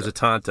tanto. thought it was a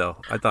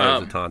tanto. I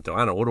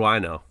don't know. What do I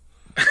know?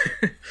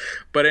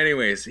 But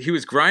anyways, he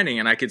was grinding,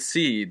 and I could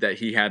see that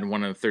he had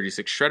one of the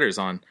 36 shredders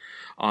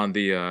on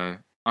the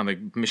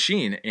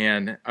machine,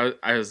 and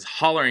I was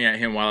hollering at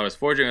him while I was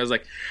forging. I was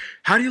like,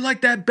 "How do you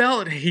like that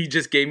belt?" And he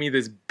just gave me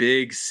this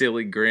big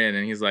silly grin,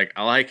 and he's like,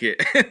 "I like it,"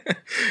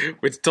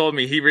 which told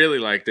me he really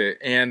liked it.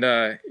 And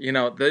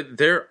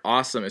they're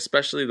awesome,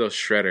 especially those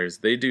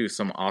shredders. They do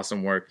some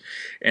awesome work.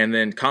 And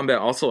then Combat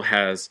also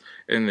has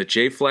in the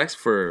J Flex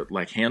for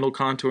like handle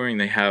contouring.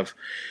 They have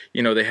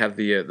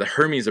the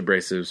Hermes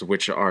abrasives,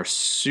 which are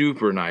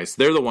super nice.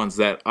 They're the ones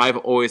that I've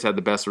always had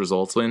the best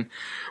results in,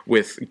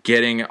 with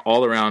getting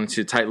all around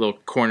to tight little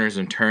corners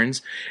and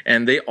turns.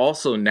 And they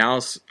also now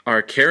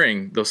are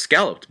carrying those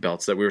scalloped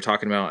belts that we were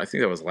talking about. I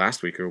think that was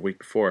last week or a week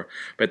before.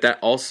 But that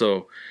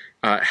also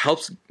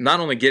helps not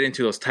only get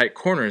into those tight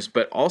corners,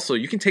 but also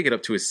you can take it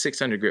up to a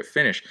 600 grit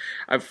finish.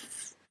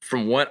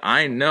 From what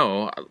I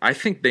know, I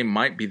think they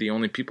might be the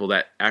only people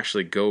that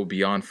actually go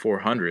beyond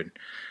 400.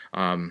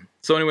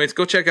 So anyways,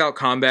 go check out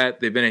Combat.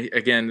 They've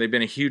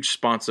been a huge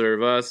sponsor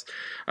of us,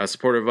 a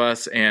supporter of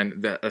us,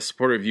 and a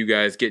supporter of you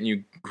guys, getting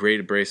you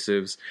great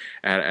abrasives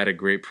at a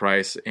great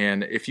price.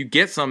 And if you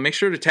get some, make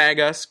sure to tag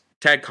us,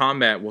 tag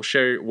Combat.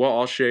 We'll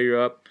all share you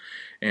up,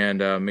 and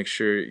make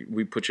sure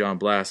we put you on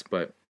blast.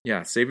 But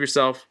yeah, save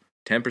yourself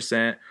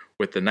 10%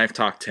 with the Knife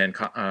Talk 10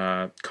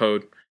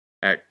 code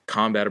at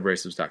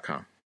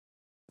combatabrasives.com.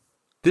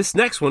 This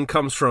next one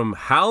comes from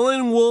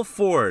Howlin' Wolf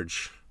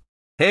Forge.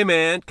 Hey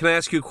man, can I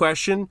ask you a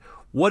question?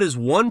 What is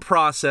one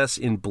process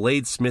in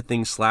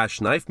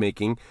bladesmithing / knife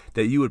making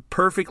that you would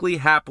perfectly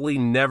happily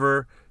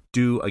never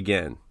do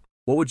again?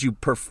 What would you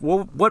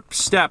what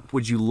step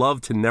would you love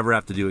to never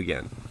have to do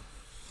again?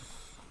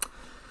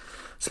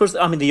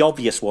 The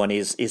obvious one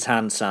is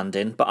hand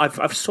sanding, but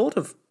I've sort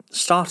of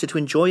started to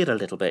enjoy it a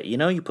little bit.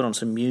 You put on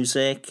some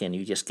music and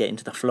you just get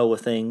into the flow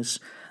of things.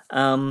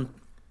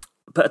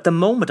 But at the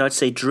moment, I'd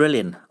say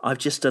drilling. I've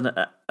just done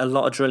a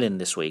lot of drilling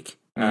this week.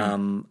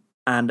 And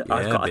I've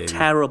got a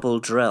terrible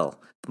drill.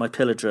 My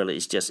pillar drill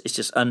is just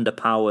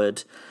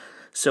underpowered.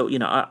 So,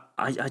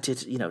 I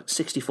did,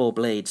 64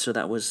 blades. So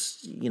that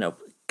was,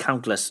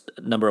 countless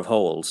number of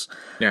holes.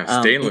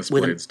 Yeah, stainless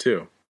blades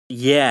too.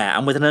 Yeah,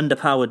 and with an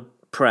underpowered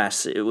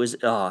press, it was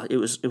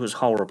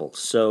horrible.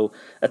 So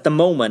at the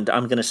moment,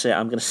 I'm going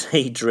to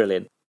say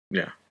drilling.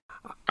 Yeah.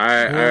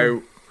 I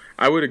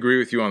would agree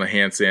with you on the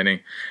hand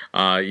sanding.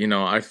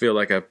 I feel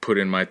like I've put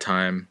in my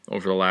time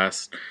over the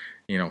last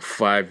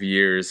 5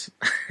 years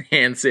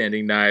hand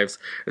sanding knives,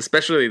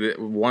 especially the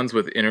ones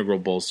with integral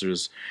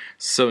bolsters.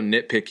 So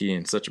nitpicky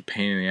and such a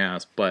pain in the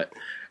ass. But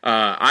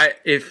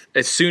if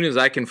as soon as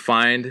I can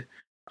find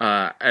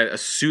a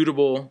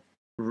suitable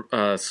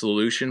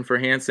solution for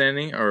hand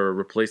sanding or a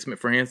replacement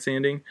for hand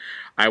sanding,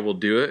 I will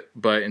do it.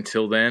 But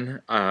until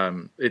then,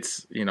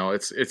 it's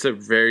a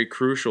very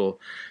crucial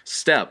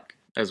step,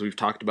 as we've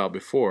talked about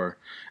before,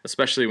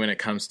 especially when it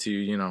comes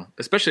to,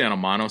 especially on a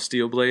mono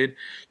steel blade,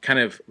 kind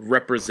of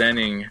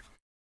representing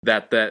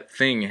that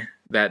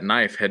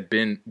knife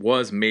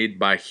was made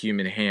by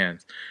human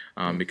hands,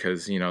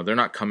 because, they're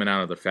not coming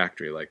out of the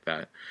factory like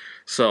that.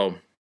 So,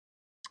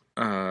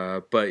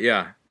 but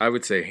yeah, I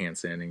would say hand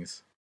sanding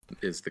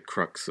is the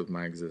crux of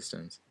my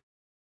existence.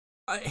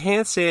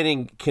 Hand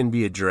sanding can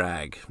be a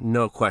drag,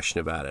 no question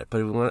about it.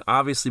 But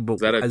obviously, is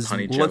that a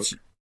punny joke?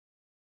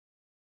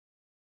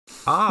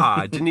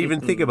 I didn't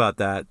even think about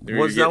that.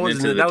 You're getting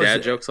into the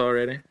dad jokes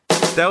already?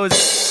 That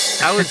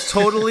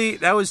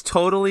was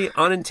totally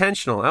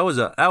unintentional. That was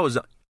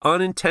an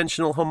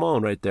unintentional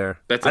hormone right there.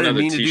 That's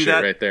another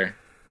T-shirt right there.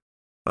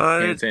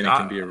 Hand sanding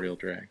can be a real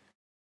drag.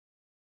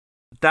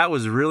 That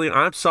was really.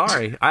 I'm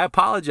sorry. I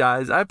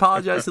apologize.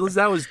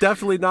 That was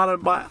definitely not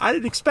on my. I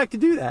didn't expect to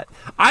do that.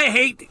 I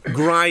hate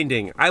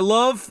grinding. I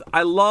love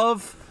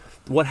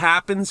what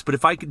happens, but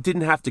if I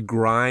didn't have to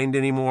grind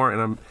anymore,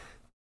 and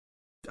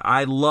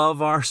I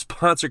love our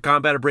sponsor,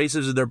 Combat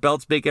Abrasives, and their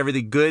belts make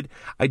everything good.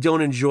 I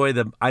don't enjoy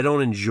them. I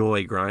don't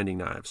enjoy grinding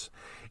knives.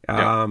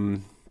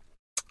 To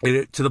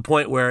the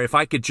point where if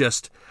I could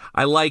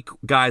I like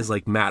guys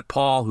like Matt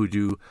Paul who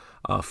do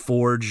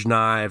forged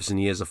knives, and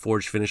he has a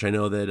forged finish. I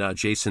know that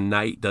Jason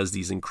Knight does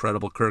these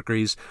incredible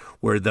Kirkeries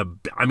where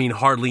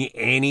hardly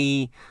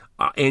any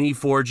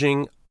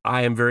forging.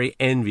 I am very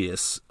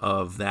envious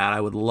of that.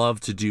 I would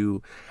love to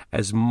do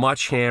as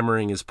much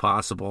hammering as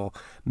possible,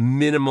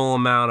 minimal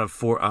amount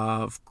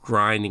of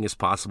grinding as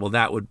possible.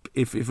 That would,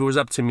 if it was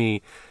up to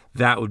me,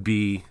 that would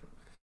be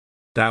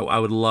that I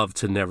would love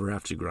to never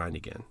have to grind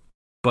again.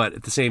 But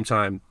at the same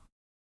time,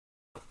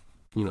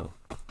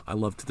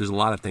 there's a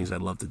lot of things I'd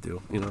love to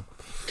do.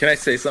 Can I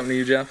say something to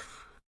you,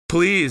 Jeff?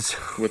 Please.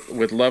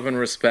 With love and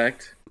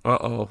respect.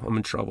 I'm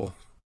in trouble.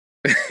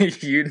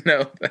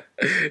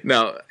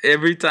 No,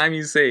 every time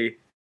you say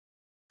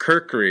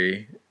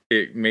Kirkery,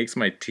 it makes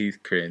my teeth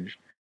cringe.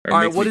 All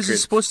right, what is it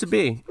supposed to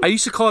be? I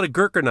used to call it a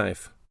Gurkha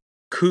knife.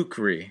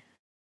 Kukri.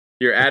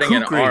 You're adding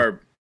an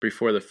R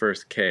before the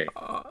first K.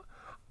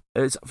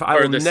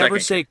 I will never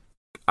say.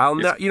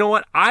 You know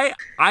what? I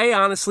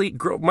honestly,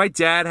 my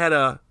dad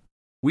had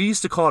we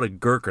used to call it a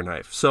Gurkha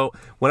knife. So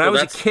when I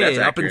was a kid,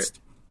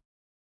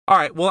 all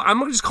right, well,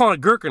 I'm just calling it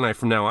a Gurkha knife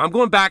from now on. I'm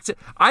going back to.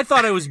 I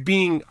thought I was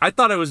being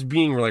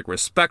like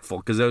respectful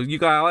because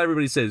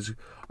everybody says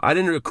I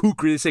didn't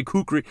kukri. They say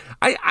kukri.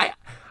 I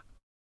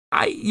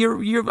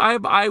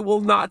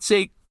will not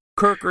say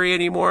Kurkri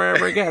anymore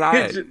ever again.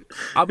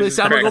 I'm going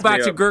to go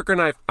back to Gurkha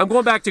knife. I'm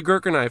going back to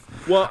Gurkha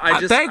knife. Well,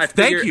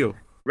 thank you.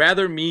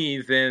 Rather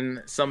me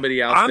than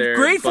somebody out there. I'm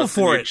grateful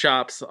for it.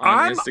 Chops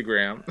on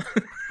Instagram.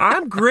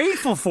 I'm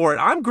grateful for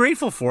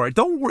it.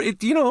 Don't worry.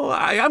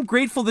 I'm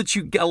grateful that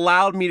you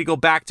allowed me to go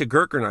back to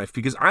Gurkha knife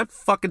because I'm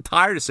fucking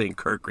tired of saying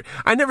Kurkri.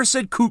 I never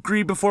said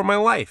Kukri before in my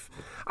life.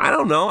 I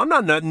don't know. I'm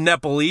not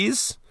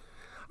Nepalese.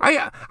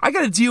 I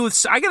got to deal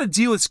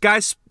with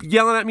guys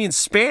yelling at me in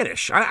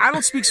Spanish. I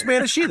don't speak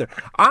Spanish either.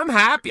 I'm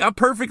happy. I'm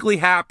perfectly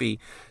happy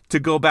to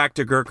go back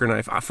to Gurkha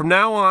knife. From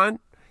now on,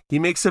 he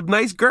makes a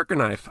nice Gurkha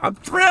knife. I'm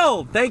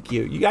thrilled. Thank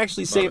you. You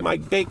actually saved my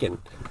bacon.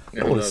 I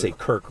don't want to say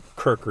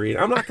Kurkri.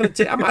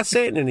 I'm not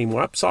saying it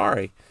anymore. I'm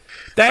sorry.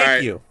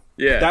 Thank you.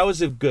 Yeah. That was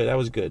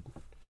good.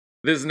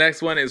 This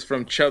next one is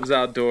from Chubb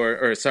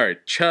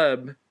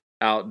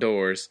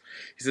Outdoors.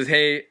 He says,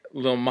 "Hey,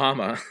 little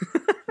mama,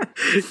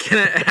 can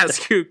I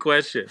ask you a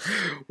question?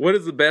 What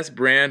is the best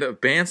brand of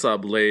bandsaw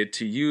blade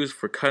to use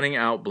for cutting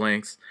out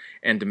blanks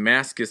and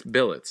Damascus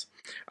billets?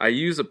 I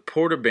use a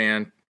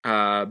Porter-Band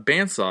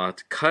bandsaw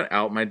to cut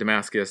out my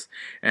Damascus,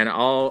 and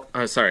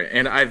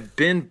I've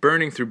been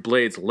burning through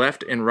blades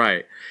left and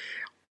right.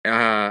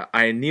 I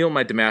anneal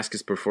my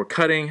Damascus before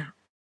cutting.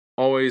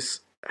 Always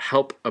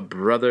help a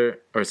brother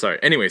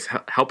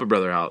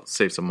out,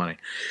 save some money.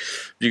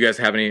 Do you guys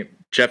have any?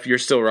 Jeff, you're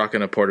still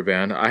rocking a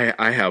Porter-Band.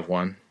 I have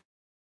one,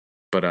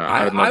 but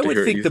I would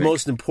think the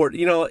most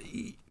important,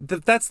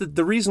 that's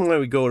the reason why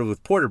we go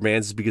with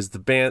Porter-Bands is because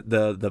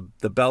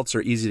the belts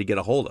are easy to get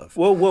a hold of.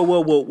 Whoa.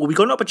 Well, we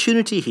got an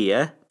opportunity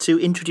here to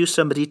introduce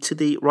somebody to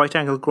the right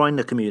angle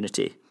grinder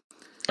community.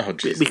 Oh,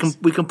 Jesus.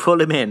 We can pull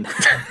him in.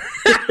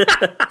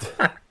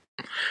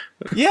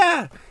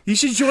 Yeah, you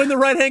should join the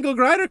right angle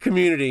grinder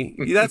community.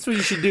 That's what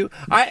you should do.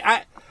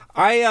 I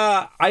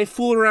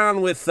fool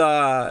around with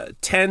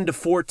 10 to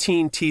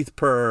 14 teeth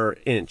per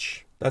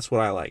inch. That's what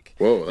I like.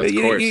 Whoa, that's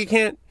coarse. You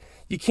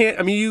can't.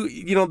 I mean,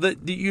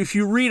 if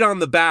you read on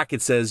the back,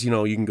 it says you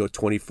can go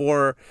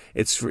 24.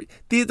 It's free.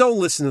 Don't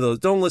listen to those.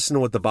 Don't listen to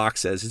what the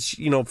box says. It's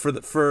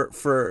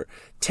for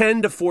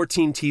 10 to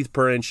 14 teeth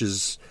per inch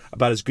is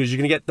about as good as you're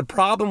gonna get. The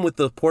problem with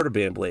the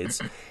Porter-Band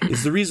blades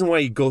is the reason why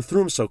you go through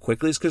them so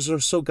quickly is because they're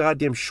so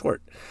goddamn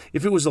short.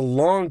 If it was a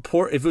long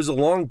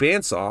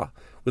bandsaw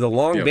with a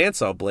long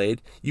bandsaw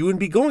blade, you wouldn't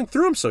be going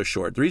through them so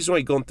short. The reason why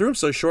you're going through them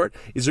so short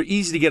is they're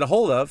easy to get a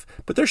hold of,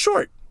 but they're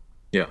short.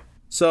 Yeah.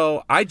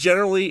 So I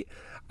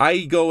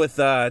go with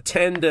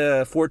 10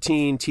 to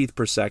 14 teeth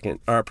per second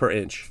or per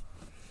inch.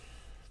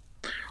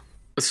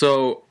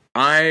 So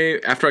I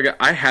have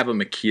a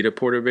Makita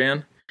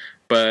Porter-Band,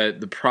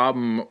 but the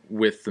problem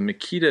with the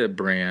Makita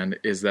brand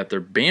is that their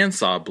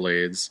bandsaw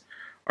blades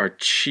are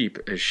cheap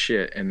as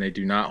shit and they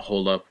do not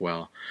hold up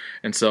well.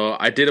 And so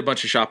I did a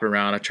bunch of shopping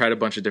around. I tried a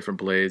bunch of different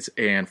blades,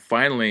 and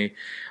finally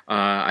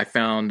I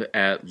found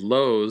at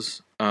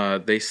Lowe's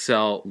they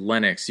sell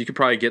Lennox. You could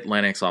probably get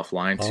Lennox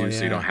offline too,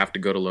 so you don't have to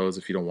go to Lowe's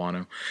if you don't want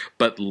to.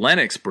 But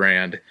Lennox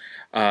brand,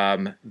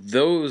 the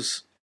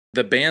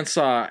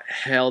bandsaw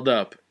held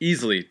up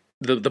easily.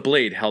 The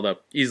blade held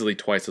up easily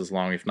twice as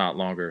long, if not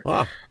longer.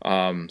 Wow.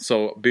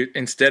 So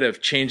instead of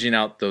changing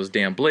out those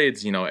damn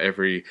blades,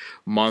 every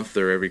month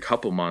or every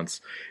couple months,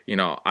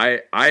 I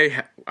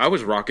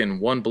was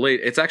rocking one blade.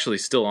 It's actually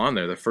still on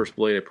there. The first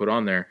blade I put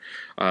on there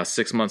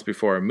 6 months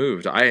before I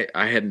moved. I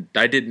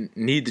didn't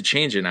need to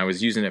change it. And I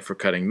was using it for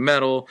cutting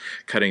metal,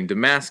 cutting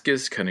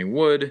Damascus, cutting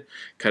wood,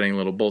 cutting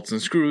little bolts and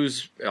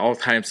screws, all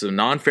types of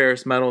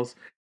non-ferrous metals.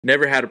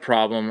 Never had a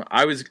problem.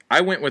 I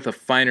went with a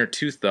finer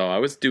tooth though. I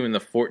was doing the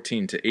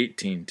 14 to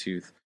 18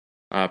 tooth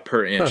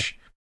per inch,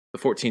 the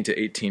 14 to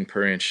 18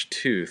 per inch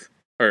tooth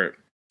or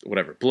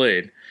whatever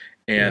blade,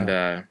 and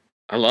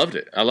I loved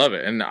it. I love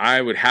it, and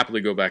I would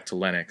happily go back to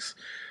Lennox.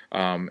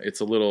 It's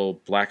a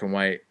little black and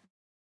white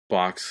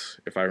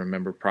box if I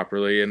remember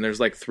properly, and there's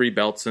like 3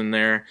 belts in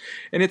there,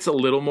 and it's a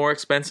little more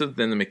expensive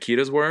than the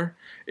Makitas were,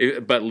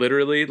 but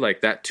literally like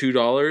that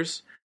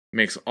 $2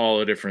 makes all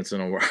the difference in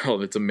the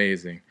world. It's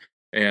amazing.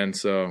 And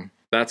so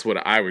that's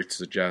what I would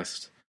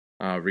suggest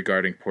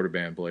regarding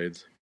Porter-Band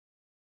blades.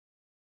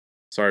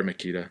 Sorry,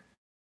 Makita.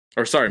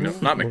 Or sorry,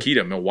 not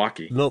Makita,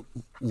 Milwaukee. No,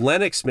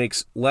 Lennox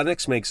makes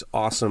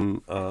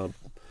awesome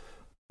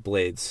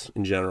blades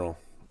in general.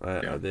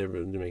 They've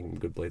been making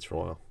good blades for a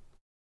while.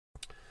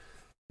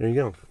 There you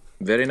go.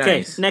 Very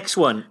nice. Okay, next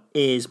one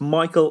is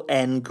Michael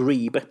N.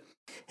 Grebe.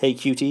 Hey,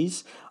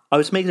 cuties. I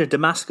was making a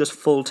Damascus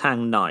full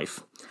tang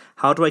knife.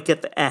 How do I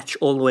get the etch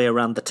all the way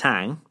around the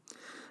tang?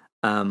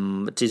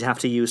 Did you have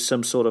to use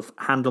some sort of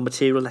handle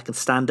material that can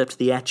stand up to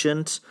the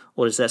etchant,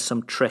 or is there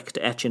some trick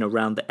to etching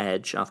around the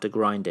edge after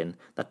grinding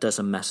that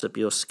doesn't mess up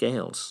your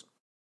scales?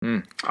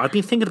 I've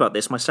been thinking about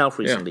this myself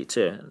recently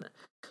too.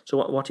 So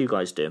what do you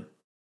guys do?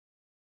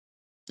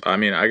 I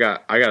mean, I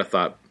got a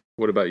thought.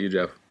 What about you,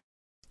 Jeff?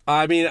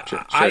 I mean,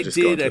 I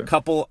did a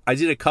couple.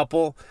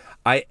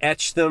 I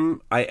etched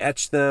them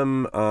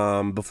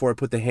before I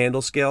put the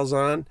handle scales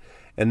on,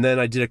 and then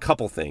I did a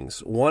couple things.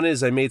 One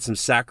is I made some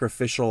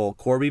sacrificial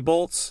Corby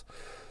bolts.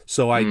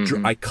 So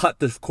I cut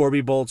the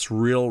Corby bolts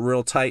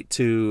real tight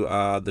to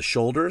the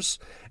shoulders,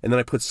 and then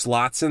I put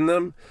slots in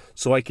them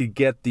so I could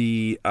get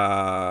the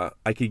I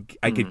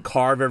could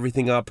carve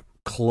everything up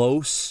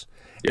close,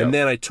 and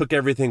then I took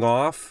everything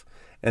off,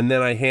 and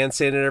then I hand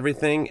sanded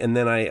everything, and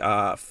then I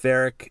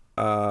ferric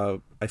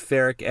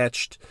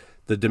etched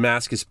the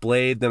Damascus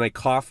blade, then I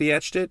coffee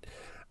etched it,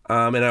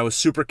 and I was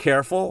super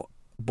careful.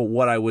 But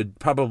what I would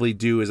probably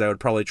do is I would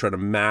probably try to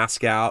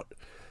mask out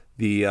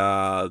the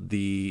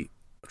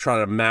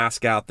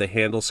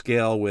handle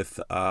scale with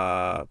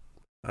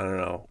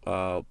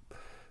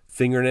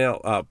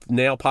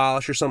nail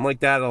polish or something like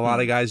that. A lot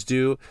of guys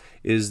do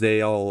is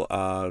they'll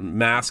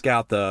mask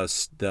out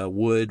the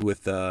wood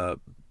with the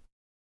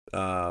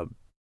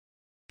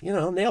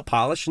nail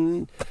polish,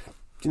 and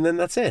then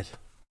that's it,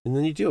 and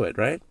then you do it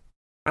right.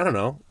 I don't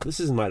know. This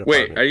isn't my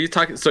department. Wait, are you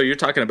talking? So you're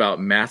talking about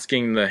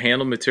masking the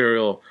handle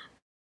material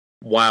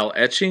while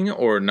etching,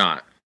 or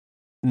not?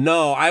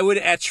 No, I would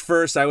etch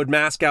first. I would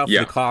mask out for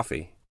the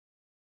coffee.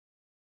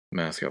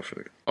 Mask out for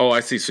the... Oh, I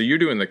see. So you're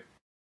doing the...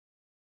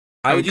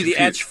 I would do the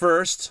etch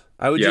first.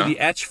 I've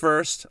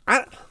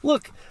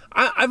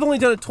only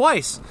done it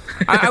twice.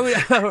 I would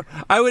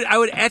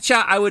etch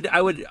out. I would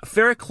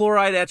ferric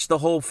chloride etch the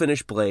whole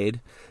finished blade.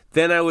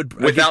 Then I would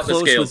without the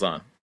scales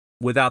on.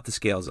 Without the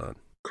scales on.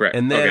 Correct.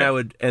 And then I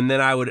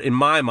would in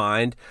my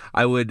mind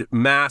I would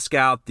mask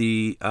out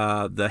the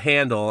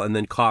handle and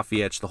then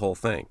coffee etch the whole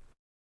thing.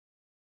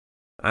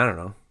 I don't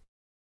know.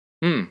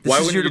 Why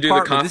wouldn't you do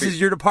the coffee? This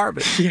is your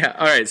department. Yeah.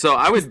 All right. So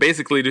I would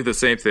basically do the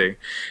same thing.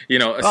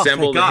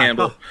 Assemble the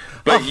handle.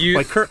 But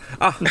Gurker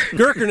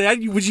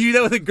knife. Would you do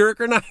that with a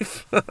Gurker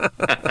knife?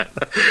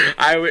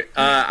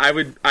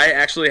 I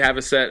actually have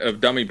a set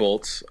of dummy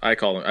bolts. I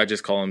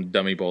just call them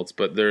dummy bolts,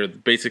 but they're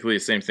basically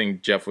the same thing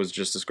Jeff was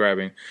just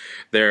describing.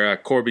 They're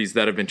Corbies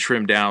that have been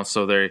trimmed down,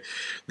 so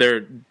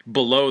they're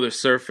below the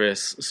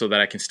surface, so that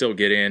I can still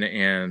get in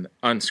and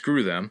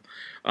unscrew them.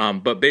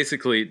 But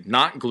basically,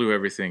 not glue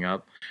everything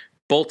up.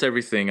 Bolt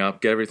everything up,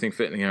 get everything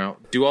fitting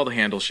out, do all the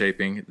handle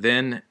shaping,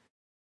 then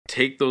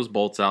take those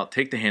bolts out,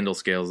 take the handle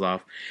scales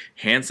off,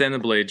 hand sand the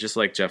blade just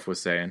like Jeff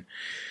was saying,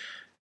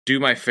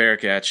 do my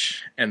ferric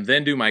etch, and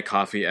then do my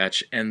coffee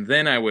etch, and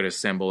then I would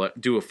assemble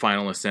it, do a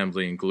final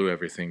assembly, and glue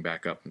everything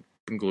back up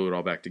and glue it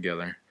all back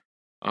together.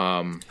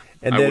 And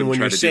then when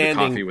you're sanding,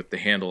 do the coffee with the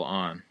handle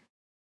on.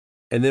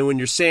 And then when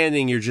you're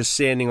sanding, you're just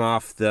sanding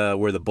off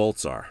where the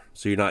bolts are,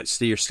 so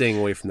you're staying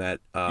away from that.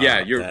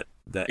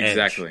 The edge.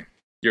 Exactly.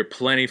 You're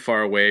plenty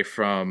far away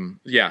from,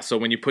 so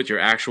when you put your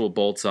actual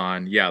bolts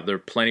on, they're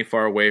plenty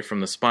far away from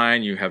the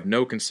spine. You have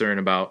no concern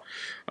about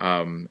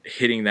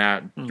hitting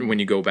that when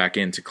you go back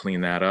in to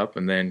clean that up,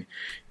 and then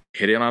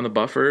hit it on the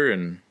buffer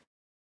and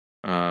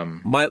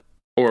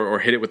or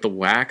hit it with the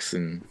wax.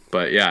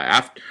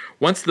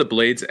 Once the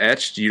blade's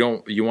etched,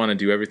 you want to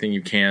do everything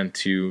you can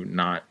to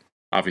not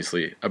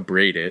obviously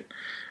abrade it,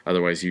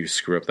 otherwise you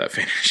screw up that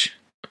finish.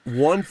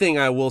 One thing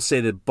I will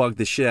say that bugged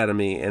the shit out of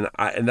me, and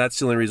that's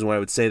the only reason why I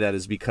would say that,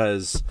 is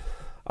because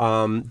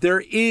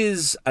there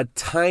is a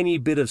tiny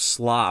bit of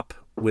slop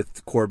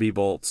with Corby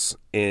bolts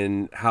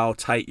in how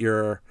tight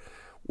you're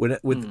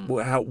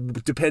how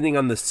depending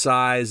on the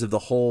size of the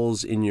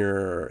holes in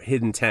your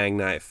hidden tang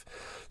knife.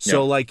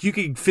 So like you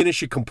could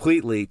finish it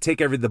completely, take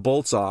the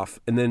bolts off,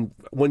 and then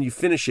when you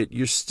finish it,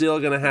 you're still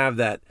gonna have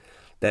that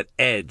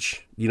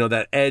edge.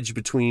 That edge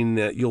between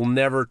you'll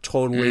never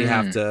totally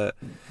have to.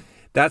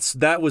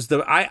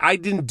 I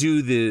didn't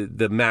do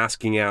the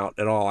masking out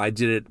at all. I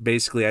did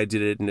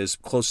it in as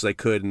close as I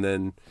could, and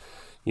then,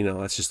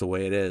 that's just the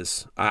way it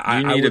is.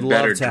 I would a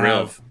better love to drill.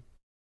 Have.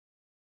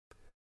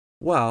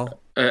 Well,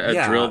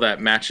 a drill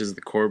that matches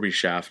the Corby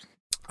shaft.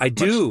 I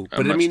do,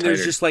 but I mean, tighter.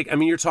 there's just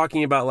you're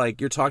talking about a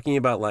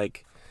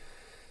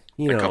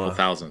couple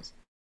thousands.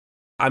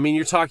 I mean,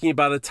 you're talking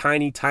about a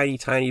tiny, tiny,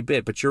 tiny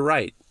bit, but you're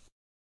right.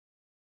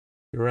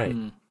 You're right.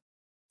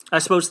 I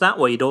suppose that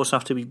way you'd also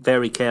have to be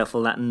very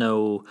careful that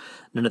none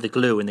of the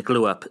glue in the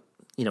glue up,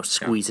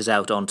 squeezes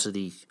out onto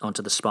the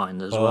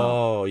spine as well.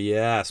 Oh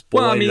yes,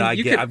 boy, well, I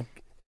mean,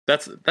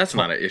 that's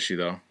not an issue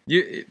though.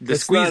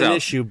 It's squeeze not an out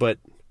issue, but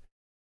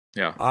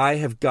I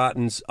have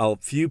gotten a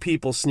few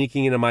people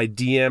sneaking into my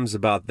DMs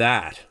about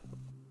that.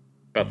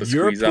 About the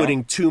squeeze out.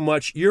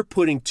 You're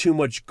putting too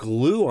much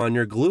glue on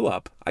your glue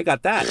up. I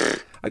got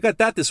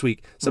that this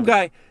week. Some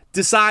guy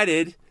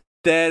decided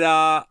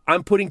that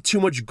I'm putting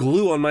too much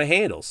glue on my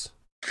handles.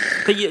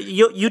 But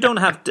you don't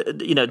have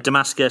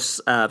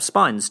Damascus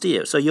spines, do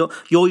you? So you're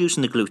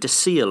using the glue to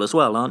seal as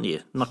well, aren't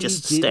you? Not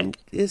just to stick.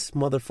 This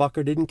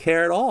motherfucker didn't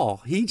care at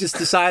all. He just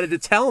decided to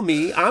tell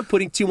me I'm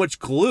putting too much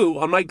glue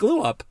on my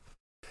glue up.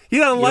 He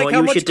doesn't like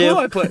how much glue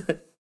I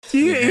put.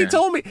 He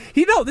told me.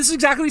 This is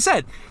exactly what he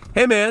said.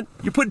 Hey, man,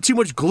 you're putting too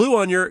much glue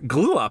on your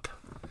glue up.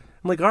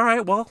 I'm like, all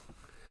right, well,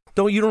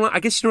 I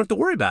guess you don't have to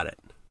worry about it.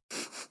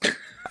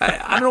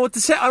 I don't know what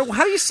to say. How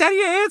do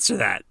you answer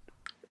that?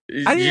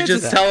 You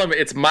just tell him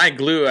it's my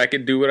glue. I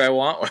can do what I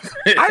want with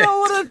it. I don't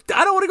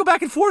want to go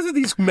back and forth with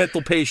these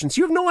mental patients.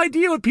 You have no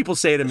idea what people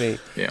say to me.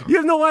 Yeah. You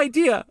have no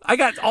idea. I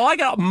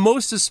got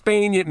most of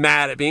Spain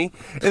mad at me,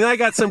 and then I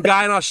got some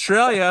guy in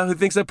Australia who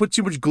thinks I put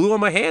too much glue on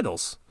my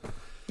handles.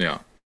 Yeah.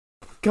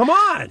 Come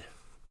on.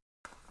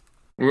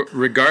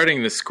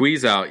 Regarding the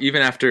squeeze out,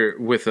 even after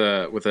with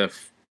a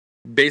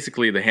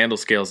basically the handle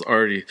scale's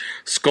already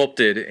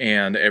sculpted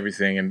and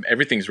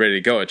everything's ready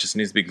to go. It just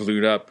needs to be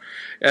glued up.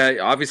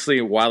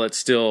 Obviously, while it's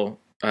still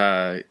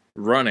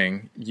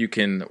running, you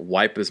can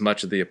wipe as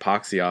much of the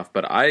epoxy off.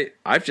 But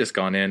I've just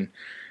gone in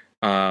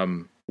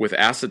with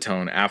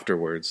acetone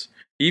afterwards,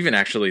 even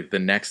actually the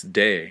next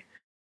day,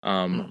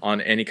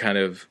 on any kind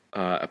of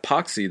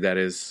epoxy that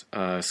is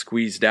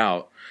squeezed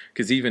out.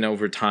 Because even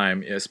over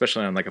time,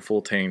 especially on like a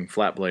full tang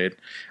flat blade,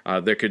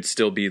 there could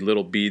still be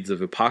little beads of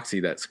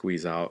epoxy that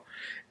squeeze out.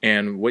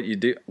 And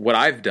what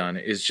I've done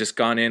is just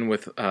gone in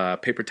with a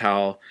paper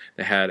towel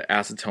that had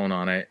acetone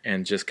on it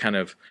and just kind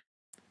of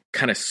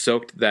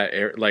soaked that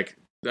air,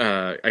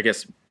 I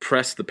guess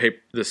pressed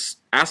this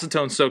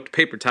acetone soaked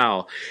paper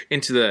towel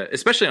into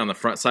especially on the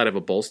front side of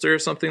a bolster or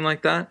something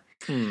like that.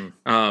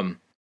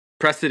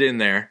 Pressed it in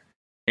there,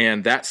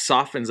 and that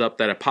softens up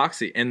that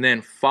epoxy, and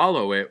then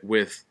follow it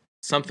with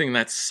something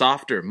that's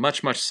softer,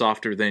 much, much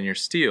softer than your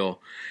steel.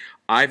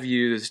 I've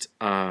used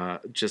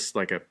just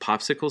like a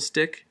popsicle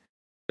stick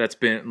that's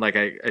been like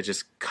I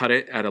just cut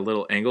it at a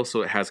little angle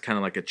so it has kind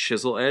of like a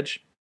chisel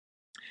edge.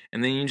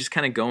 And then you just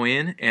kind of go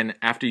in, and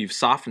after you've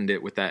softened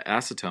it with that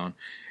acetone,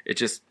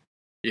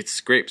 it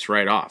scrapes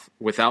right off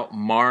without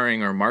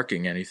marring or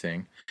marking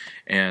anything.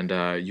 And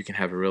you can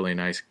have a really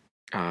nice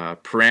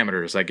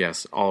parameters, I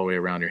guess, all the way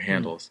around your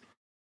handles.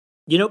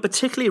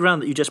 Particularly around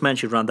that you just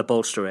mentioned, around the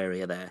bolster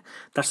area there.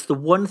 That's the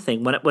one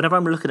thing, whenever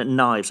I'm looking at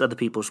knives, other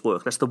people's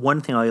work, that's the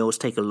one thing I always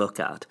take a look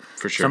at.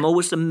 For sure. I'm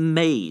always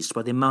amazed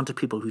by the amount of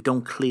people who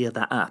don't clear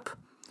that up.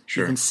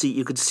 Sure.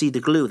 You can see the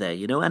glue there,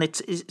 and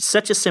it's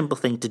such a simple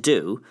thing to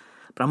do,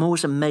 but I'm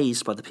always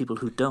amazed by the people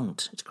who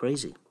don't. It's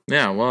crazy.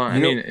 Yeah, well, I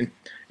mean,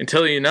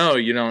 until you know,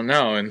 you don't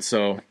know. And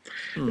so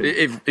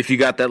if you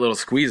got that little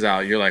squeeze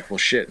out, you're like, well,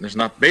 shit, there's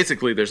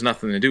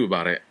nothing to do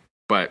about it.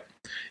 But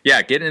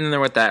yeah, get in there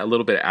with that. A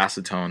little bit of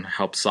acetone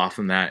helps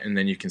soften that, and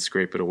then you can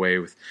scrape it away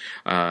with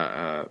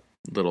a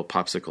little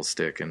popsicle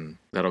stick, and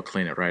that'll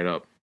clean it right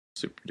up.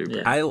 Super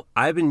duper. Yeah.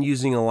 I've been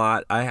using a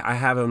lot. I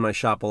have in my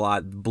shop a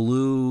lot.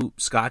 Blue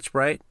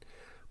Scotch-Brite,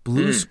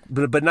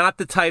 but not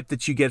the type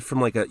that you get from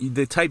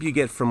the type you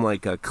get from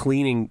like a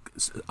cleaning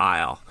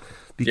aisle.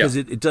 Because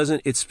it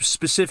doesn't. It's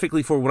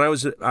specifically for when I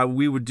was.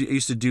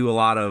 Used to do a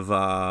lot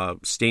of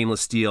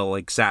stainless steel,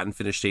 like satin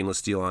finished stainless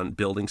steel on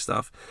building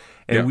stuff,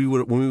 and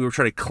when we were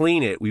trying to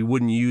clean it, we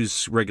wouldn't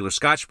use regular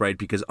Scotch-Brite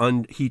because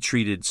unheat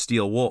treated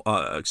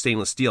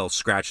stainless steel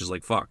scratches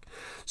like fuck.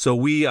 So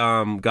we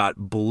got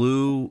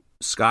blue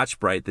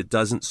Scotch-Brite that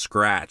doesn't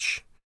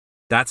scratch.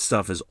 That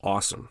stuff is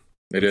awesome.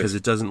 Because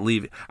it doesn't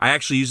leave. I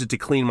actually use it to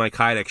clean my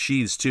Kydex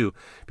sheaths too.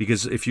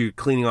 Because if you're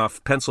cleaning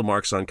off pencil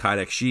marks on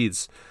Kydex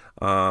sheaths,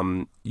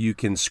 you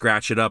can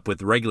scratch it up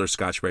with regular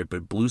Scotch-Brite,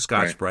 but blue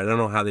Scotch-Brite, I don't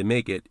know how they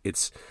make it.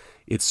 It's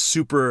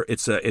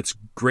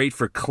great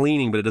for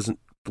cleaning, but it doesn't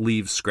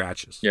leave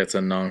scratches. Yeah, it's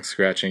a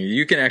non-scratching.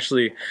 You can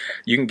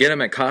get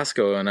them at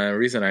Costco, and the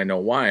reason I know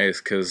why is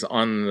because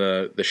on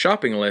the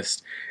shopping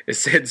list it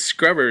said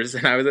scrubbers,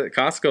 and I was at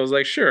Costco. I was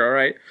like, sure, all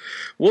right,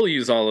 we'll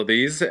use all of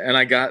these, and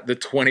I got the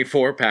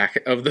 24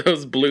 pack of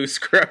those blue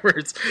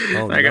scrubbers.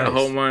 Oh, I got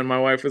home, and my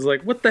wife was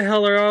like, "What the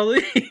hell are all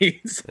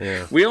these?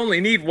 Yeah. We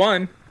only need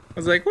one." I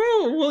was like,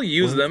 "Well, we'll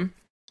use them,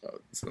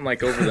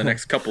 like over the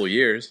next couple of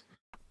years."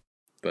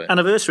 But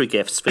anniversary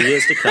gifts for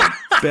years to come.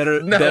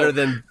 better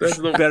than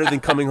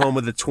coming home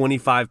with a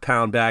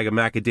 25-pound bag of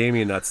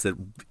macadamia nuts that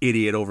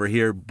idiot over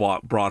here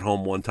brought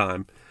home one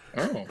time.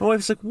 Oh. My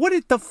wife's like, what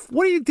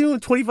are you doing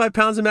with 25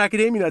 pounds of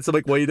macadamia nuts? I'm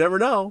like, well, you never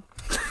know.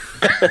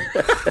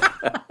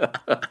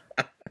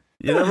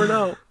 You never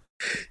know.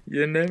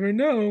 You never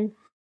know.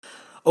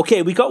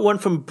 Okay, we got one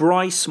from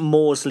Bryce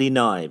Morsley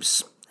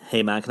Knives.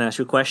 Hey man, can I ask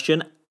you a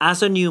question?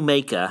 As a new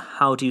maker,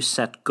 how do you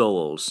set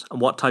goals,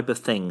 and what type of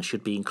things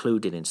should be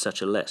included in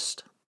such a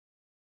list?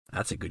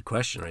 That's a good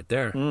question right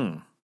there.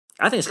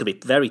 I think it's going to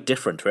be very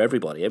different for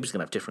everybody. Everybody's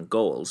going to have different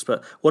goals.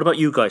 But what about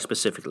you guys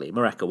specifically?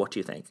 Mareka, what do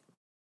you think?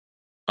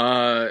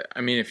 I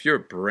mean, if you're a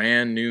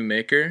brand new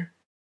maker,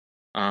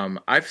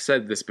 I've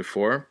said this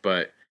before,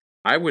 but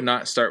I would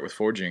not start with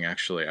forging,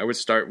 actually. I would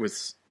start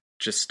with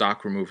just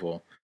stock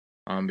removal,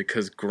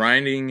 because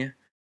grinding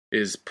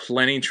is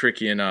plenty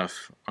tricky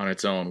enough on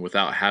its own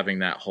without having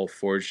that whole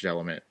forged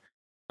element.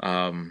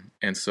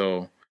 And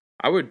so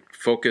I would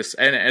focus,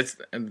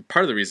 and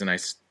part of the reason I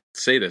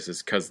say this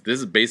is because this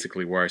is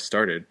basically where I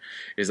started,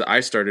 is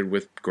I started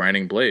with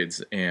grinding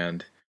blades,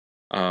 and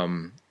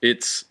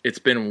it's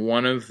been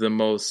one of the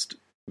most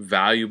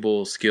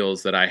valuable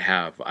skills that I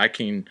have. I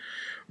can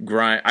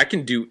grind. I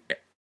can do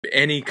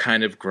any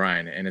kind of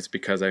grind, and it's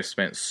because I've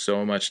spent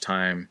so much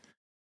time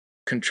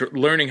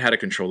learning how to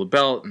control the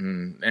belt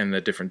and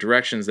the different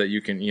directions that you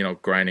can,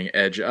 grinding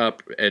edge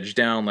up, edge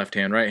down, left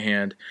hand, right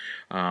hand,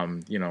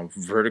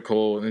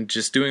 vertical, and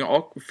just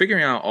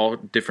figuring out all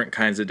different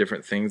kinds of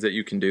different things that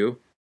you can do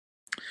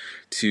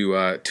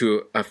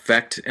to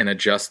affect and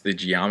adjust the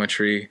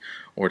geometry,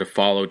 or to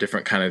follow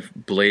different kind of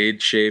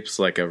blade shapes,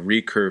 like a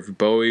recurved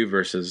Bowie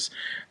versus,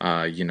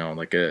 like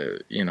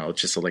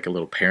a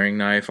little paring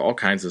knife, all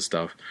kinds of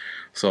stuff.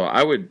 So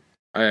I would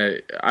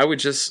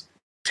just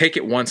take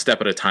it one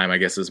step at a time, I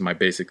guess, is my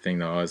basic thing,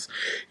 though.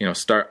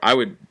 I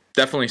would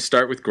definitely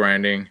start with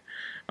grinding,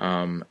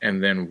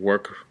 and then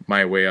work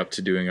my way up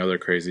to doing other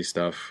crazy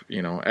stuff,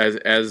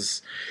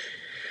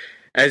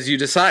 as you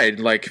decide.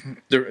 Like,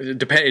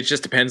 it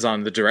just depends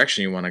on the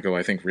direction you want to go,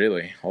 I think,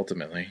 really,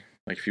 ultimately.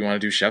 Like, if you want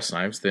to do chef's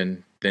knives,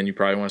 then you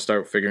probably want to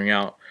start figuring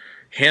out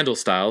handle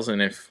styles.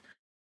 And if,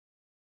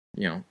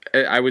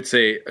 I would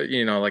say,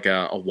 like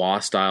a Wa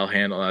style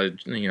handle,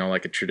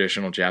 like a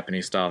traditional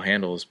Japanese style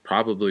handle is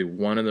probably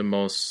one of the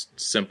most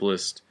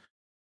simplest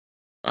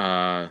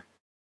handle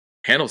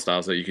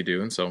styles that you could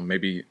do. And so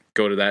maybe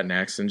go to that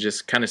next and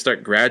just kind of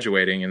start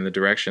graduating in the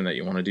direction that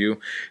you want to do.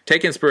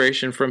 Take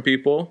inspiration from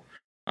people.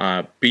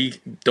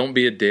 Don't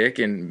be a dick,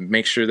 and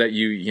make sure that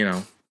you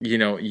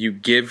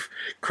give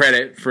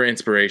credit for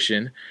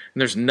inspiration.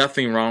 And there's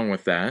nothing wrong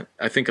with that.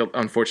 I think,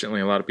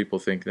 unfortunately, a lot of people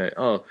think that,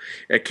 I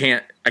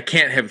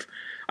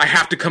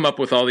have to come up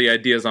with all the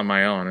ideas on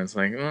my own. It's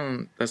like,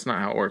 that's not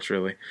how it works,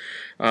 really.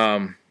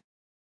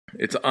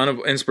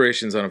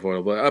 Inspiration's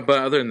unavoidable. But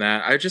other than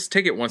that, I just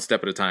take it one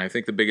step at a time. I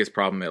think the biggest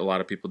problem that a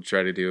lot of people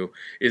try to do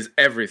is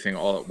everything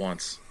all at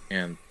once,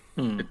 and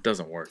it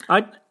doesn't work.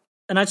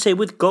 I'd say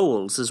with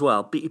goals as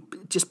well,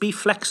 just be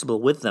flexible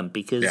with them,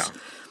 because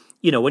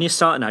when you're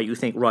starting out, you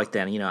think, right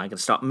then, I can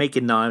start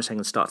making knives, I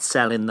can start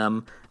selling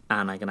them,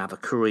 and I can have a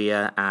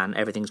career, and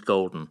everything's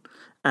golden.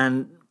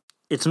 And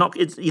it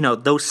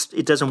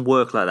doesn't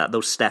work like that.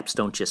 Those steps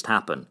don't just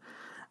happen.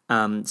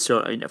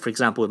 So, for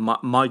example,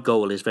 my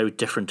goal is very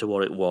different to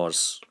what it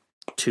was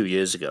 2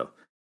 years ago.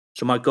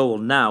 So my goal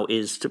now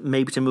is to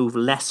move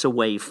less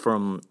away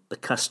from the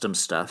custom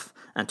stuff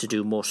and to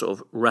do more sort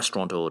of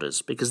restaurant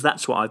orders, because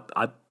that's what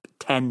I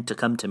tend to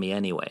come to me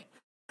anyway.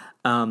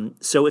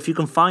 So if you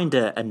can find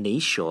a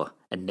niche, or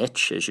a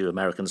niche, as you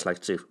Americans like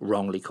to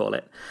wrongly call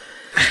it.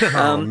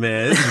 Oh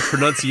man, this is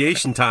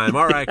pronunciation time.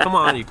 All right, come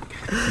on.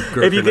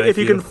 If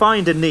you can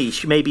find a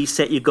niche, maybe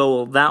set your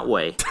goal that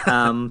way.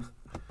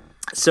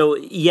 So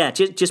yeah,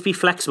 just be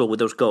flexible with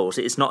those goals.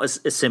 It's not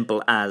as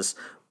simple as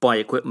buy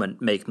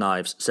equipment, make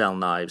knives, sell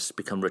knives,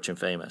 become rich and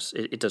famous.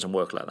 It doesn't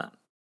work like that.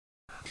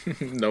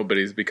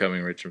 Nobody's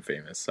becoming rich and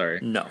famous. Sorry.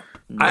 No.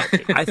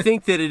 I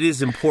think that it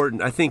is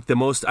important. I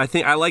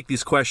like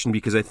this question,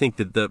 because I think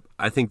that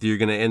you're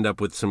going to end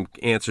up with some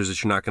answers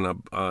that you're not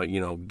going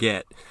to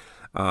get.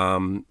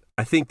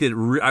 I think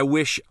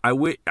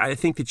that I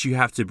think that you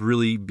have to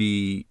really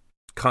be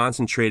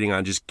concentrating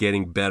on just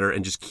getting better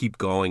and just keep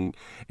going,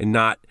 and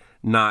not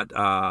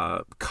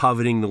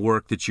coveting the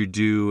work that you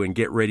do, and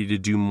get ready to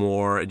do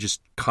more, and just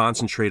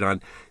concentrate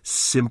on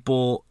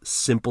simple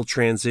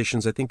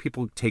transitions. I think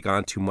people take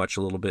on too much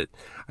a little bit.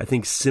 I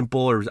think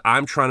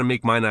I'm trying to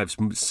make my knives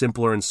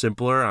simpler and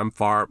simpler. I'm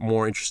far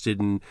more interested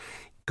in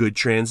good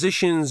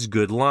transitions,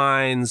 good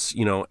lines,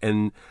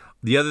 and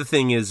the other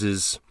thing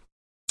is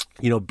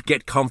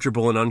get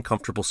comfortable in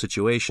uncomfortable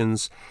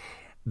situations.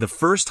 The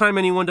first time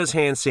anyone does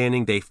hand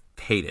sanding, they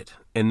hate it,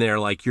 and they're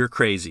like, you're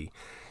crazy.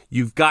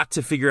 You've got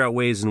to figure out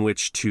ways in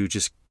which to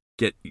just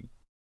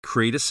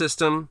create a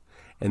system,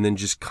 and then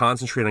just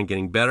concentrate on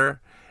getting better,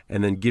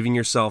 and then giving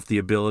yourself the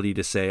ability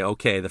to say,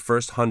 okay, the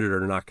first 100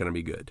 are not going to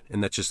be good,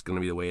 and that's just going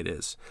to be the way it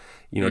is.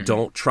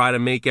 Don't try to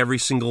make every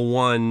single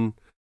one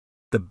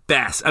the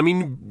best. I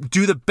mean,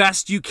 do the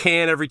best you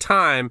can every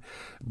time,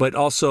 but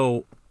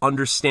also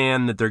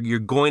understand that you're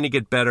going to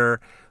get better.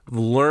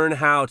 Learn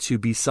how to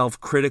be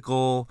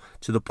self-critical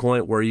to the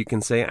point where you can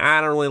say, I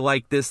don't really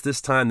like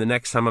this time. The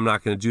next time I'm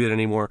not going to do it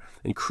anymore.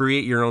 And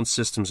create your own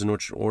systems in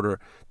order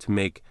to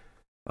make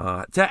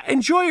to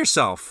enjoy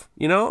yourself.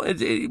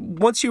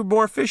 Once you're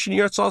more efficient,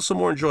 it's also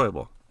more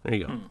enjoyable. There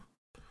you go.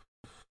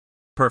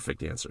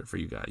 Perfect answer for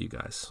you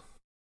guys.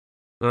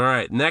 All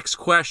right. Next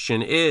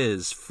question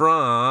is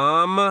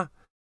from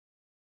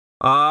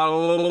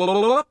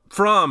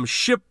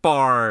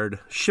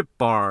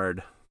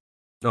Shipbard.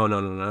 Oh,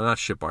 no, not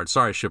Shipbard.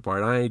 Sorry,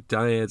 Shipbard. I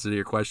answered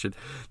your question.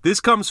 This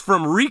comes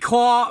from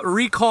Reclaw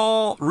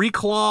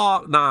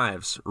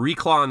Knives.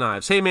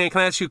 Hey, man,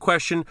 can I ask you a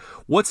question?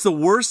 What's the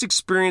worst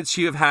experience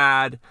you have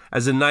had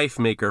as a knife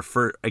maker?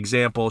 For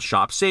example,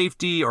 shop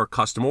safety or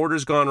custom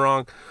orders gone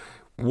wrong.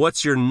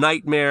 What's your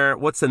nightmare?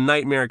 What's the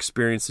nightmare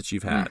experience that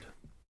you've had?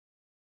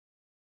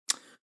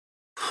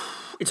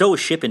 It's always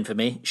shipping for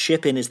me.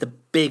 Shipping is the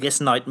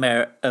biggest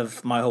nightmare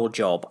of my whole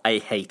job. I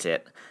hate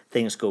it.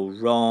 Things go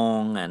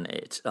wrong, and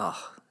it's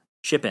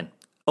shipping.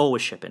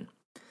 Always shipping.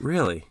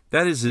 Really?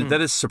 That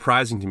is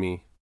surprising to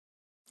me.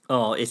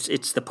 Oh,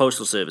 it's the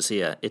postal service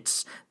here.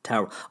 It's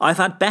terrible. I've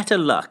had better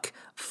luck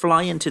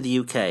flying to the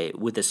UK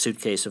with a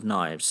suitcase of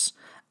knives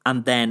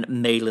and then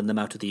mailing them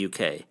out of the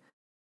UK.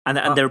 And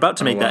they're about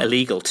to make that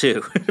illegal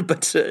too.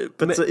 but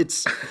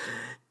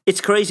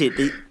it's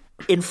crazy.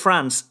 In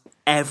France,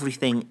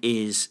 everything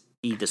is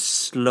either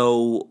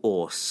slow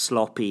or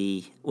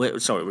sloppy.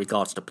 Sorry,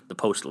 regards to the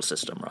postal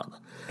system, rather.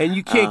 And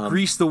you can't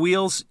grease the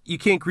wheels. You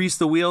can't grease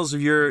the wheels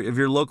of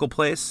your local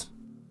place.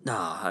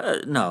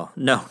 No.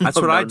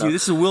 That's what I do.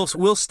 This is Will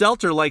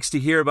Stelter likes to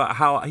hear about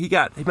how he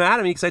got mad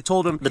at me because I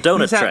told him the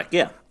donut trick.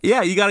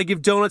 Yeah, you got to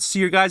give donuts to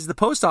your guys at the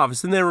post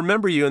office, and they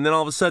remember you, and then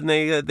all of a sudden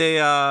they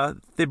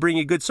bring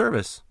you good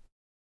service.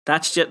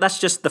 That's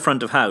just the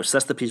front of house.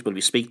 That's the people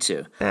we speak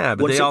to. Yeah,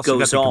 but once they also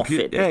got the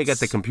computer. Yeah, you got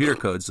the computer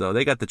codes though.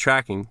 They got the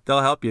tracking.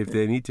 They'll help you if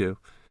they need to.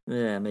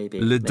 Yeah,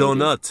 maybe.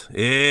 Donut.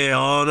 Yeah,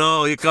 oh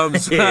no, here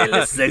comes...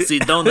 the sexy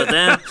donut,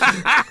 eh?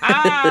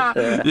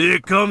 Here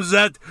comes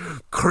that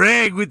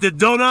Craig with the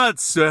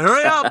donuts.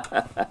 Hurry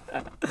up.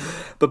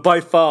 But by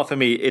far, for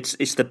me,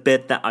 it's the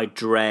bit that I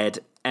dread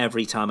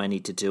every time I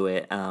need to do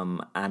it.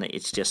 And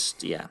it's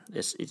just,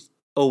 it's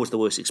always the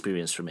worst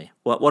experience for me.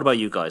 What about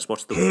you guys?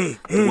 What's the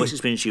worst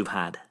experience you've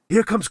had?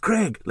 Here comes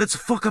Craig. Let's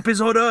fuck up his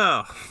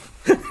order.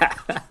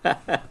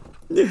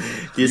 You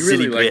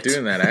really like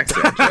doing that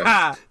accent,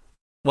 Jeff.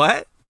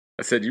 What?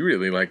 I said you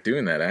really like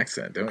doing that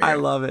accent, don't you? I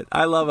love it.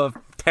 I love a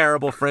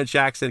terrible French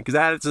accent because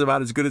that's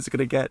about as good as it's going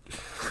to get.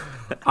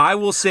 I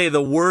will say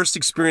the worst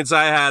experience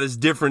I had is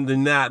different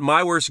than that.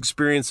 My worst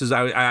experience is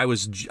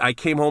I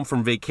came home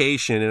from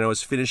vacation and I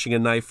was finishing a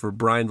knife for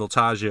Brian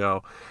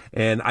Voltaggio,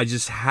 and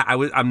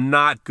I'm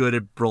not good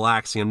at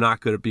relaxing. I'm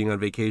not good at being on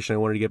vacation. I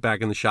wanted to get back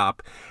in the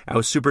shop. I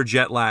was super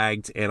jet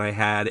lagged, and I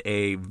had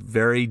a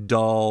very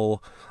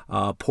dull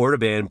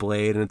Portaband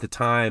blade, and at the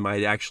time my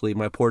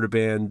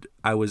Portaband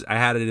I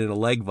had it in a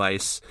leg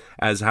vise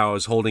as how I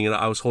was holding it.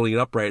 I was holding it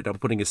upright. I'm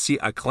putting a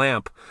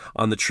clamp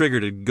on the trigger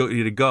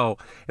to go,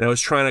 and I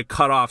was trying to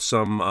cut off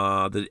some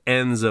the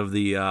ends of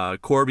the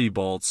Corby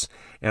bolts,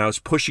 and I was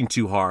pushing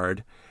too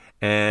hard,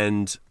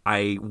 and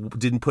I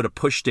didn't put a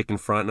push stick in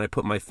front, and I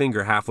put my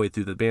finger halfway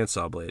through the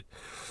bandsaw blade.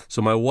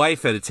 So my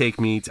wife had to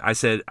take me. I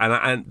said,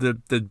 and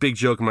the big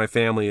joke in my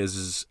family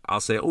is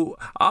I'll say, oh,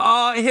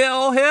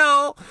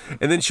 Hill,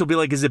 and then she'll be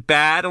like, is it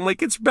bad? I'm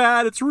like, it's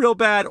bad, it's real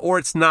bad, or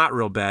it's not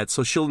real bad.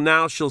 So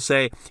she'll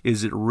say,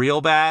 is it real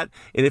bad?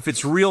 And if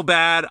it's real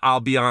bad,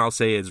 I'll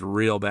say it's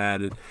real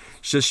bad. And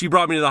so she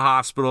brought me to the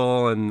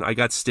hospital, and I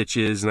got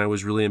stitches, and I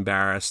was really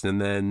embarrassed.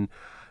 And then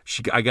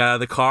I got out of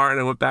the car and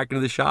I went back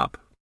into the shop.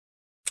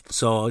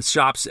 So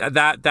shops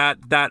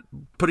that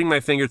putting my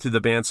finger through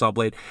the bandsaw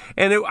blade,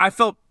 and I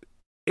felt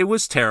it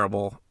was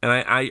terrible.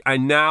 And I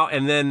now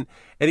and then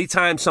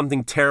anytime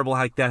something terrible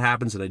like that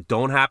happens, and it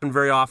don't happen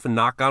very often,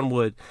 knock on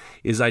wood,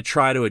 is I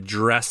try to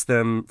address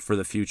them for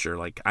the future.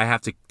 Like I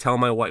have to tell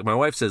my wife. My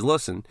wife says,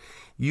 "Listen,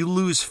 you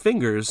lose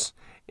fingers,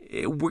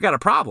 we got a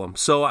problem."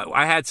 So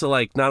I had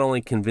to not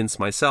only convince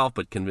myself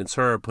but convince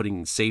her,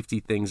 putting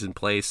safety things in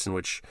place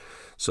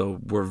so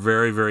we're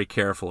very, very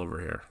careful over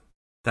here.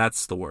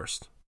 That's the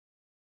worst.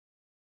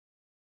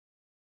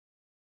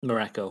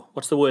 Mareko,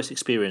 what's the worst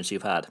experience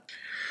you've had?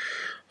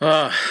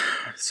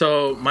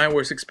 So my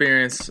worst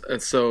experience,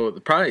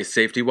 probably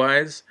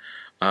safety-wise,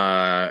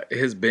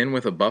 has been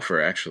with a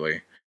buffer,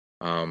 actually.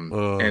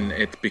 And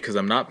it's because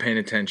I'm not paying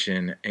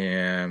attention,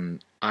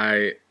 and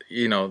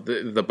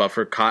the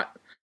buffer caught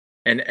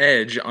an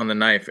edge on the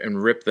knife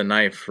and ripped the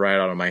knife right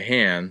out of my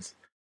hands.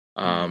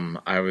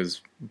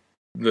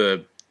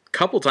 The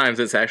couple times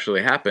it's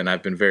actually happened,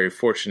 I've been very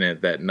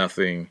fortunate that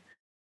nothing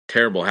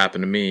terrible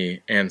happened to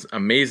me, and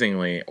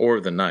amazingly, or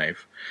the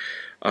knife,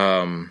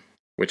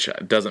 which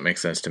doesn't make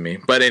sense to me.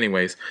 But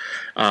anyways,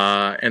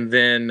 and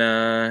then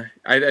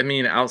I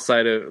mean,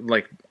 outside of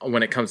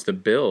when it comes to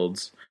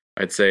builds,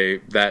 I'd say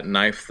that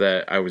knife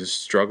that I was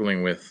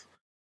struggling with,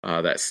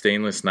 that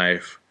stainless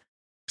knife,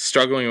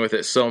 struggling with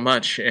it so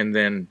much, and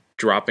then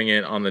dropping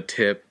it on the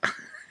tip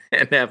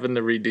and having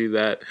to redo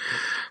that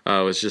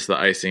was just the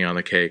icing on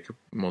the cake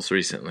most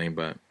recently.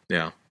 But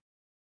yeah,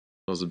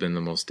 those have been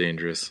the most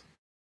dangerous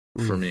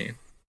for me,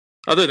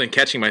 other than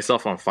catching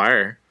myself on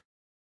fire,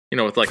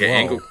 with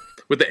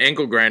the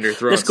angle grinder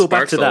throwing. Let's go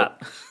back to that.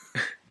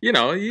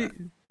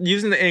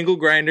 Using the angle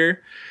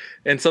grinder,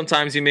 and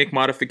sometimes you make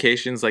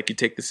modifications, like you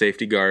take the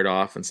safety guard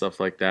off and stuff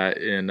like that,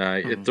 and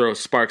it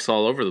throws sparks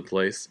all over the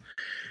place.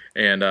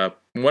 And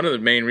one of the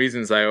main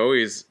reasons I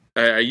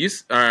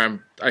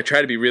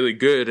try to be really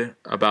good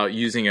about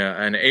using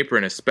an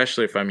apron,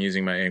 especially if I'm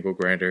using my angle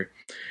grinder,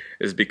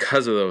 is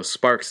because of those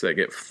sparks that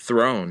get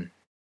thrown.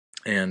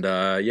 And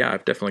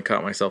I've definitely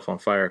caught myself on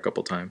fire a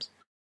couple times.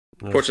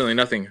 Nice. Fortunately,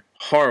 nothing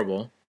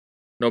horrible,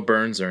 no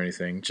burns or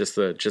anything. Just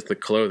the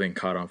clothing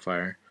caught on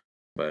fire,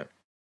 but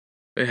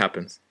it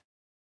happens.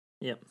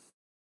 Yep.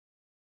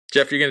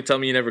 Jeff, you're gonna tell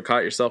me you never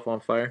caught yourself on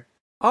fire?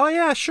 Oh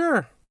yeah,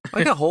 sure.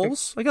 I got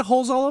holes. I got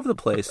holes all over the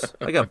place.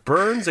 I got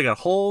burns. I got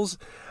holes.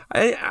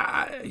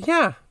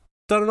 Yeah,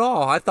 done it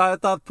all. I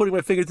thought putting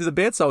my finger through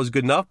the bandsaw was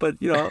good enough, but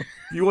you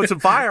want some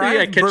fire?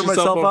 I catch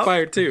yourself on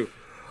fire too.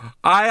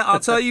 I'll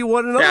tell you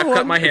what. Another I've one.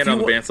 cut my hand on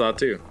the bandsaw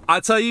too.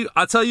 I'll tell you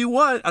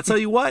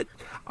what.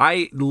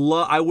 I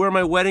wear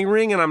my wedding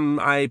ring,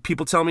 and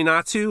people tell me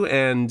not to,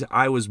 and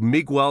I was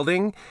MIG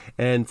welding,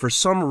 and for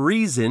some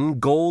reason,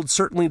 gold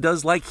certainly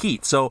does like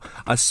heat. So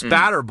a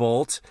spatter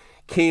bolt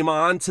came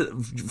on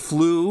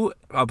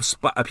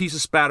a piece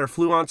of spatter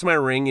flew onto my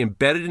ring,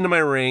 embedded into my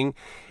ring,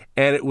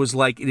 and it was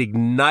like it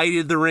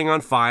ignited the ring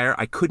on fire.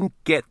 I couldn't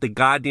get the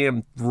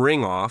goddamn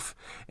ring off,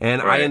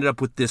 and I ended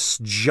up with this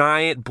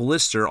giant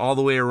blister all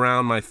the way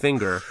around my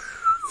finger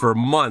for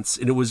months,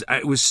 and it was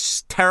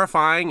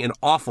terrifying and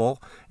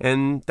awful,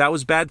 and that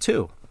was bad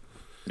too.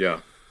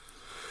 Yeah.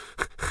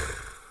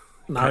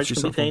 Marriage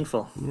can be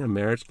painful. Yeah,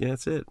 marriage. Yeah,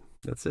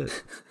 that's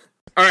it.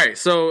 All right,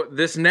 so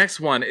this next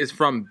one is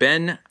from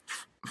Ben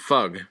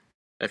Fug,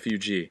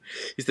 F-U-G.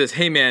 He says,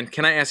 "Hey man,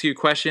 can I ask you a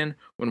question?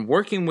 When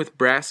working with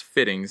brass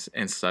fittings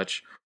and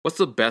such, what's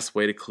the best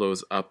way to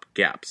close up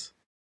gaps?"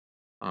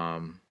 So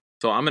I'm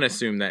going to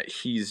assume that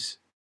he's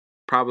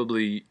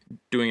probably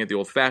doing it the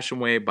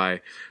old-fashioned way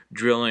by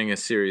drilling a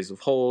series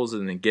of holes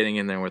and then getting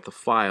in there with a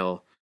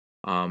file.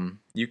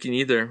 You can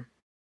either,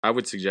 I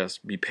would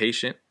suggest, be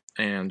patient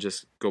and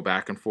just go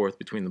back and forth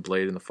between the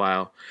blade and the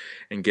file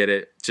and get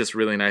it just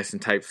really nice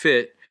and tight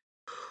fit.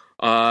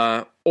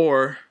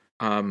 Or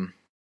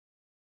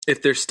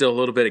if there's still a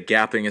little bit of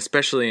gapping,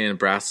 especially in a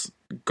brass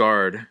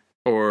guard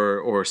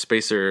or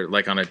spacer,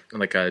 like on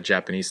a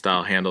Japanese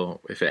style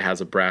handle, if it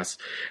has a brass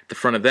at the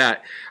front of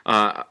that,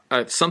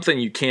 something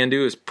you can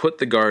do is put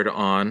the guard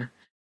on,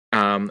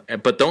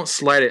 but don't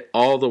slide it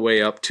all the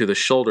way up to the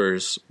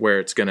shoulders where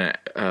it's going to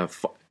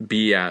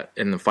be at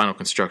in the final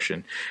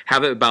construction.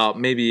 Have it about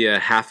maybe a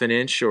half an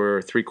inch or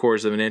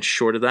 3/4 of an inch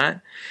short of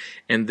that.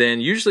 And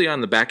then usually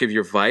on the back of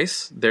your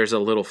vise, there's a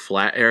little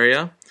flat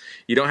area.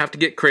 You don't have to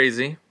get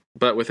crazy,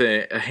 but with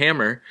a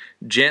hammer,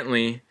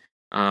 gently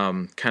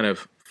kind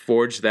of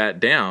forge that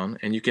down,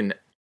 and you can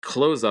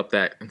close up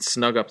that and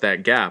snug up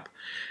that gap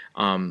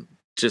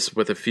just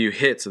with a few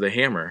hits of the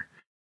hammer.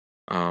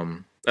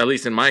 At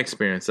least in my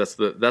experience,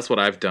 that's what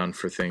I've done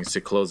for things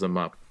to close them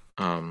up.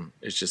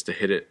 It's just to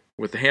hit it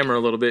with the hammer a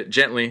little bit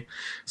gently.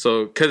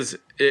 So, because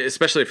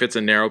especially if it's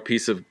a narrow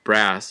piece of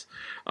brass,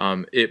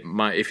 it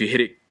might, if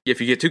you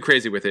get too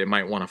crazy with it, it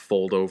might want to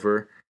fold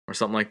over or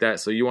something like that.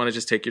 So you want to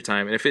just take your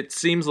time. And if it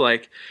seems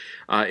like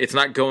it's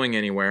not going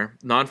anywhere,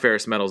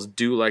 non-ferrous metals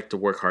do like to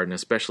work hard, and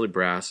especially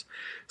brass.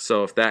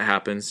 So if that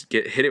happens,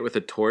 hit it with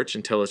a torch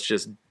until it's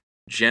just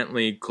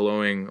gently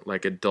glowing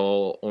like a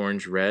dull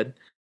orange red,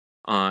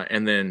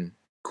 and then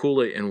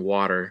cool it in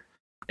water,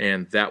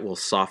 and that will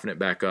soften it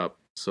back up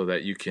so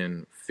that you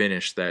can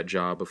finish that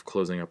job of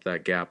closing up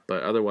that gap.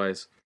 But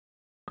otherwise,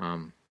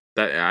 that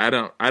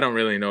I don't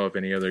really know of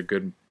any other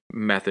good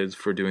methods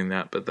for doing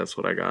that, but that's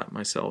what I got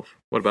myself.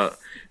 What about,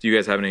 do you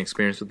guys have any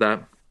experience with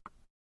that?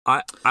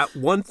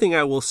 One thing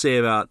I will say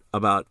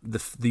about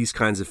these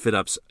kinds of fit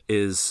ups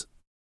is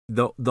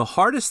the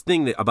hardest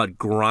thing about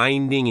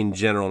grinding in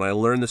general, and I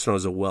learned this when I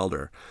was a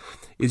welder,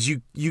 is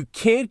you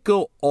can't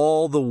go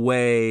all the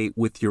way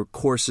with your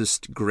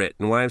coarsest grit.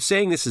 And why I'm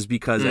saying this is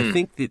because I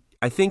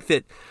think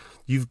that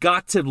you've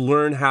got to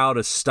learn how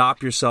to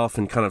stop yourself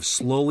and kind of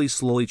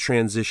slowly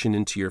transition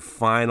into your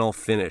final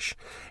finish.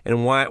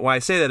 And why I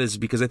say that is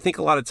because I think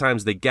a lot of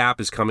times the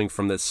gap is coming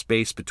from the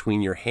space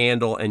between your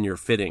handle and your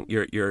fitting,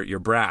 your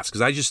brass.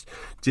 Because I just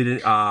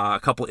did a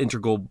couple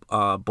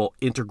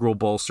integral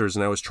bolsters,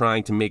 and I was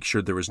trying to make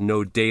sure there was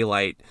no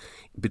daylight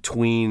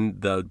between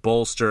the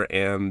bolster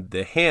and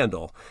the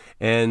handle.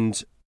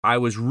 And I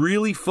was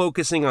really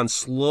focusing on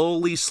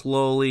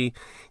slowly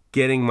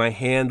getting my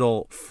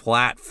handle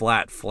flat,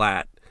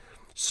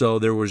 so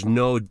there was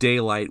no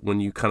daylight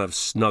when you kind of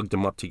snugged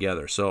them up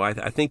together. So I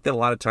think that a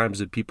lot of times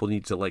that people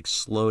need to like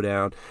slow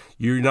down.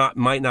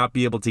 Might not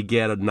be able to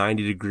get a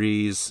 90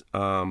 degrees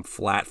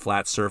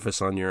flat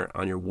surface on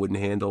your wooden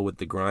handle with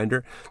the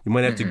grinder. You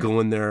might have to go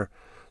in there,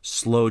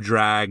 slow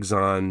drags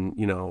on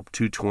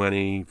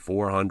 220,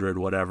 400,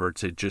 whatever,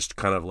 to just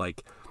kind of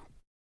like.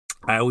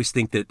 I always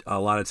think that a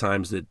lot of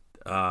times that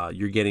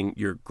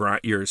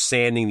you're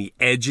sanding the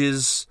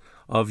edges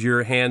of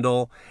your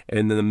handle,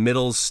 and then the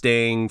middle's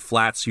staying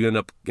flat, so you end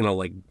up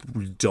like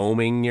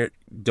doming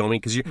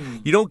because you're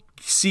not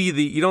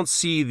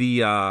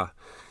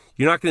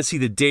going to see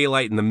the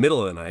daylight in the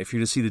middle of the knife. You're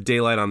going to see the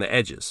daylight on the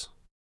edges.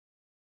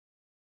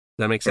 Does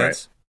that make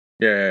sense?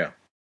 Right. Yeah.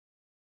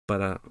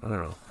 But I don't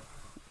know.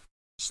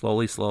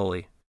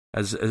 Slowly.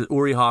 As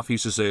Uri Hoff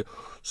used to say,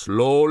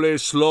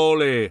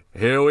 slowly,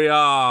 here we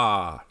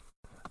are.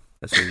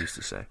 That's what he used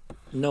to say.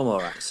 No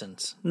more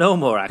accents.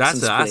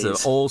 That's an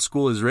old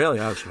school Israeli.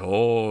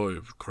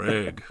 Oh,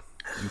 Craig.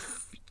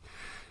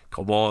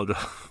 Come on.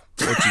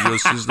 What's your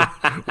system?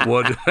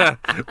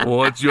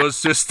 What's your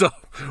system?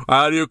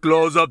 How do you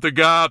close up the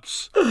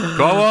gaps?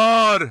 Come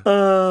on.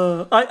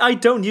 I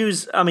don't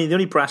use. I mean, the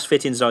only brass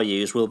fittings I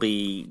use will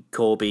be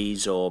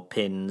Corby's or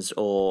pins,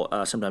 or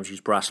sometimes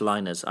use brass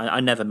liners. I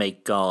never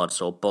make guards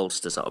or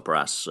bolsters out of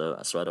brass, so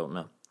I don't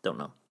know.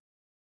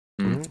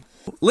 Mm-hmm.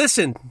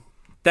 Listen,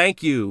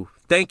 thank you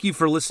thank you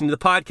for listening to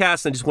the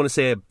podcast. I just want to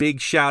say a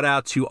big shout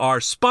out to our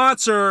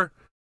sponsor,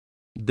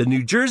 the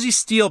New Jersey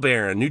Steel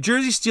Baron. New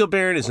Jersey Steel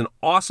Baron is an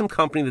awesome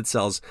company that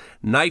sells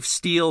knife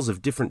steels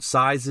of different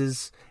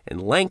sizes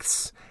and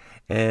lengths.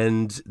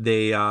 And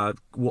they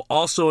will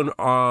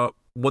also,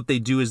 what they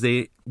do is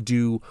they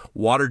do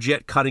water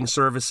jet cutting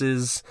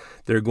services.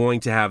 They're going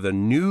to have a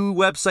new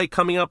website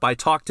coming up. I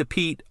talked to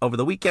Pete over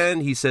the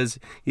weekend. He says,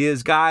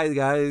 this guy,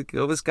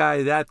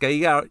 that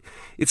guy.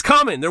 It's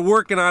coming. They're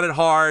working on it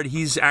hard.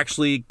 He's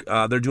actually,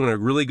 they're doing a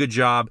really good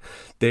job.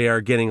 They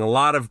are getting a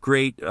lot of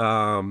great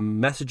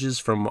messages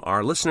from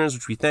our listeners,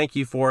 which we thank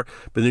you for.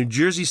 But the New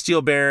Jersey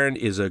Steel Baron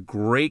is a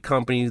great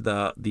company.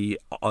 The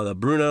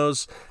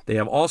Brunos, they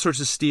have all sorts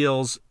of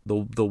steels.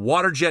 The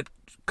water jet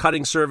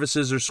cutting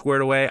services are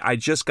squared away. I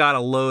just got a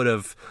load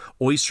of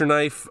oyster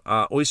knives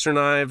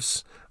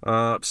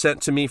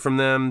sent to me from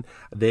them.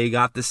 They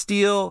got the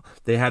steel.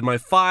 They had my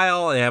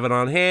file. They have it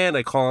on hand.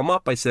 I call them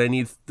up. I said I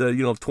need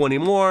 20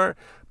 more.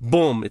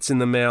 Boom! It's in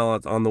the mail.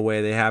 It's on the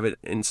way. They have it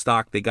in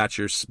stock. They got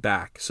yours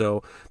back.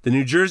 So the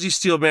New Jersey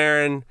Steel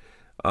Baron,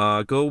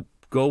 go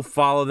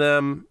follow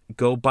them.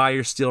 Go buy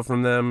your steel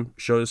from them.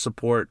 Show your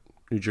support.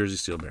 New Jersey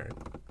Steel Baron.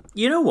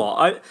 You know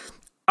what?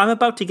 I'm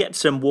about to get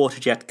some water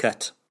jet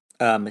cut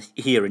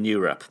here in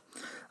Europe,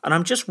 and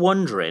I'm just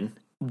wondering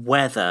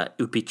whether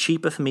it would be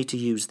cheaper for me to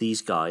use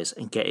these guys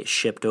and get it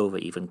shipped over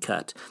even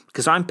cut,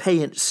 because I'm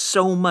paying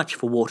so much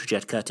for water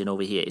jet cutting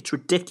over here. It's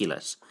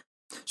ridiculous.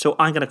 So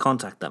I'm going to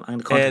contact them. I'm going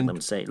to contact them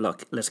and say,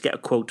 look, let's get a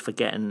quote for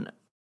getting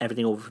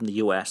everything over from the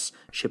US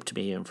shipped to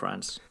me here in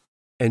France.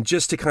 And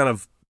just to kind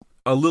of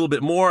a little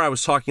bit more, I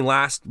was talking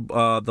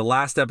the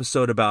last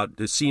episode about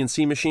the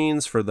CNC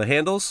machines for the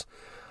handles.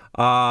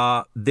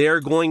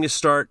 They're going to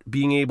start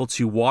being able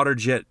to water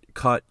jet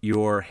cut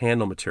your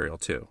handle material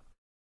too.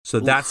 So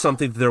that's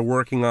something that they're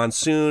working on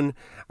soon.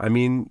 I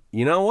mean,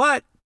 you know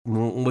what?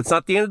 It's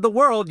not the end of the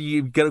world.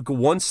 You get a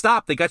one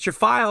stop. They got your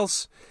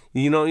files.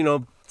 You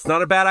know, it's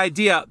not a bad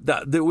idea.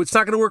 It's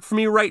not going to work for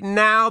me right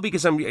now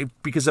because I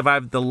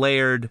have the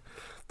layered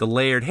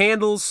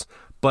handles.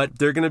 But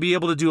they're going to be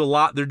able to do a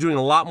lot. They're doing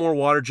a lot more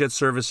water jet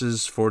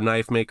services for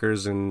knife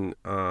makers, and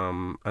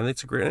I think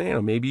it's a great.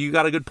 Maybe you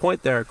got a good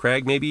point there,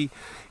 Craig. Maybe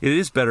it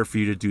is better for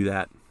you to do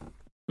that.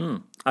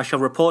 I shall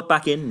report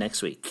back in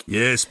next week.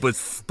 Yes,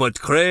 but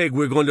Craig,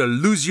 we're going to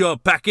lose your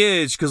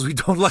package because we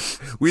don't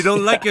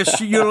like your.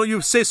 You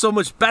say so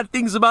much bad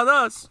things about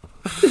us.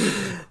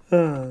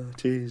 Oh,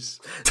 jeez.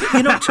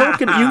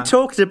 You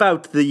talked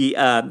about the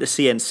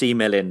CNC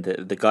milling,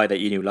 the guy that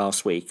you knew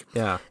last week.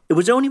 Yeah. It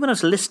was only when I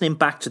was listening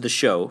back to the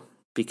show,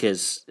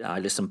 because I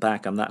listened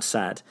back, I'm that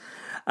sad,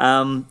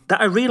 that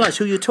I realised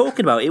who you're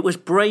talking about. It was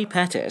Bray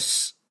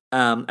Pettis.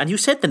 And you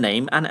said the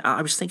name, and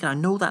I was thinking, I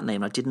know that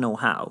name, I didn't know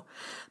how.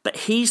 But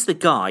he's the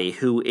guy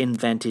who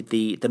invented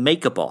the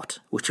MakerBot,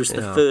 which was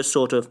the first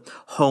sort of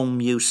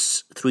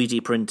home-use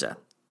 3D printer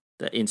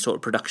in sort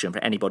of production for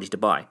anybody to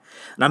buy.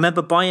 And I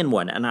remember buying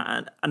one, and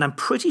I'm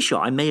pretty sure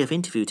I may have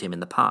interviewed him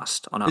in the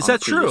past on a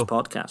previous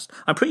podcast.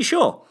 I'm pretty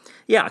sure.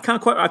 Yeah, I can't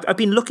quite. I've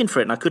been looking for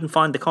it, and I couldn't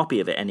find the copy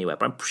of it anywhere,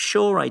 but I'm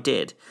sure I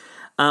did.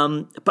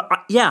 I'm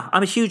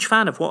a huge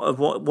fan of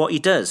what he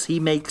does. He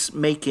makes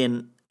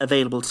making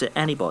available to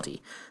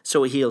anybody.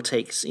 So he'll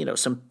take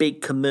some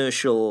big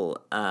commercial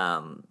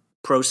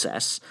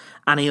process,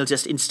 and he'll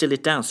just instill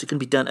it down. So it can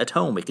be done at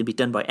home. It can be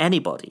done by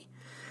anybody.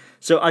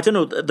 So I don't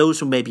know those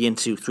who may be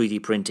into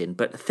 3D printing,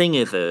 but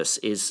Thingiverse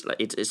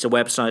it's a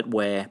website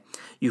where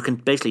you can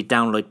basically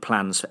download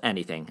plans for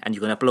anything, and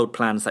you can upload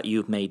plans that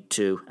you've made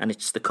too, and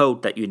it's the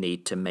code that you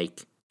need to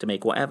make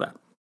whatever.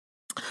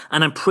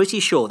 And I'm pretty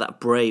sure that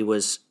Bray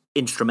was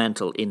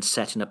instrumental in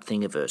setting up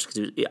Thingiverse,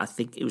 because I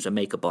think it was a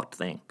MakerBot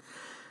thing.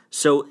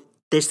 So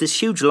there's this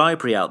huge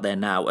library out there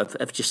now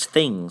of just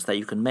things that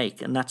you can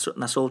make, and that's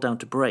all down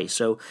to Bray.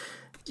 So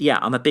yeah,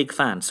 I'm a big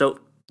fan.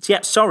 So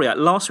yeah, sorry,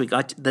 last week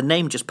the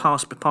name just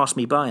passed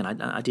me by,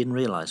 and I didn't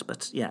realize.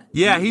 But yeah,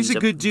 he's a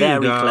good dude,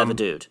 very clever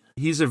dude.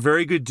 He's a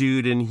very good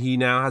dude, and he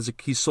now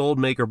he sold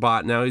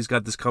MakerBot. Now he's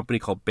got this company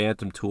called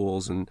Bantam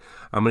Tools, and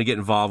I'm going to get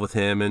involved with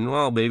him. And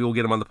well, maybe we'll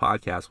get him on the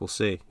podcast. We'll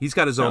see. He's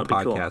got his own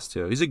podcast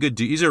too. He's a good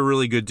dude. He's a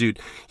really good dude.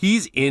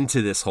 He's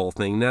into this whole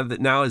thing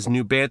now. His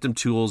new Bantam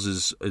Tools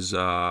is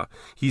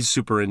he's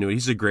super into it.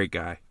 He's a great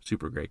guy,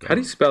 super great guy. How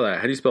do you spell that?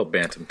 How do you spell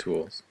Bantam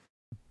Tools?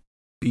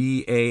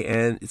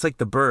 BAN. It's like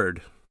the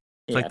bird.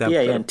 It's like that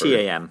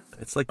BANTAM.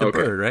 It's like the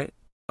bird, right?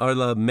 Or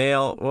the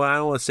male. Well, I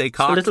don't want to say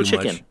cock it's a little too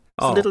chicken. much.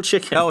 It's a little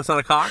chicken. Oh, it's not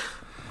a cock?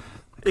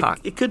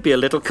 It could be a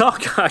little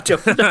cock. I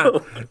don't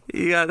know.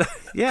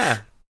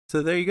 Yeah.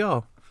 So there you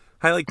go.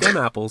 I like them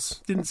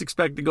apples. Didn't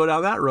expect to go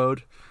down that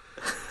road.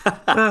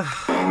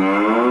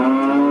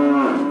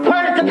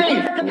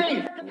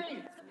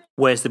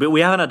 Where's the beef?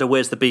 We haven't had a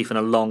Where's the Beef in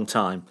a long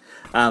time.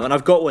 And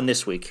I've got one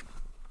this week.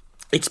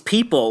 It's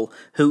people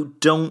who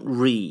don't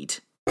read.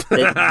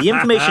 The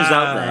information's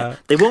out there.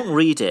 They won't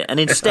read it. And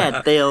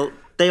instead,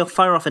 they'll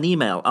fire off an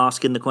email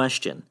asking the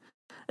question.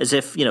 As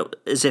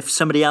if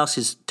somebody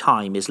else's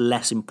time is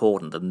less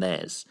important than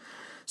theirs.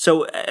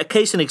 So, a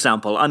case in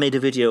example, I made a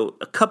video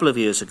a couple of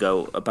years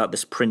ago about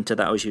this printer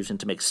that I was using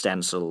to make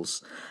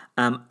stencils.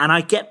 And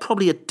I get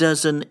probably a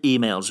dozen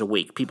emails a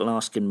week, people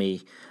asking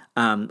me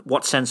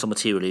what stencil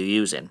material you're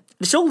using.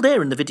 It's all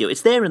there in the video.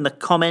 It's there in the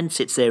comments.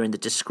 It's there in the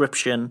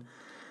description.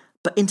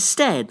 But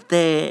instead,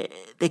 they're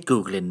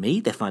Googling me.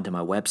 They're finding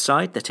my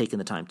website. They're taking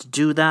the time to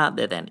do that.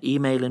 They're then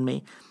emailing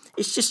me.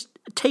 It's just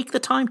take the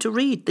time to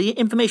read. The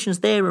information's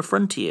there in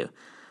front of you.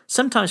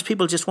 Sometimes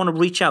people just want to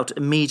reach out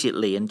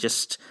immediately and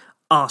just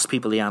ask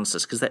people the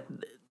answers because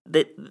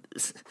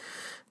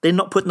they're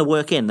not putting the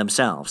work in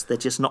themselves. They're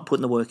just not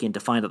putting the work in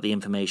to find out the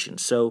information.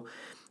 So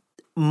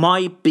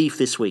my beef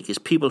this week is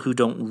people who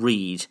don't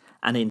read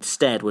and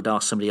instead would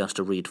ask somebody else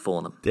to read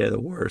for them. They're the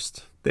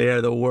worst. They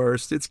are the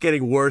worst. It's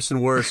getting worse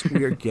and worse.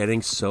 We are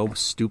getting so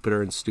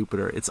stupider and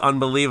stupider. It's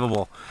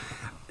unbelievable.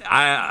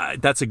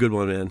 That's a good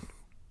one, man.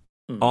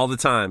 All the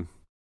time.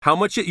 How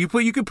much you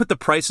could put the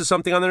price of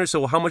something on there.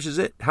 So, well, how much is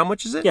it? How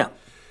much is it? Yeah.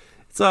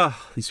 It's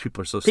these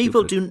people are so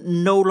People stupid. do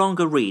no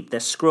longer read. They're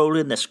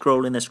scrolling.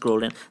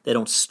 They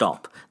don't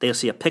stop. They'll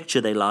see a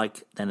picture they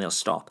like, then they'll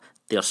stop.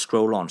 They'll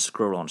scroll on.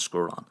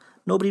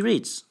 Nobody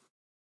reads.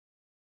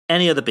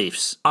 Any other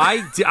beefs?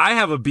 I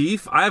have a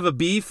beef.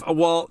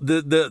 Well,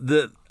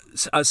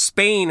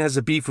 Spain has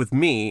a beef with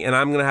me, and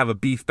I'm going to have a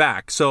beef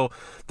back. So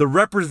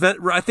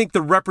I think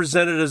the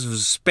representatives of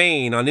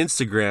Spain on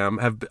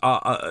Instagram have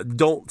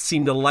don't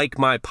seem to like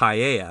my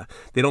paella.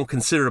 They don't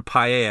consider it a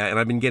paella, and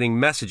I've been getting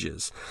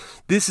messages.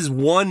 This is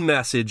one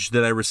message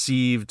that I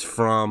received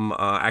from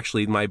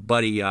actually my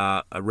buddy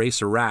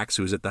Racer Rax,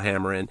 who was at the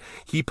Hammer Inn.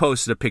 He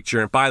posted a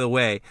picture, and by the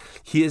way,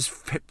 his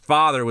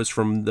father was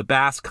from the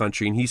Basque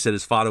Country, and he said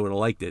his father would have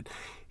liked it.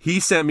 He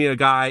sent me a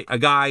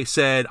guy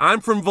said,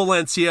 I'm from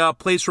Valencia, a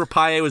place where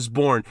paella was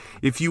born.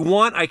 If you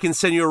want, I can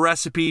send you a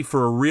recipe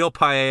for a real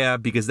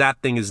paella because that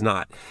thing is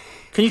not.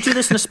 Can you do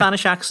this in a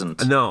Spanish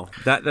accent? No.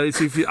 I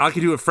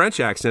could do a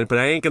French accent, but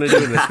I ain't going to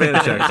do it in a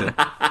Spanish accent.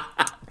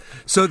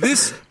 So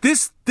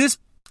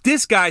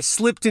this guy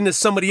slipped into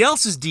somebody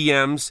else's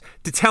DMs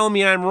to tell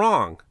me I'm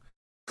wrong.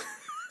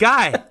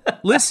 Guy,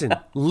 listen,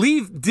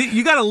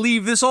 you got to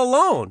leave this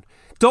alone.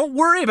 Don't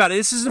worry about it.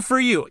 This isn't for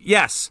you.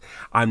 Yes,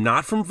 I'm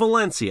not from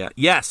Valencia.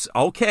 Yes,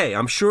 okay.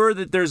 I'm sure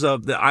that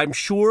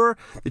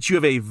you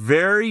have a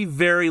very,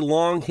 very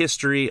long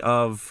history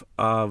of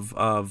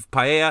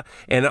paella,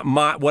 and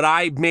what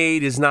I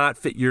made is not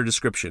fit your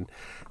description.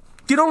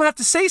 You don't have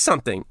to say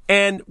something.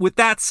 And with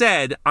that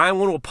said, I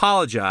want to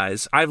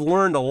apologize. I've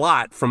learned a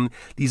lot from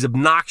these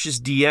obnoxious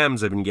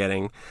DMs I've been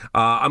getting.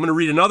 I'm going to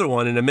read another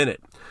one in a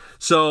minute.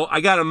 So I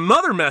got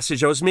another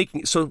message I was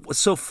making. So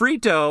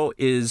sofrito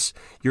is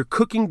you're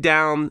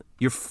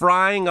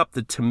frying up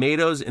the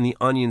tomatoes and the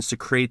onions to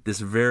create this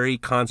very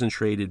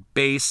concentrated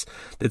base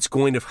that's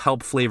going to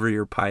help flavor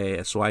your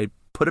paella. So I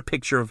put a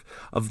picture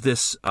of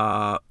this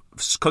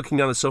cooking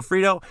down the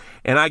sofrito,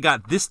 and I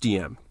got this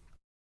DM.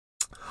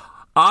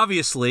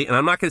 Obviously, and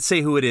I'm not going to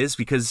say who it is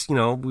because,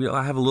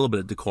 I have a little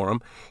bit of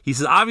decorum. He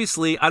says,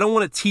 obviously, I don't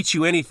want to teach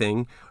you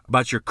anything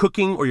about your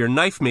cooking or your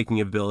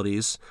knife-making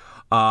abilities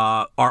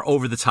are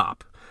over the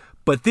top.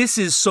 But this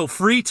is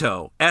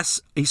sofrito.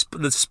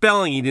 The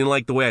spelling, he didn't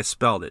like the way I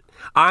spelled it.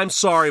 I'm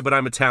sorry, but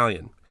I'm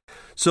Italian.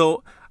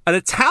 So an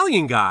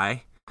Italian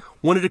guy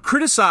wanted to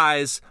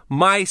criticize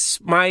my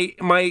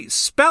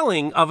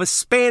spelling of a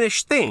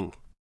Spanish thing.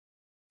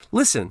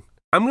 Listen,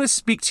 I'm going to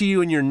speak to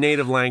you in your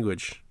native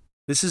language.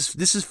 This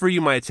is for you,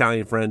 my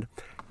Italian friend.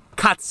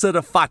 Cazzo da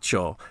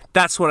faccio.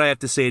 That's what I have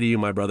to say to you,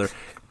 my brother.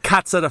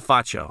 Cazzo da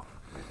faccio.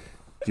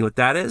 You know what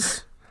that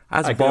is?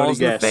 That's balls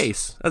in the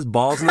face. That's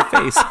balls in the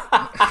face.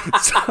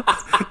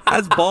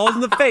 That's balls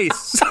in the face.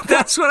 So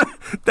that's what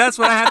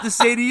I have to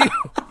say to you.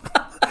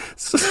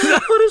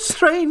 What a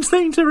strange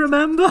thing to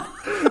remember.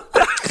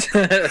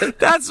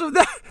 That's what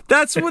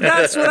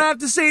I have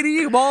to say to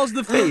you. Balls in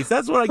the face.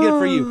 That's what I get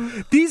for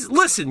you.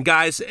 Listen,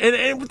 guys,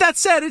 and with that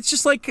said, it's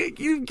just like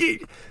you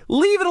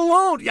leave it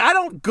alone. I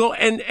don't go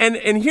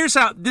and here's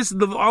how this.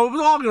 I'm all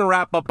going to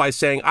wrap up by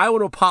saying I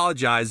want to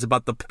apologize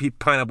about the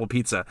pineapple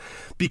pizza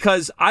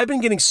because I've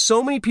been getting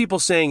so many people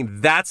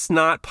saying that's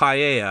not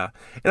paella,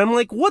 and I'm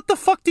like, what the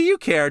fuck do you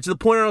care? To the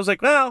point where I was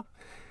like, well,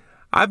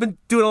 I've been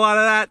doing a lot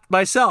of that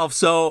myself,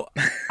 so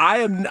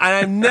I've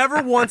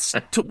never once.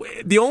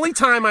 The only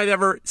time I've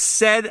ever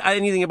said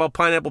anything about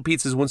pineapple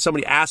pizza is when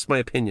somebody asked my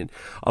opinion.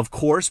 Of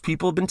course,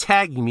 people have been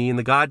tagging me in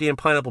the goddamn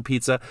pineapple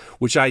pizza,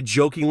 which I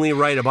jokingly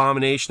write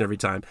abomination every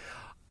time.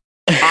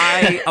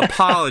 I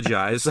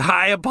apologize.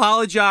 I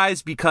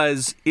apologize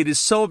because it is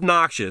so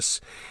obnoxious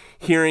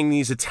hearing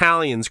these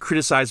Italians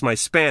criticize my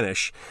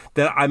Spanish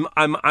that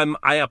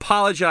I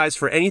apologize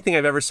for anything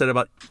I've ever said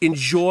about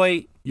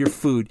enjoy your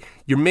food.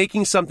 You're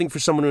making something for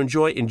someone to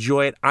enjoy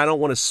it. I don't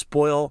want to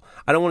spoil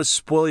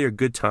your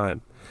good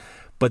time.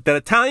 But that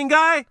Italian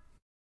guy,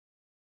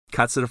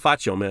 cazzo da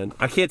faccio, man.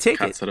 I can't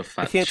take it.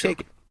 I can't take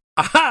it.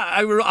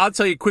 I'll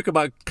tell you quick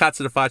about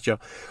cazzo da faccio.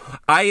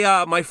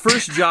 My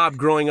first job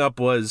growing up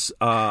was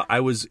I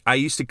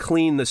used to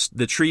clean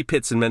the tree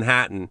pits in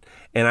Manhattan,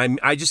 and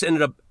I just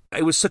ended up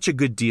it was such a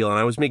good deal, and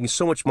I was making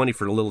so much money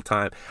for a little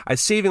time. I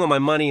was saving all my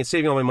money,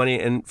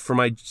 and for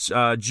my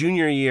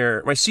senior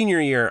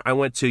year, I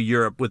went to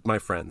Europe with my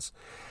friends.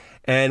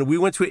 And we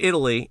went to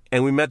Italy,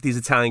 and we met these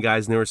Italian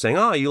guys, and they were saying,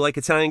 "Oh, you like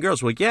Italian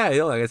girls?" We're like, "Yeah,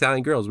 you like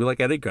Italian girls. We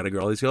like any kind of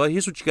girl." They say, "Oh,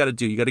 here's what you got to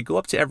do. You got to go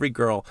up to every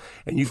girl,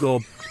 and you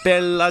go,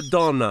 bella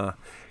donna,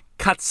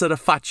 cazzo da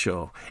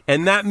faccio."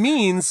 And that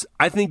means,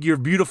 I think you're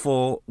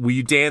beautiful, will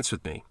you dance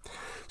with me?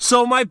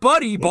 So my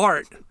buddy,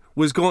 Bart,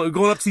 was going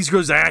up to these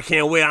girls. Like, I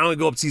can't wait. I'm going to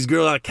go up to these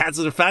girls.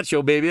 Cazzo da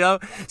faccio, baby.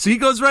 So he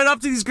goes right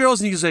up to these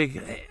girls, and he's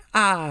like,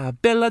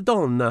 bella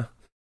donna,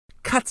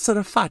 cazzo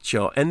da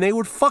faccio. And they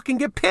would fucking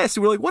get pissed.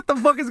 And we're like, what the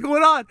fuck is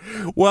going on?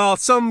 Well,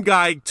 some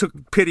guy took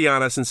pity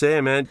on us and said,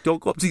 "Hey, man,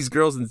 don't go up to these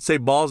girls and say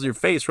balls in your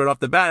face right off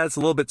the bat. That's a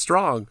little bit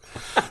strong."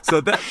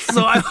 So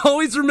I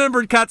always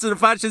remembered cazzo da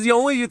faccio. It's the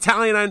only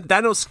Italian I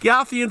know,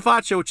 schiaffi and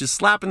faccio, which is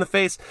slap in the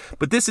face.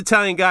 But this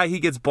Italian guy, he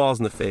gets balls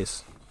in the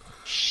face.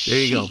 There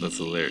you go. That's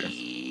hilarious.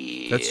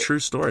 That's a true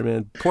story,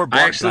 man. Poor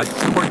Bart. Poor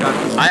guy.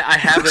 I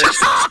have it.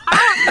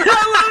 I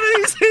love it.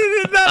 He's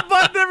hitting that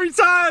button every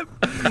time.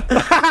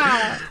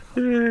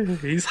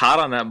 He's hot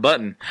on that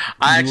button.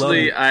 I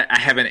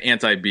have an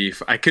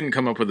anti-beef. I couldn't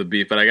come up with a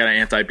beef, but I got an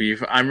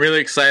anti-beef. I'm really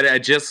excited. I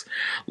just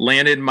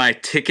landed my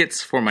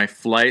tickets for my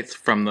flights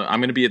I'm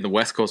going to be in the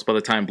West Coast by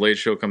the time Blade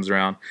Show comes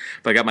around.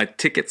 But I got my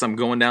tickets. I'm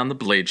going down the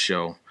Blade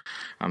Show.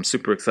 I'm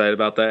super excited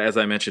about that. As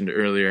I mentioned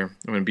earlier,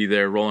 I'm going to be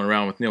there rolling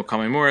around with Neil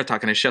Kamimura,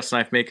 talking to chefs,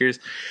 knife makers.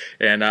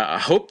 And I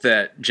hope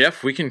that,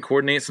 Jeff, we can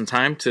coordinate some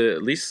time to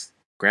at least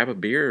grab a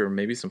beer or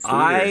maybe some food.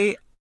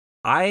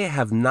 I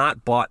have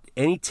not bought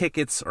any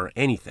tickets or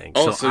anything.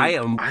 Oh, so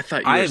I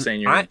thought you were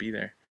saying you're going to be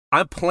there.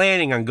 I'm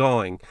planning on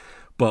going,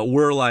 but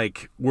we're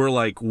like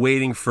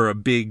waiting for a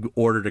big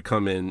order to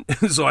come in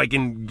so I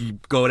can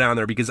go down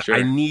there because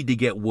I need to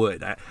get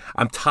wood.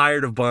 I'm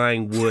tired of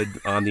buying wood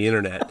on the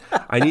internet.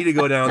 I need to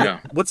go down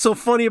there. What's so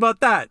funny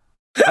about that?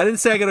 I didn't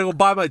say I gotta go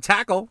buy my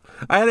tackle.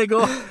 I had to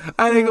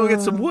go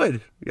get some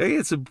wood. I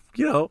get some,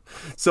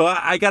 So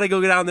I gotta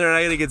go down there and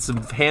I gotta get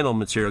some handle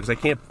material because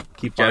I can't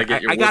keep buying.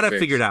 I gotta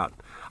figure it out.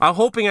 I'm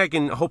hoping I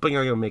can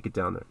make it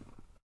down there.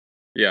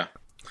 Yeah.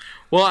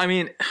 Well, I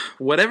mean,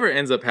 whatever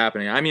ends up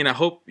happening, I mean, I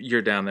hope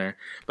you're down there.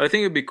 But I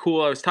think it would be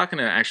cool. I was talking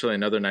to actually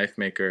another knife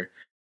maker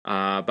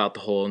about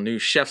the whole new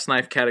chef's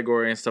knife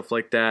category and stuff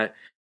like that.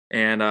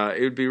 And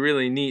it would be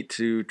really neat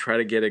to try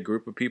to get a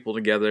group of people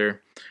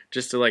together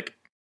just to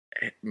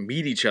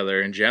meet each other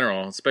in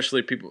general,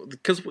 especially people,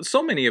 because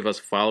so many of us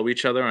follow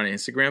each other on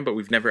Instagram, but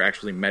we've never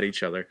actually met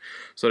each other.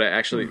 So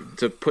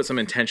to put some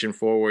intention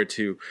forward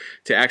to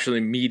actually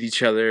meet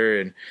each other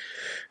and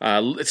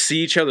see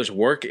each other's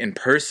work in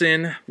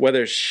person,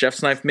 whether it's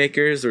chef's knife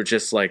makers or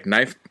just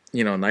knife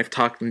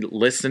talk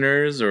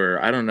listeners, or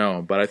I don't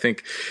know. But I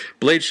think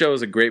Blade Show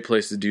is a great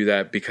place to do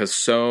that because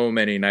so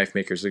many knife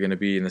makers are going to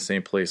be in the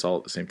same place all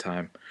at the same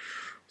time.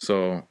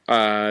 So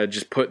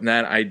just putting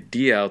that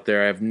idea out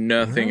there. I have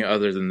nothing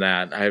other than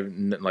that. I have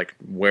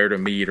where to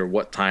meet or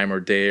what time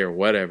or day or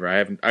whatever.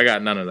 I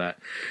got none of that.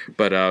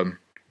 But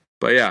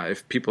yeah,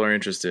 if people are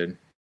interested,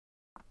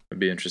 it'd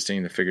be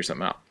interesting to figure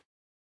something out.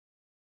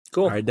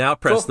 Cool. All right, now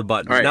press the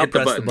button. All right, now hit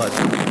press the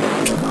button.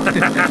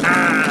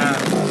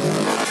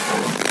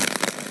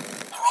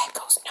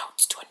 Mareko's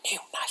notes to a new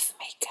knife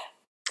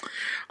maker.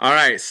 All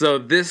right, so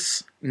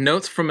this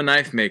Notes from a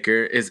Knife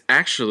Maker is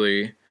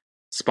actually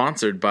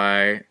sponsored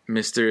by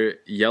Mr.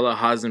 Jelle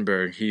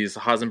Hasenberg. He's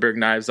Hasenberg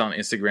Knives on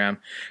Instagram.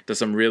 Does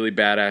some really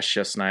badass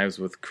chef's knives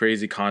with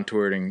crazy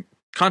contouring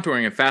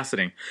and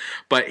faceting.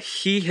 But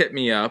he hit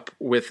me up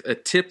with a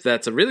tip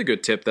that's a really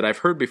good tip that I've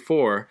heard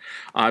before.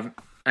 And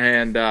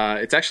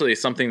it's actually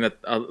something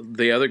that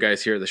the other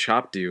guys here at the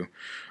shop do.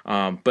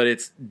 But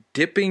it's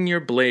dipping your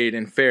blade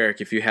in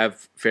ferric if you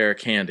have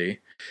ferric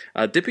handy.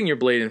 Dipping your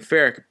blade in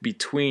ferric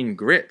between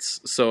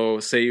grits. So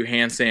say you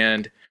hand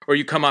sand or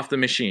you come off the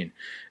machine.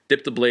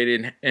 Dip the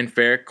blade in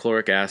ferric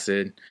chloric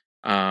acid,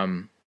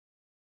 or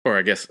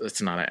I guess it's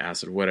not an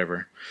acid,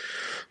 whatever.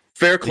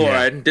 Ferric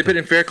chloride, dip it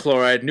in ferric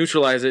chloride,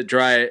 neutralize it,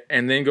 dry it,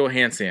 and then go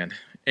hand sand.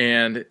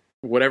 And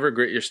whatever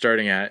grit you're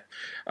starting at,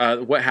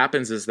 what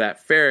happens is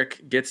that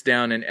ferric gets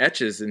down and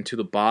etches into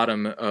the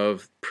bottom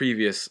of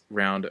previous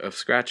round of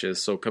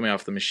scratches. So coming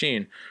off the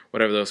machine,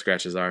 whatever those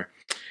scratches are.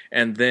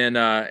 And then,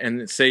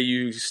 and say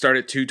you start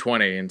at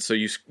 220, and so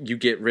you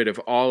get rid of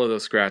all of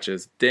those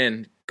scratches.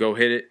 Then go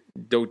hit it,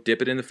 don't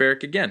dip it in the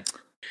ferric again.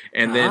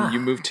 And then you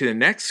move to the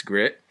next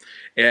grit,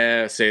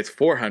 say it's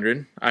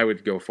 400. I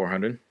would go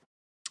 400.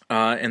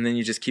 And then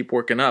you just keep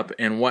working up.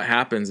 And what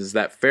happens is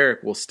that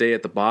ferric will stay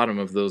at the bottom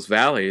of those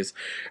valleys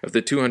of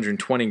the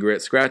 220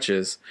 grit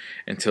scratches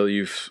until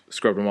you've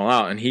scrubbed them all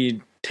out. And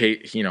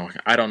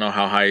I don't know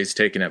how high he's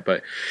taking it,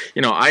 but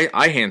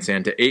I hand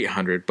sand to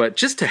 800, but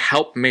just to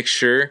help make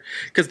sure,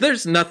 because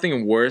there's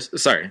nothing worse.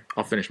 Sorry,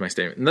 I'll finish my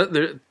statement.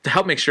 To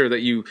help make sure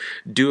that you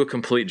do a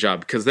complete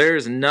job, because there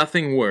is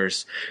nothing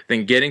worse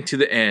than getting to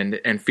the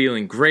end and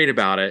feeling great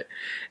about it,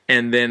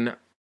 and then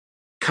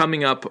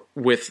coming up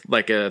with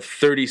a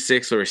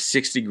 36 or a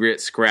 60 grit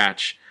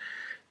scratch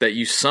that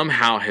you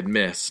somehow had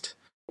missed.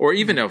 or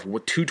even a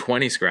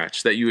 220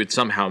 scratch that you had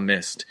somehow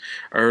missed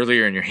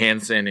earlier in your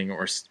handstanding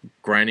or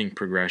grinding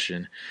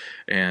progression.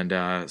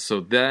 And so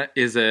that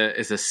is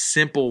a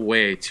simple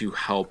way to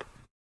help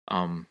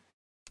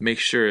make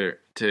sure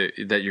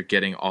that you're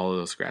getting all of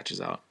those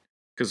scratches out.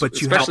 Because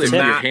especially if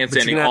you're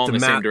handstanding all in the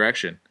same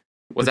direction.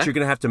 You're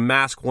going to have to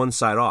mask one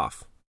side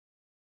off.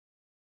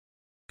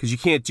 Because you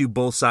can't do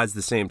both sides at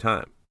the same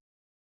time.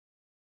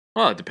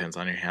 Well, it depends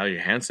on how you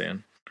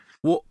handstand.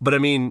 Well, but I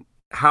mean,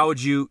 how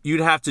would you'd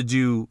have to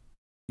do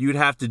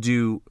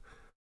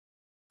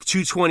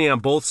 220 on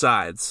both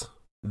sides,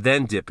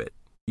 then dip it.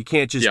 You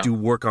can't just do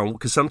work on,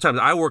 because sometimes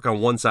I work on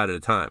one side at a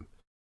time.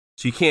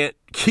 So you can't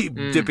keep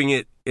dipping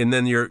it, and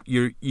then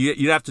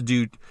you'd have to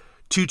do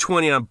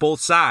 220 on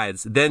both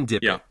sides, then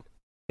dip it.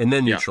 And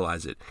then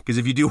neutralize it. Because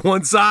if you do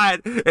one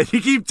side and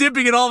you keep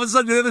dipping it, all of a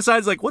sudden the other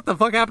side's like, what the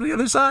fuck happened to the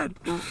other side?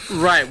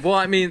 Right. Well,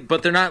 I mean,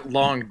 but they're not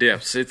long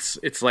dips.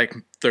 It's like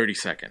 30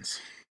 seconds.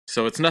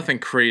 So it's nothing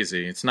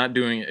crazy.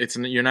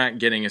 You're not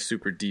getting a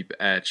super deep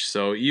etch.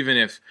 So even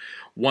if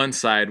one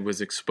side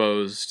was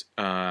exposed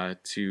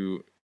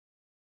to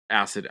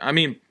acid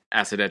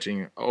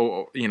etching,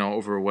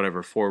 over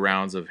whatever 4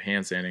 rounds of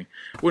handstanding,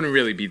 wouldn't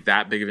really be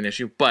that big of an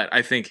issue. But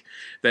I think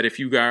that if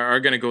you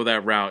are going to go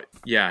that route,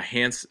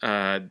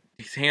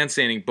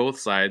 handstanding both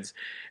sides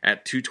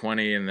at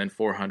 220 and then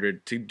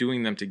 400,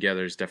 doing them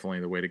together is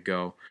definitely the way to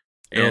go.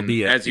 And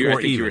I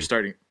think you were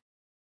starting.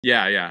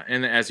 Yeah.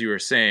 And as you were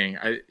saying,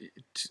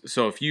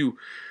 so if you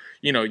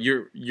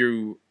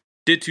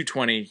did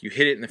 220, you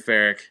hit it in the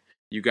ferric,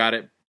 you got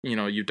it,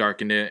 you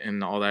darkened it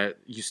and all that,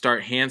 you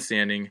start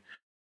handstanding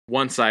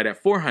one side at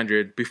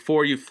 400,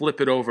 before you flip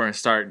it over and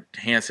start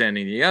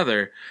handstanding the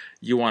other,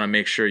 you want to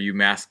make sure you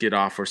mask it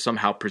off or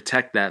somehow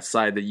protect that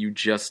side that you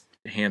just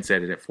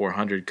handsanded at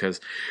 400, because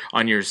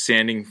on your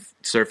sanding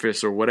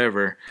surface or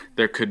whatever,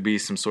 there could be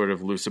some sort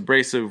of loose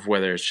abrasive,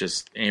 whether it's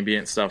just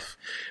ambient stuff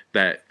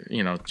that,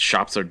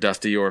 shops are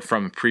dusty or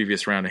from a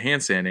previous round of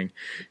handsanding.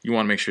 You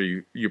want to make sure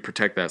you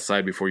protect that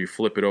side before you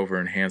flip it over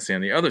and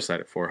handsand the other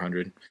side at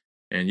 400.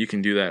 And you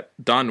can do that.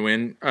 Don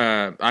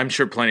Nguyen, I'm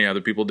sure plenty of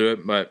other people do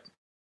it, but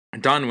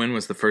Don Nguyen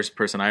was the first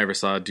person I ever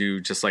saw do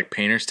just like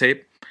painter's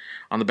tape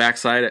on the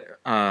backside,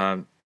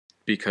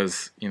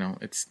 because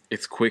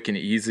it's quick and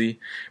easy,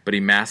 but he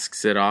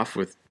masks it off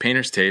with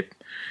painter's tape,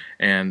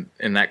 and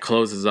that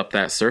closes up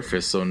that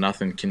surface so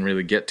nothing can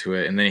really get to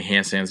it. And then he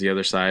handstands the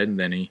other side, and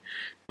then he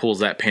pulls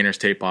that painter's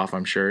tape off,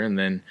 I'm sure. And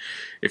then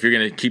if you're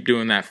going to keep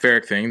doing that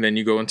ferric thing, then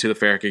you go into the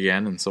ferric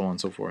again, and so on and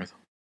so forth.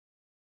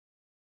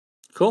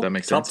 Cool. That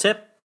makes Top sense.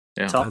 Tip.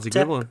 Yeah, that's a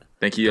good one.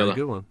 Thank you, Yella. That's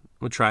a good one.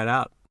 We'll try it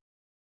out.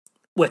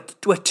 We're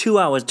 2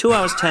 hours,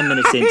 10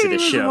 minutes into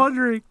this show.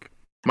 Wondering.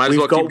 Might as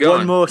well keep going. We've got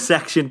one more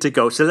section to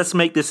go, so let's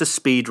make this a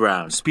speed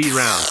round.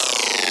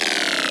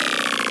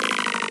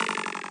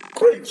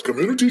 Craig's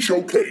Community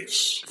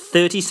Showcase.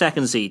 30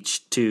 seconds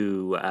each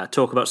to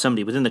talk about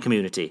somebody within the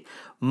community.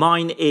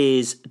 Mine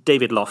is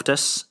David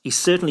Loftus. He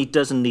certainly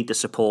doesn't need the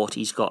support.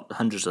 He's got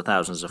hundreds of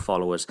thousands of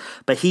followers.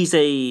 But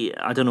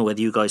I don't know whether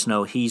you guys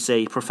know, he's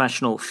a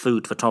professional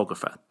food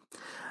photographer.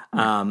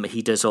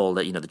 He does all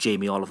the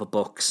Jamie Oliver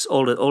books,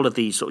 all of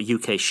these sort of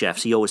UK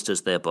chefs. He always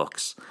does their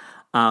books.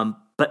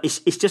 But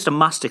it's just a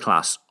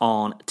masterclass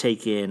on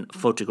taking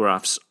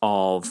photographs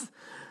of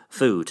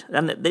food,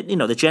 and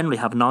they generally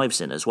have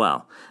knives in as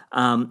well.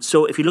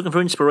 So if you're looking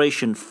for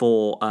inspiration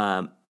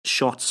for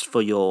shots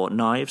for your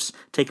knives,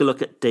 take a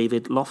look at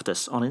David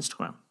Loftus on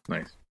Instagram.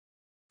 Nice.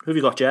 Who have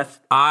you got,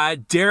 Jeff?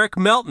 Derek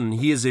Melton.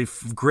 He is a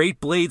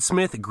great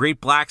bladesmith, a great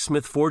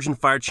blacksmith, Forge and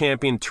Fire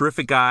champion,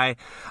 terrific guy.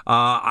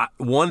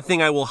 One thing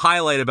I will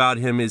highlight about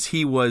him is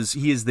he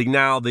is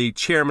now the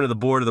chairman of the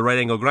board of the Right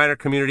Angle Grinder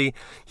community.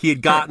 He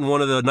had gotten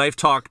one of the Knife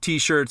Talk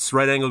t-shirts,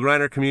 Right Angle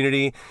Grinder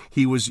community.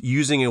 He was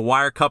using a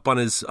wire cup on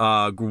his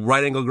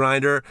right angle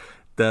grinder.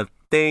 The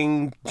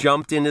thing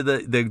jumped into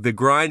the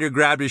grinder,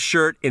 grabbed his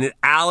shirt, and it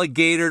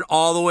alligatored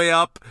all the way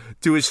up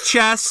to his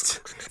chest,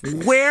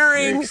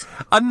 wearing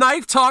a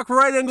Knife Talk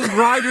Right Angle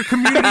Grinder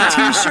community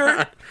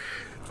t-shirt.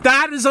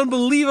 That is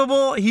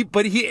unbelievable.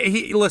 But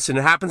he listen,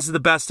 it happens to the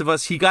best of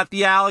us. He got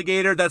the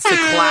alligator. That's the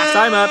class.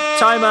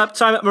 Time up.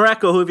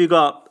 Mareko, who have you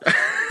got?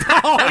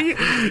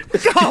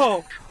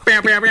 Go.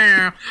 All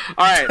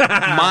right,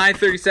 my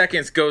 30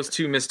 seconds goes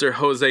to Mr.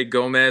 Jose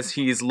Gomez.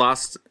 He's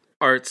Lost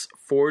Arts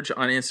Forge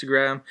on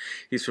Instagram.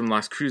 He's from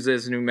Las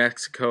Cruces, New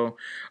Mexico.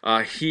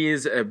 He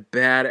is a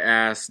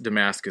badass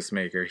Damascus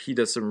maker. He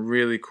does some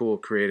really cool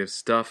creative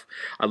stuff.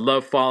 I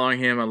love following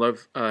him. I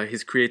love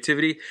his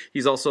creativity.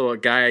 He's also a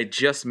guy I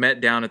just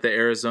met down at the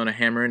Arizona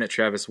Hammer-In at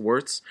Travis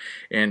Wirtz,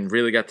 and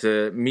really got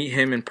to meet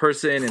him in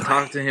person and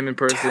talk to him in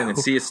person and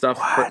see his stuff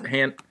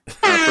firsthand.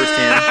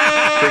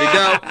 Pretty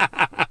dope.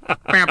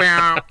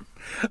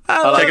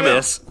 I like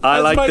this. I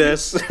like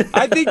this.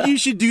 I think you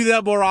should do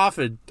that more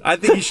often. I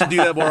love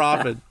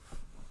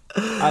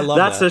that.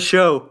 That's a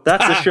show.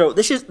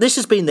 This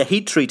has been the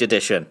Heat Treat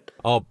edition.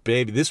 Oh,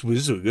 baby, this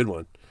was a good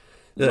one.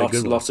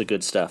 Lots of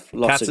good stuff.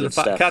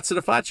 Cats of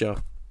the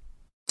Facho.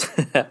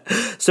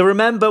 So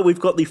remember, we've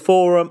got the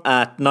forum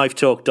at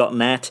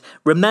knifetalk.net.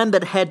 Remember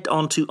to head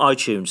on to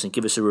iTunes and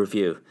give us a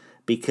review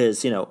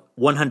because,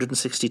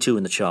 162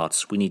 in the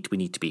charts. We need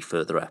to be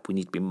further up. We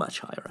need to be much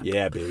higher up.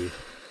 Yeah, baby.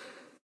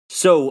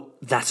 So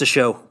that's a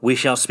show. We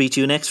shall speak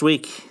to you next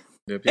week.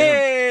 Yep.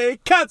 Hey,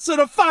 cazzo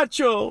da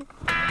faccio!